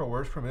record for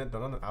words per minute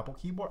done on an Apple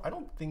keyboard? I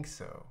don't think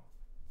so.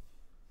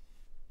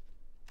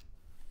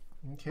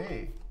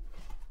 Okay.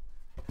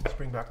 Let's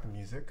bring back the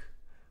music.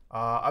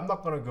 I'm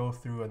not gonna go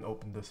through and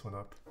open this one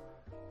up.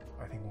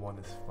 I think 1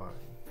 is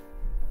fine.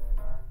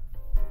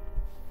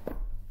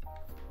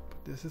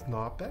 This is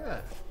not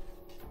bad.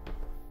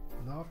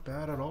 Not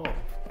bad at all.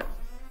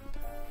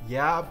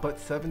 Yeah, but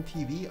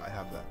 7TV, I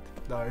have that.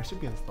 No, it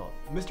should be installed.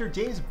 Mr.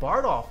 James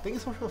Bardoff, thank you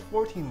so much for the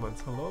 14 months.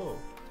 Hello.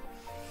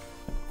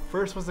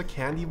 First was the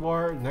candy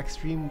bar. Next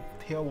stream,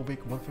 Taeha will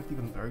bake 150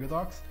 with an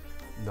Ergodox.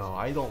 No,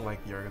 I don't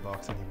like the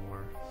Ergodox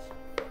anymore.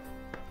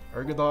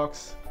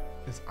 Ergodox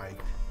is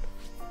Ike.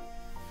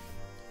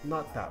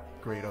 Not that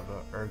great of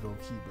a Ergo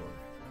keyboard.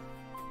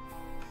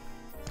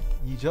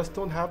 You just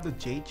don't have the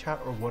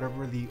JChat or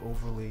whatever the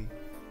overlay.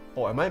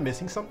 Oh, am I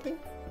missing something?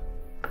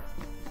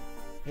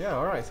 Yeah,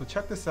 alright, so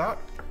check this out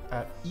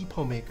at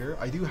Epomaker.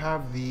 I do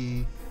have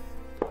the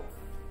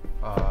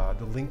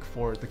the link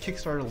for it, the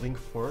Kickstarter link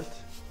for it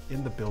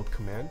in the build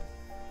command.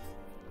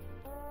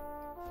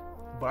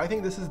 But I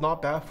think this is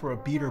not bad for a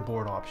beater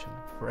board option.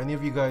 For any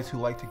of you guys who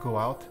like to go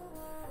out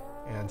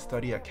and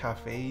study at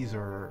cafes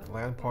or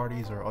LAN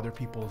parties or other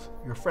people's,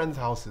 your friends'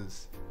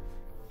 houses,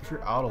 if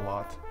you're out a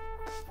lot,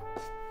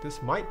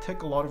 this might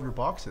tick a lot of your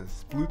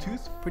boxes.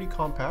 Bluetooth, pretty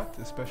compact,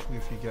 especially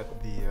if you get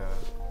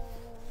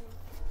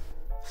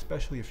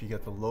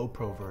the low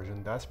pro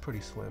version. That's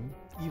pretty slim,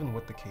 even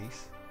with the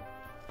case.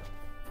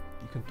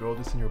 You can throw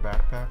this in your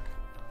backpack.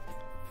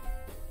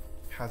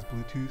 Has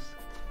Bluetooth.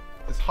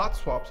 It's hot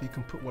swap, so you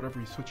can put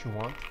whatever switch you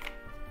want.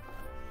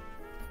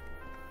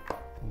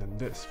 And then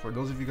this, for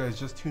those of you guys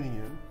just tuning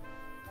in,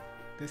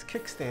 this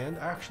kickstand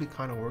actually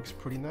kind of works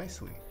pretty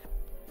nicely.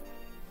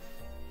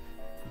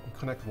 You can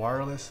connect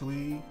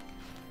wirelessly.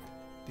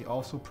 They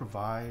also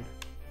provide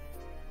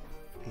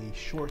a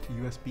short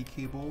USB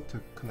cable to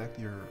connect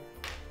your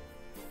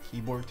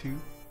keyboard to.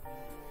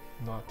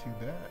 Not too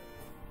bad.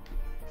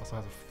 Also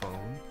has a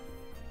phone.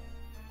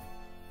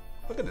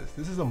 Look at this.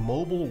 This is a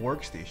mobile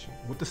workstation.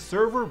 Would the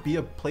server be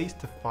a place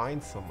to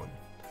find someone?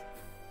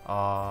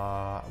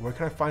 Where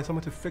can I find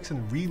someone to fix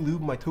and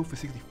re-lube my Tofu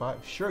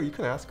 65? Sure, you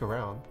can ask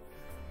around,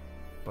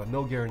 but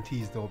no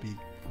guarantees they'll be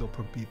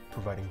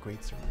providing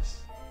great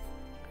service.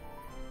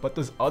 But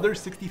does other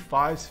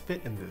 65s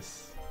fit in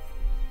this?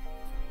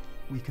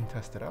 We can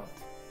test it out.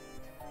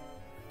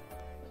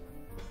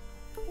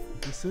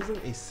 This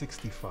isn't a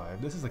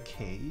 65. This is a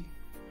K.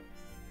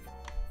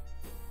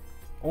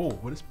 Oh,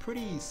 but it's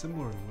pretty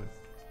similar in width.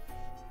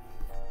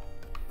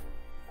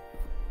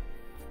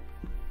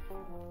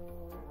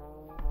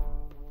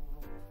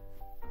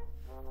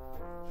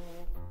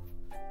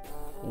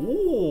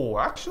 Oh,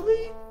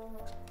 actually?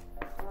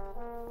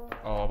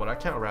 Oh, but I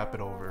can't wrap it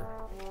over.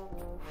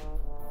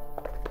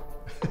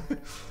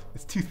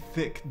 It's too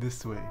thick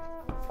this way.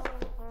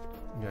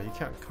 Yeah, you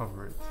can't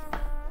cover it.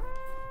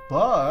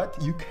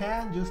 But you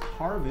can just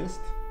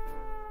harvest.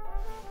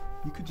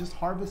 You could just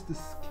harvest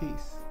this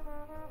case.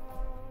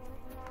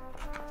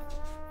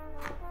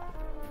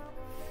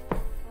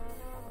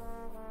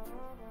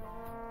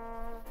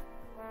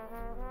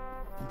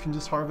 You can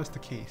just harvest the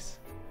case.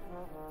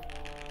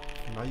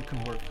 And now you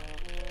can work.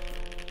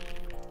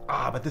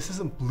 Ah, but this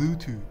isn't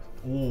Bluetooth.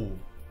 Oh,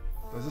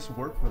 does this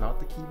work without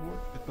the keyboard?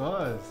 It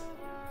does.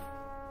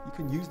 You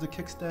can use the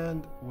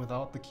kickstand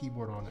without the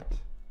keyboard on it.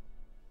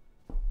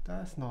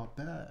 That's not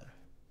bad.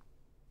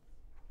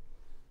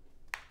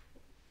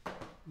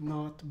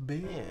 Not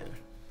bad.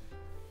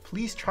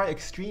 Please try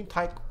extreme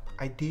type.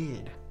 I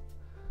did.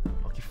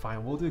 Okay,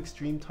 fine. We'll do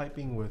extreme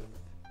typing with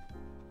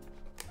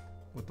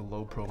the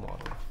low pro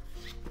model.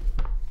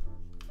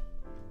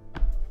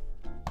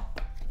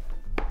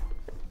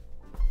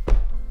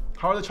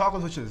 How are the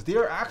chocolate switches? They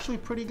are actually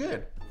pretty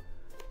good.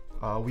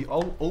 We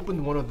all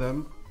opened one of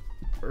them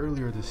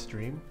earlier this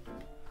stream.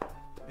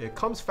 It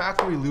comes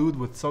factory lubed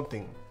with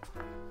something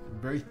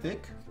very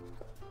thick,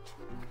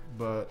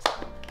 but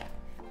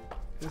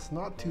it's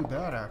not too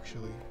bad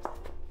actually.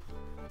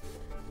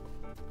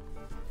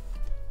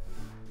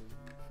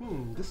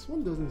 This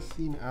one doesn't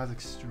seem as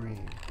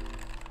extreme.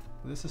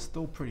 This is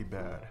still pretty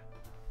bad.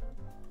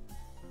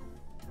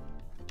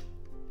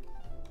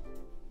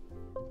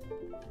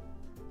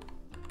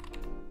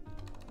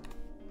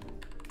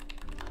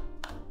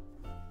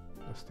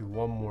 Let's do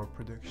one more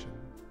prediction.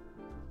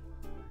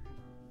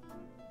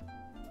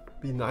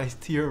 Be nice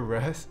to your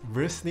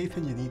wrists,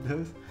 Nathan, you need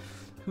those?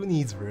 Who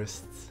needs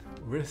wrists?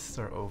 Wrists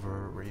are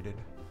overrated.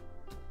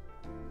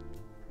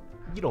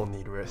 You don't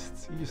need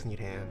wrists, you just need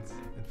hands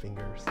and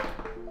fingers.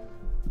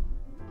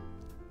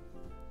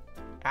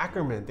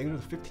 Ackerman, thank you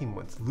for the 15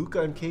 months. Luca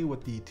MK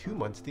with the 2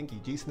 months, thank you.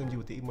 Jason MG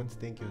with the 8 months,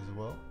 thank you as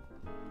well.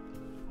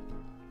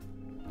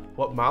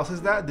 What mouse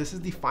is that? This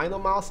is the Final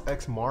Mouse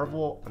X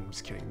Marvel. I'm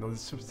just kidding. No,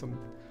 this is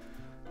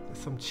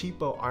some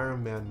cheapo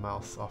Iron Man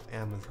mouse off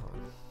Amazon.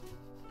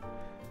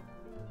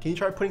 Can you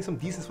try putting some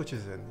decent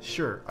switches in?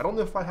 Sure. I don't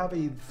know if I have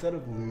a set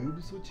of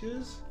lube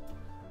switches,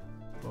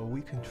 but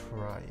we can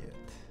try it.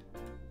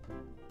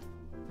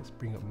 Let's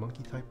bring up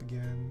monkey type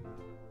again.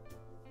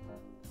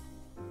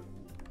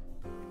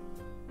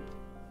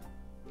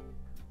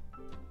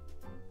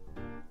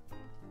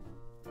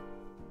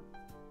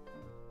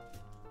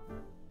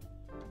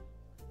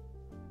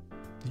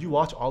 Did you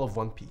watch all of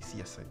One Piece?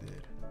 Yes, I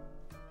did.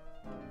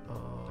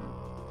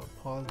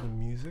 Pause the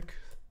music.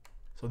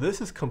 So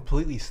this is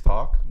completely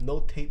stock,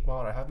 no tape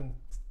mod. I haven't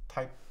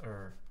typed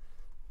or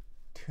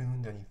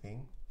tuned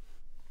anything.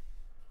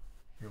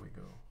 Here we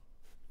go.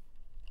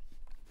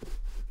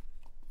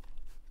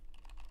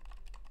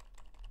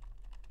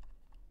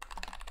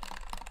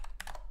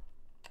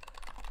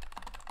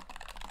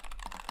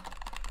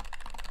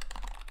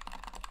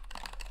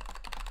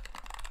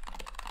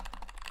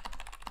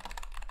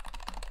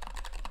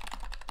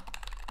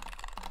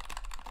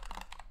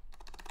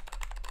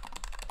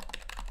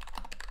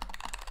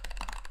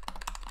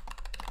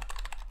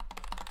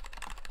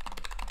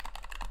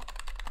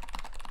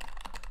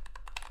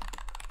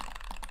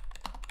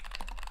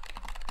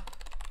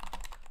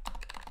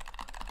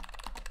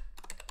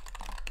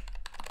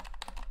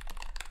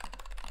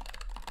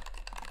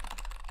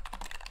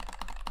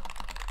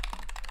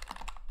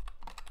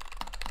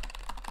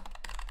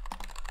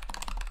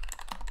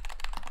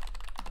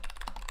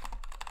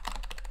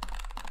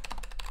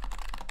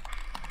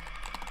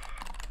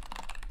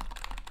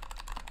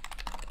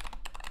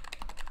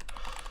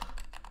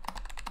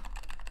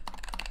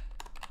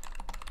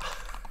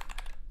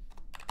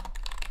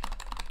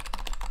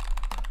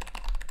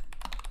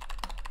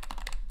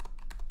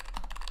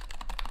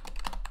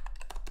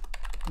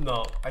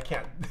 No, I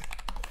can't.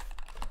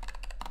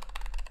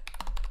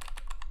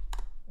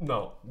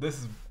 No,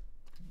 this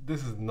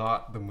is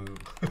not the move.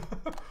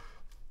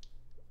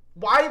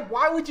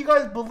 Why would you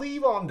guys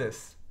believe on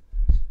this?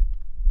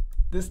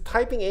 This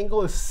typing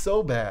angle is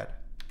so bad.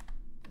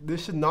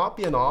 This should not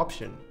be an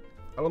option.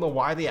 I don't know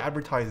why they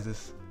advertise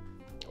this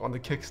on the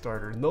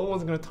Kickstarter. No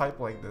one's gonna type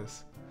like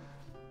this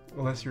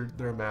unless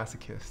they're a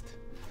masochist.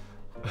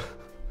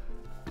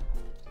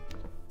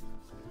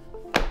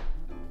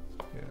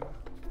 Yeah.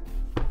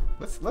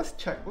 Let's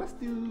check. Let's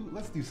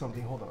do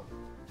something. Hold on.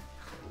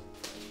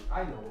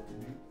 I know what to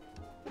do.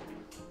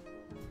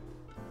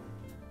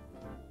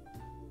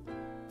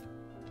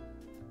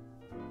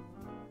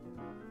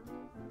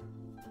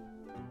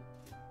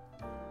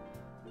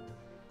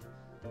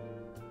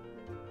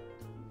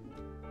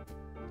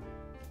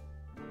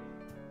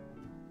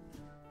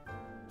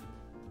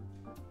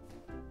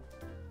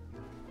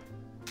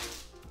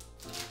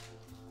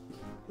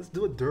 Let's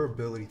do a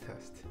durability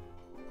test.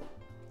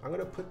 I'm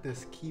gonna put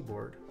this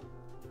keyboard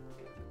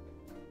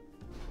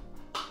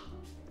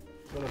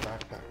in a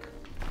backpack.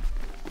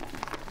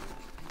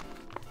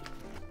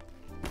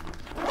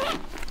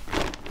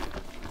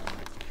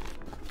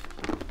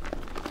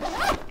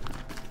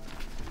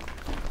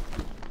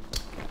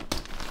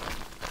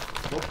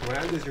 What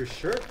brand is your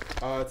shirt?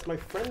 It's my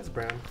friend's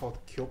brand called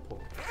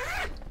Kyopo.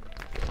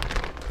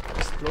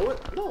 Just throw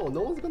it? No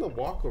one's gonna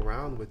walk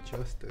around with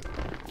just it.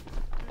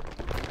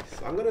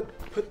 So I'm gonna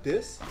put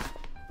this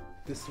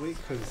way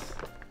because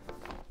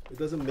it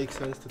doesn't make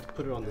sense to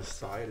put it on this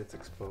side, it's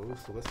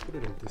exposed. So let's put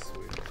it in this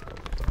way.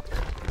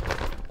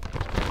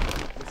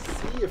 Let's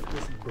see if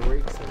this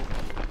breaks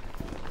anything.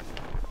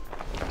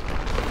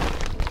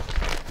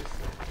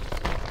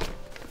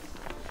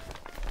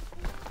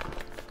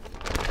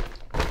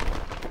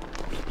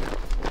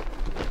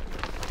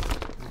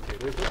 Okay,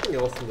 there's nothing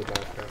else in the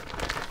backpack.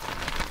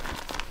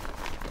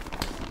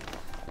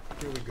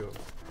 Here we go.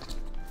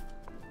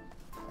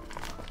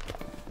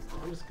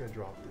 I'm just gonna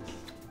drop this.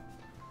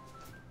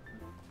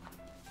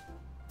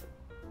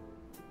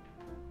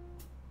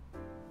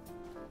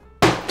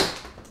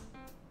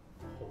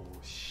 Oh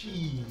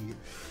shit.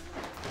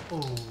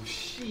 Oh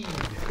shit.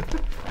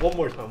 One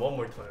more time.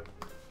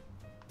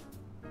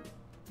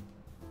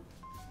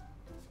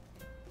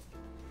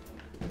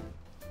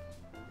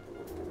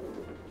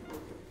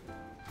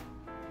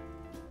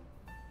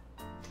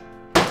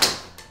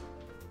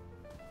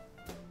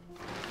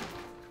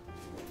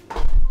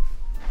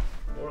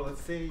 Or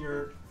let's say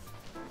you're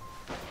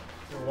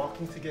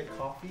walking to get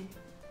coffee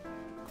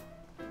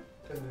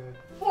and then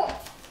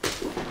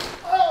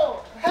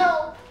oh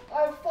help,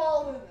 I've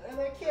fallen and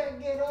I can't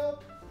get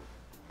up,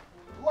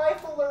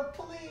 life alert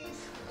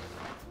please.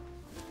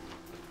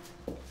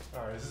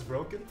 Alright, is this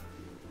broken?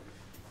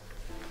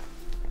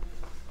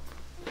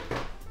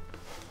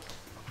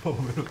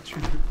 Moment of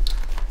truth.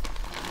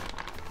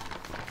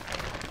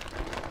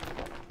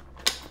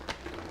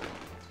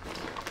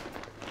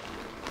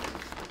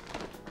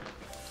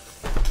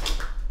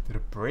 Did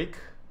it break?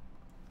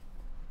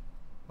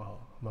 Oh,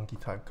 monkey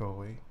type, go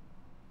away.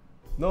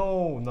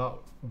 No, not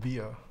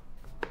via.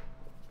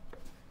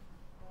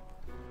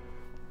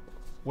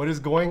 What is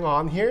going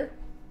on here?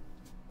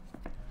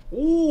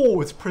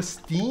 Oh, it's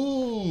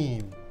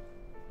pristine.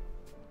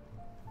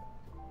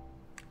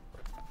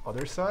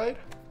 Other side?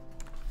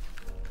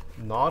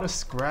 Not a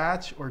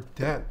scratch or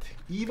dent,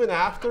 even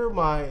after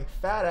my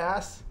fat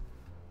ass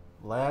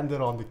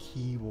landed on the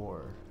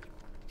keyboard.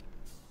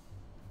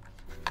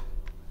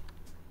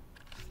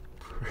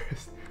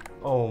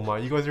 Oh my,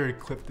 you guys already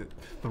clipped it.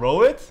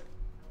 Throw it?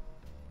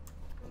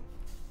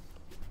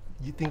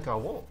 You think I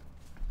won't?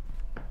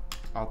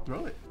 I'll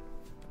throw it.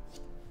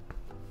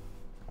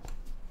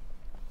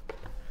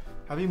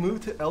 Have you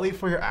moved to LA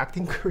for your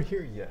acting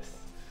career? Yes.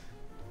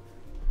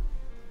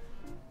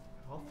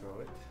 I'll throw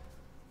it.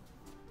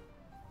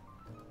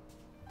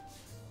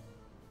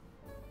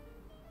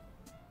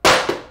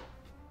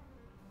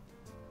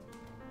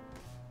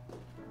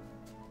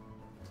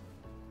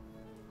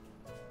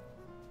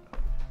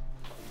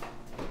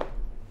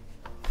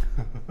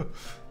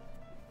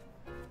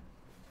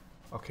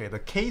 Okay, the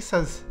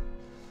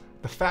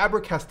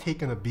fabric has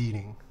taken a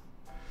beating.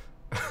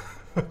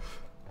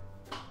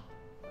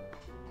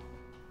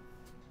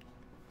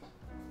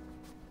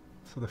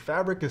 So the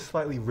fabric is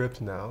slightly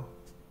ripped now.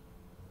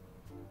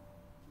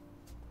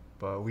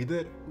 But we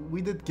did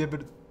give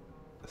it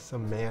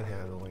some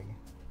manhandling.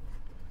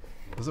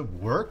 Does it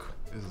work?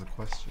 Is the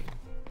question.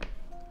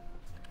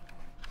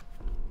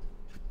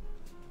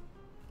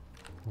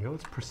 Yo,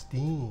 it's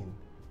pristine.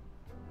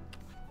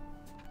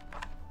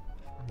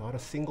 Not a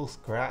single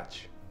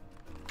scratch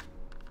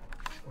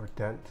or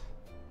dent.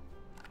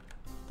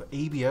 The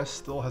ABS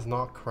still has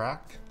not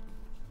cracked.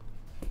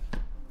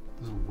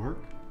 Does it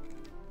work?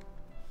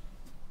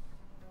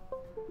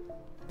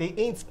 They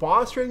ain't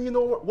sponsoring, you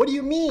know what do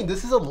you mean?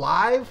 This is a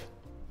live.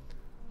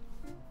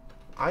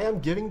 I am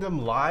giving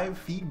them live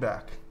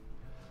feedback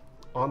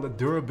on the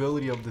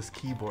durability of this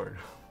keyboard.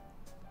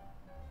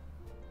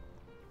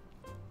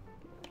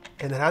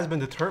 And it has been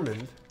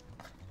determined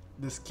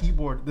this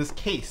keyboard, this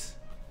case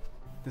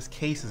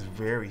is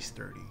very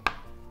sturdy.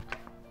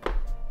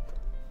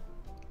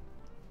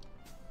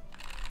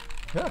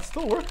 Yeah, it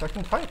still works. I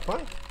can type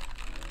fine.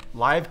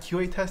 Live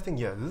QA testing.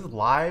 Yeah, this is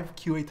live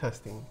QA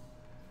testing.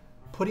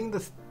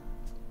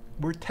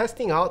 We're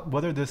testing out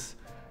whether this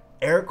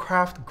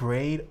aircraft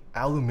grade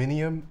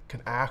aluminum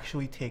can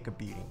actually take a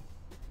beating.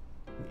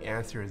 The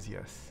answer is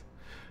yes.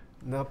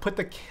 Now put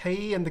the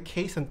K in the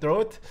case and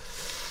throw it.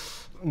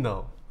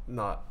 No,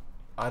 not.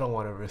 I don't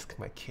want to risk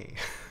my K.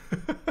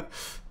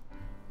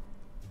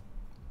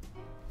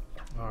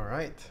 All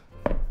right,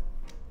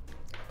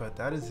 but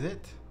that is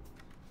it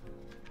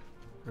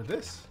for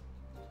this.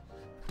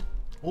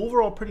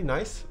 Overall pretty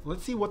nice.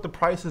 Let's see what the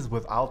price is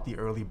without the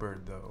early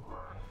bird though.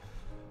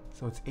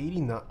 So it's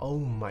 89. Oh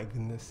my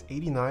goodness,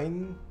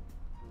 89.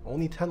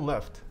 Only 10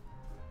 left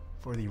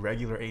for the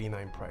regular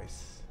 89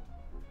 price.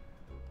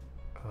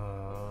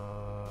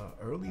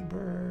 Early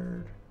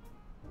bird.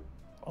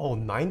 Oh,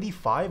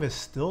 95 is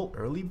still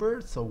early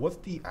bird. So what's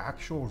the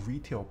actual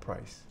retail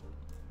price?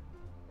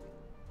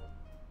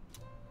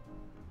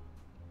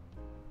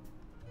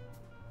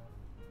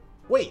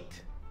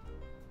 Wait.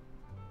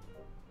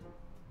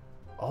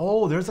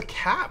 Oh, there's a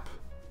cap.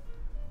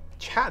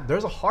 Chat,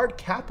 there's a hard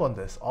cap on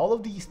this. All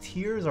of these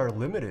tiers are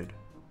limited.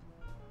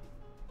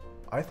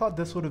 I thought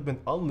this would have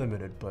been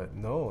unlimited, but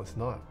no, it's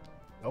not.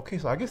 Okay,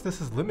 so I guess this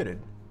is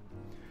limited.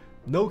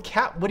 No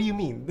cap? What do you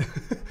mean?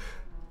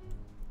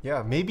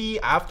 Yeah, maybe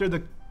after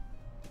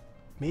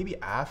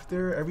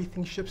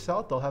everything ships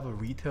out, they'll have a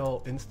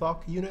retail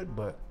in-stock unit,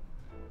 but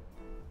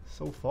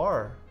so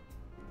far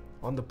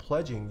on the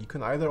pledging, you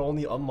can either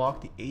only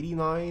unlock the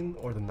 $89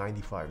 or the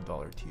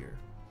 $95 tier.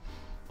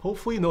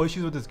 Hopefully no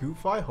issues with this group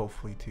file,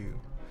 hopefully too.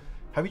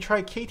 Have you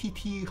tried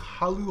KTT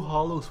Halu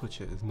Hollow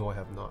switches? No, I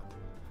have not.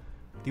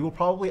 They will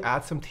probably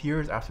add some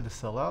tiers after the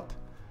sellout.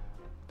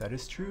 That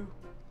is true.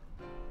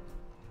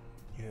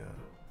 Yeah.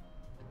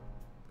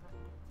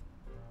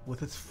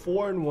 With its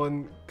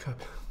 4-in-1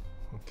 cup.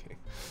 Okay.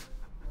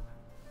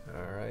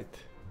 Alright.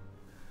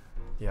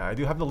 Yeah, I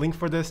do have the link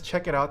for this.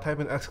 Check it out. Type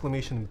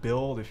in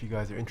 !build if you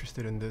guys are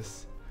interested in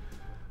this.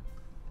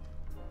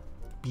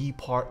 B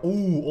part.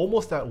 Ooh,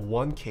 almost at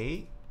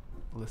 1K.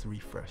 Let's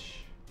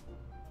refresh.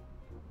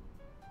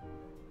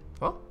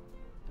 Huh?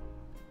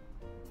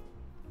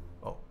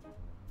 Oh.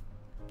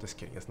 Just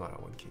kidding. It's not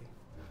at 1K.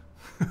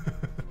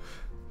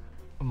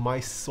 My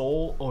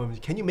soul. Oh,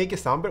 can you make it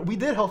sound better? We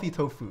did healthy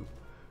tofu.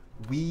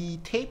 We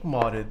tape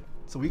modded.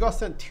 So we got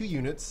sent 2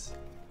 units.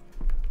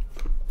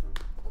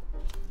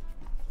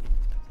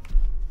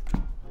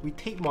 We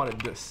tape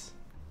modded this.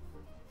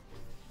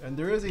 And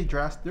there is a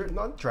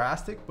not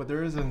drastic, but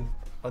there is a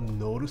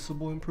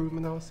noticeable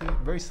improvement, I would say.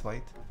 Very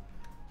slight.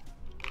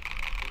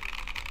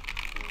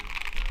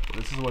 But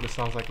this is what it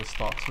sounds like with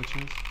stock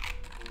switches.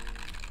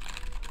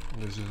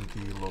 And this is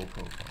the low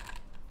profile.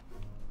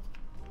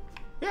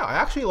 Yeah, I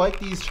actually like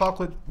these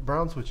chocolate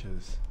brown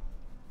switches.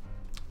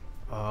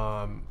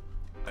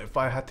 If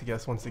I had to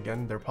guess once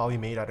again, they're probably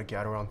made at a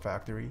Gateron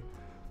factory.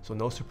 So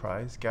no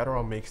surprise,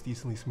 Gateron makes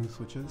decently smooth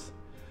switches.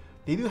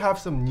 They do have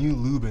some new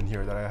lube in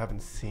here that I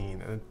haven't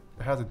seen, and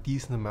it has a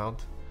decent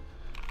amount.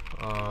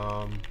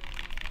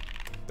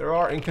 There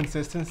are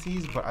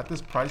inconsistencies, but at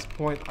this price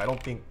point, I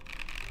don't think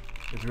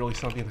it's really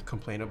something to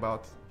complain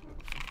about.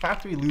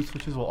 Factory lube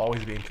switches will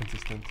always be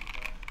inconsistent,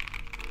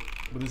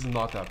 but this is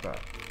not that bad.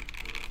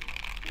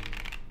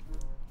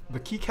 The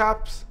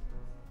keycaps,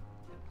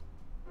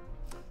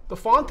 the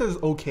font is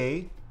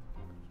okay.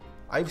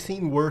 I've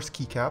seen worse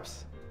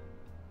keycaps.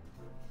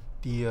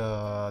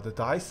 The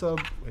die sub,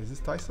 is this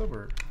die sub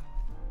or?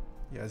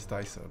 Yeah, it's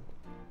die sub.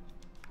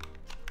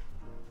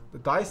 The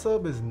die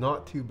sub is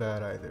not too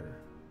bad either.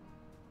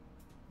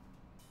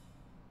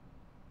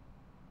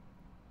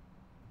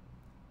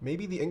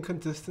 Maybe the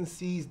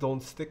inconsistencies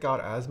don't stick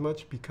out as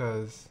much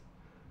because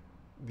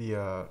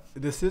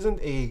this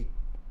isn't a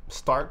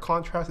stark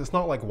contrast. It's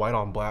not like white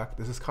on black.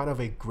 This is kind of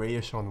a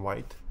grayish on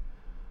white.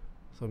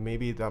 So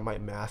maybe that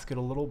might mask it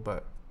a little,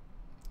 but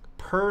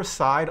per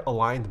side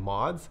aligned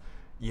mods,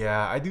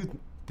 yeah, I do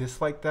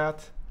dislike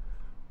that.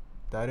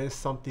 That is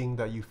something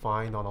that you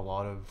find on a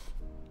lot of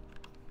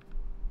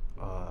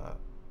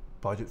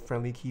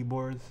budget-friendly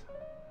keyboards.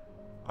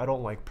 I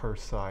don't like per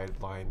side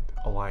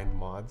aligned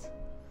mods.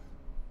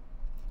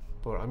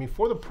 But I mean,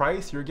 for the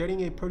price, you're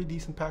getting a pretty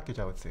decent package,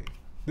 I would say.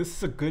 This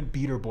is a good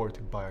beater board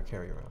to buy or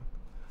carry around.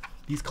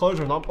 These colors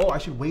are not. Oh, I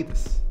should weigh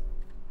this.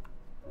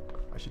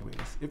 I should weigh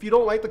this. If you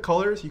don't like the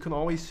colors, you can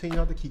always change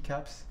out the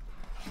keycaps.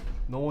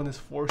 No one is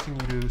forcing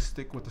you to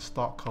stick with the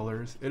stock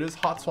colors. It is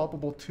hot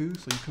swappable too,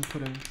 so you can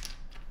put in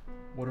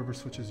whatever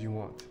switches you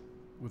want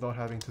without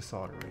having to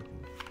solder or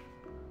anything.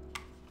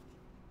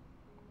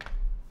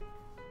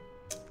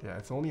 Yeah,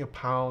 it's only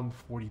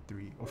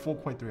 £1.43 or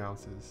 4.3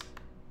 ounces.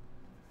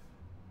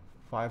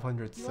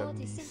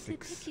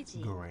 576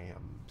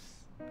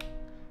 grams.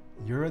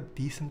 You're a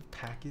decent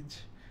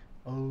package?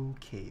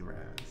 Okay,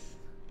 Raz.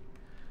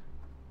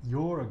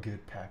 You're a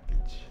good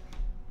package.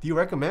 Do you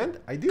recommend?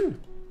 I do.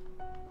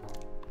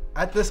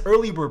 At this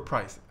early bird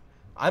price.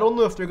 I don't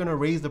know if they're gonna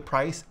raise the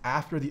price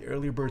after the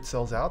early bird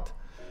sells out.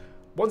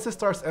 Once it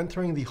starts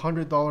entering the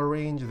 $100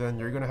 range, then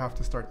you're gonna have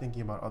to start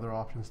thinking about other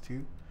options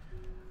too.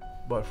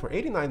 But for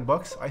 89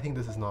 bucks, I think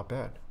this is not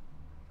bad.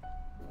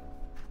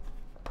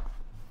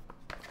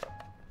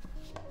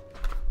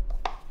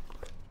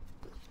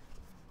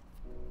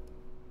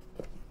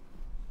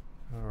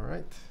 All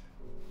right.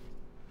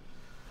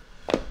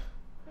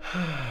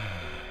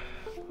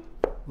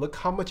 Look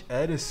how much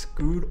Ed is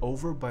screwed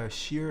over by a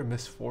sheer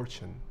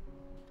misfortune.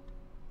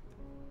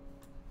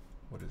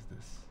 What is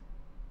this?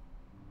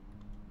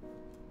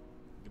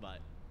 Goodbye.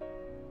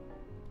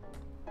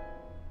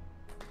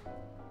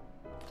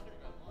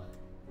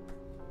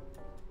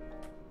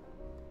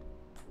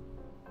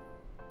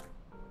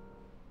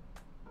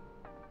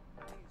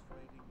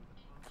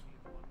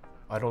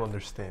 I don't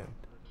understand.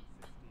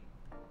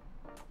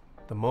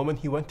 The moment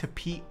he went to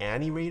P,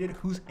 Annie rated?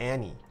 Who's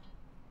Annie?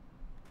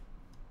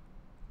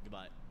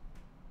 Goodbye.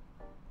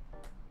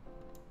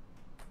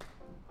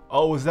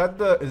 Oh, is that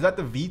the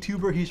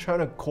VTuber he's trying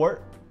to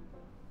court?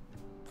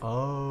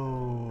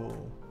 Oh.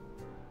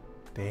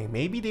 Dang,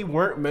 maybe they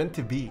weren't meant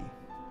to be.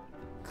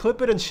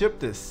 Clip it and ship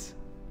this.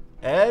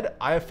 Ed,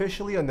 I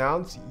officially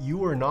announce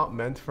you are not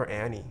meant for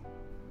Annie.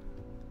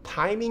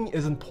 Timing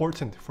is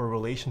important for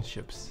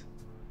relationships.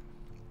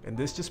 And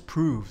this just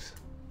proves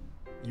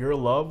your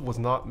love was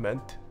not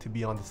meant to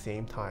be on the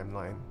same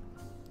timeline.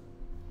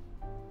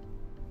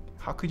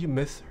 How could you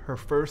miss her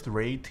first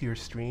raid to your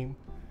stream?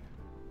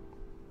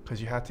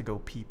 Because you had to go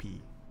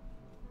pee-pee.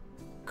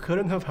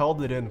 Couldn't have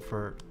held it in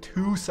for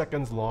 2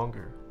 seconds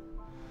longer.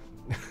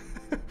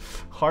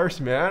 Harsh,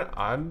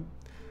 man.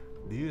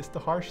 Dude, it's the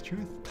harsh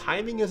truth.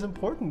 Timing is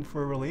important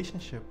for a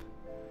relationship.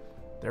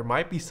 There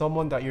might be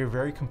someone that you're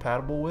very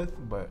compatible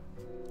with, but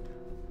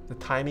the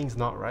timing's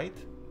not right.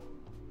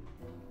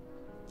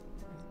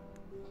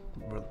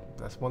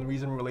 That's one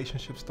reason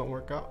relationships don't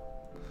work out.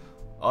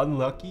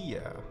 Unlucky,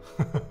 yeah.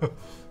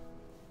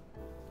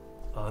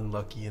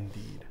 Unlucky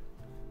indeed.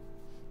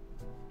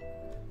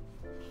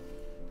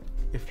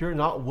 If you're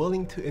not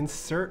willing to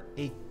insert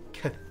a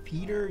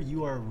catheter,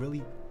 you are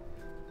really...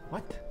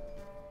 What?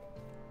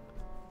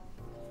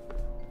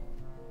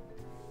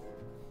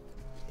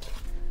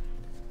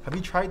 Have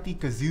you tried the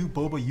Kazoo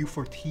Boba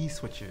U4T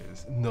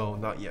switches? No,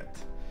 not yet.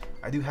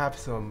 I do have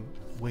some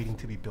waiting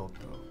to be built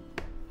though.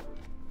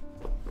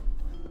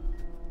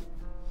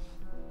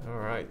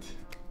 Alright,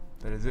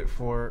 that is it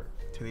for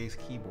today's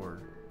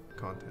keyboard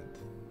content.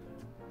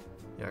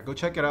 Yeah, go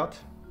check it out.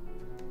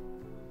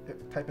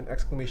 Type in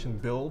exclamation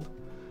build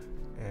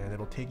and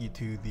it'll take you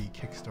to the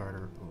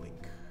Kickstarter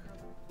link.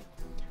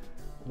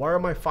 Why are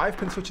my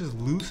 5-pin switches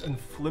loose and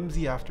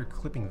flimsy after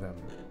clipping them?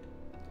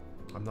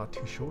 I'm not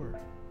too sure.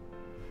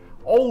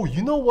 Oh,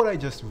 you know what I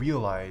just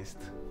realized?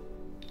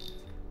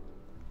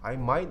 I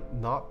might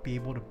not be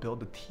able to build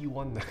the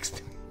T1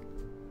 next week.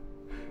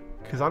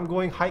 Because I'm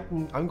going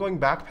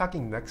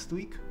backpacking next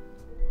week.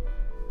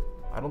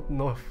 I don't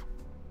know if...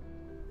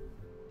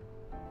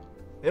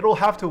 It'll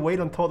have to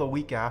wait until the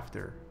week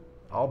after.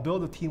 I'll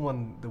build the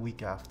T1 the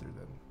week after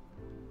then.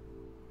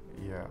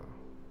 Yeah.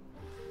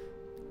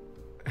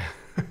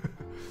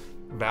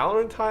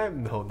 Valorant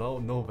time? No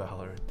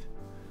Valorant.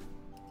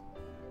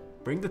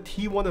 Bring the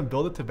T1 and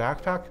build it to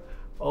backpack?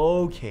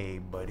 Okay,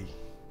 buddy.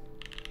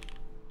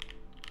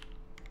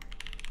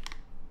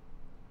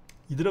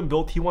 You didn't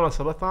build T1 on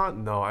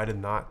Subathon? No, I did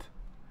not.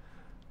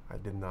 I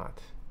did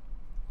not.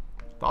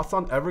 Thoughts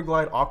on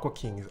Everglide Aqua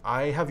Kings?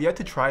 I have yet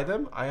to try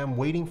them. I am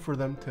waiting for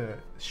them to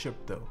ship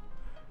though.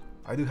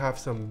 I do have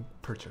some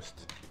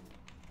purchased.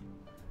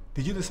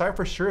 Did you decide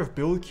for sure if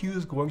build queue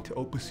is going to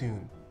open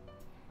soon?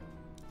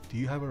 Do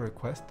you have a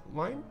request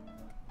line?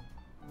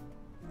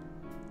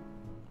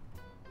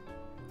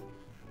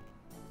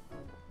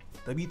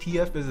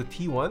 WTF is a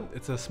T1.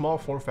 It's a small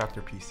form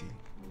factor PC.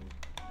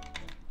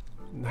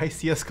 Nice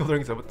CS:GO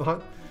during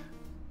Subathon.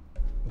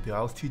 Dude,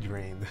 I was too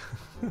drained.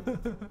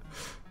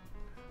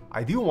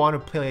 I do want to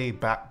play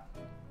back.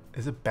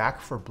 Is it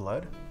Back for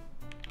Blood?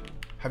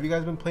 Have you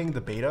guys been playing the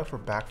beta for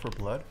Back for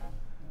Blood?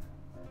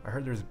 I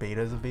heard there's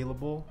betas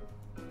available.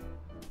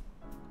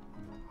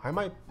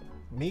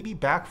 Maybe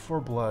Back for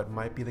Blood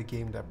might be the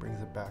game that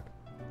brings it back.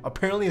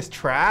 Apparently it's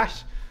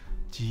trash.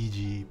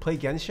 GG. Play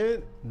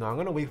Genshin? No, I'm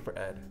gonna wait for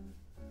Ed.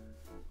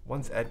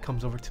 Once Ed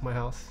comes over to my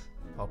house,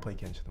 I'll play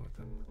Genshin with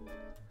him.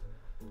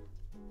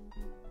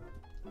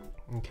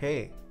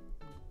 Okay,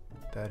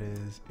 that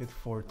is it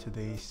for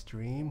today's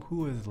stream.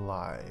 Who is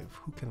live?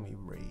 Who can we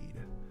raid?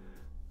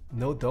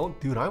 No, don't,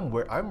 dude.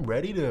 I'm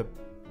ready to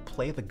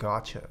play the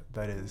gacha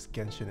that is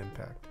Genshin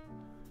Impact.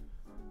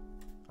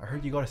 I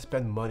heard you gotta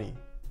spend money.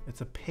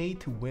 It's a pay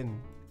to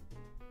win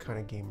kind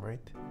of game,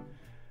 right?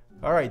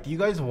 All right, do you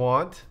guys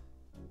want?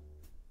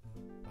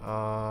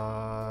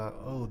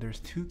 Oh, there's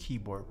 2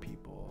 keyboard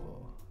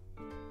people.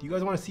 Do you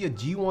guys want to see a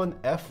G1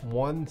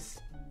 F1?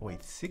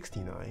 Wait,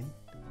 69.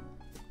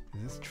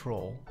 Is this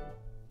troll?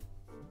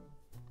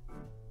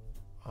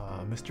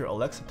 Mr.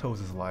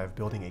 Alexatos is live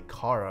building a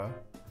Kara.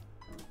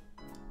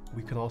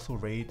 We can also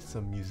rate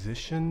some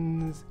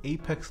musicians,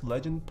 Apex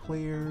Legend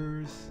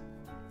players,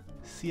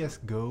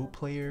 CSGO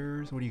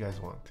players. What do you guys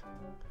want?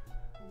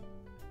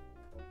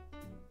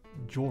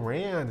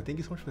 Joran, thank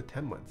you so much for the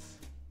 10 months.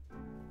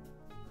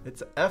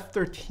 It's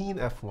F13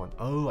 F1.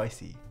 Oh, I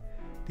see.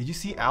 Did you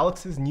see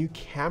Alex's new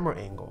camera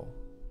angle?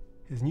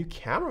 His new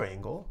camera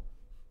angle?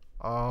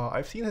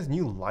 I've seen his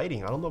new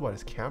lighting. I don't know about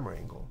his camera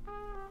angle.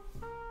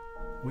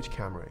 Which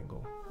camera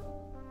angle?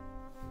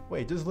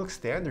 Wait, it just looks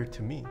standard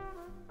to me.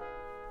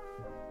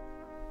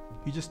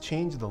 He just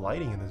changed the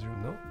lighting in his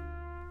room, no?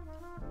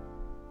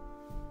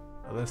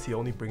 Unless he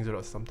only brings it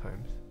up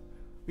sometimes.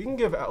 We can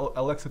give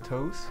Alex a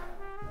toast.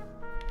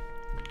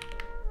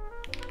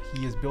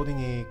 He is building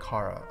a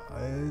Kara.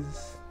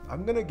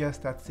 I'm gonna guess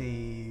that's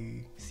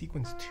a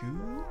sequence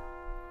 2.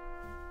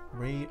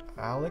 Rate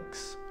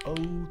Alex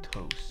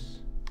Otos.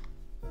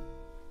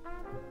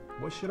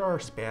 What should our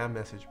spam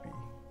message be?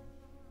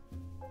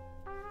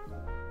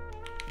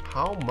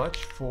 How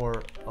much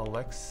for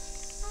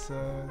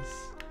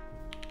Alexa's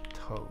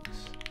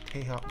toes?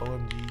 Taeha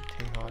OMG,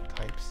 Taeha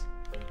types.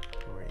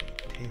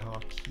 Rate Taeha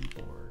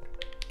keyboard.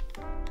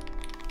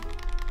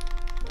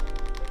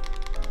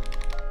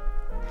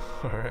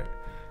 Alright.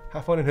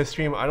 Have fun in his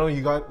stream. I know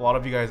a lot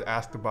of you guys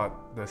asked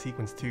about the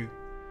sequence 2.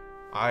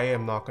 I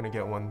am not gonna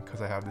get one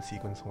because I have the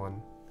sequence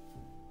 1.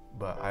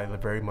 But I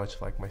very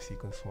much like my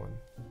sequence 1.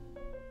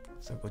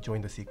 So go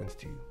join the sequence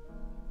 2.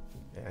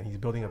 And he's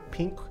building a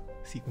pink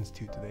sequence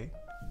 2 today.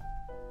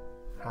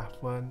 Have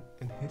fun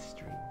in his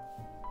stream.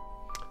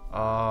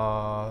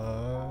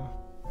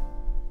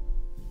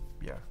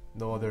 Yeah,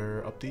 no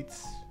other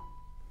updates,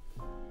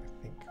 I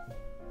think.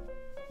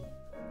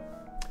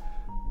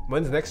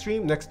 When's the next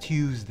stream? Next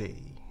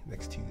Tuesday.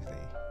 Next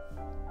Tuesday.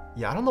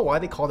 Yeah, I don't know why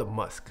they called it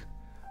Musk.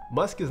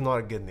 Musk is not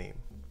a good name,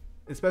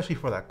 especially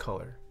for that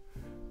color.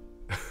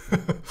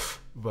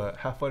 But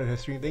have fun in his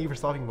stream. Thank you for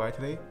stopping by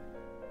today.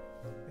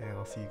 And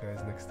I'll see you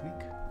guys next week.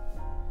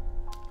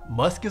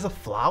 Musk is a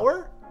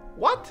flower?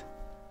 What?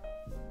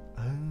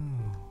 Oh.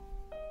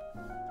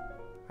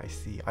 I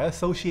see. I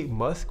associate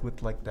musk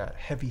with like that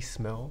heavy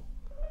smell.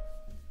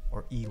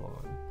 Or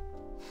Elon.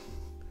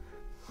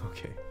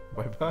 Okay.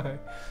 Bye-bye.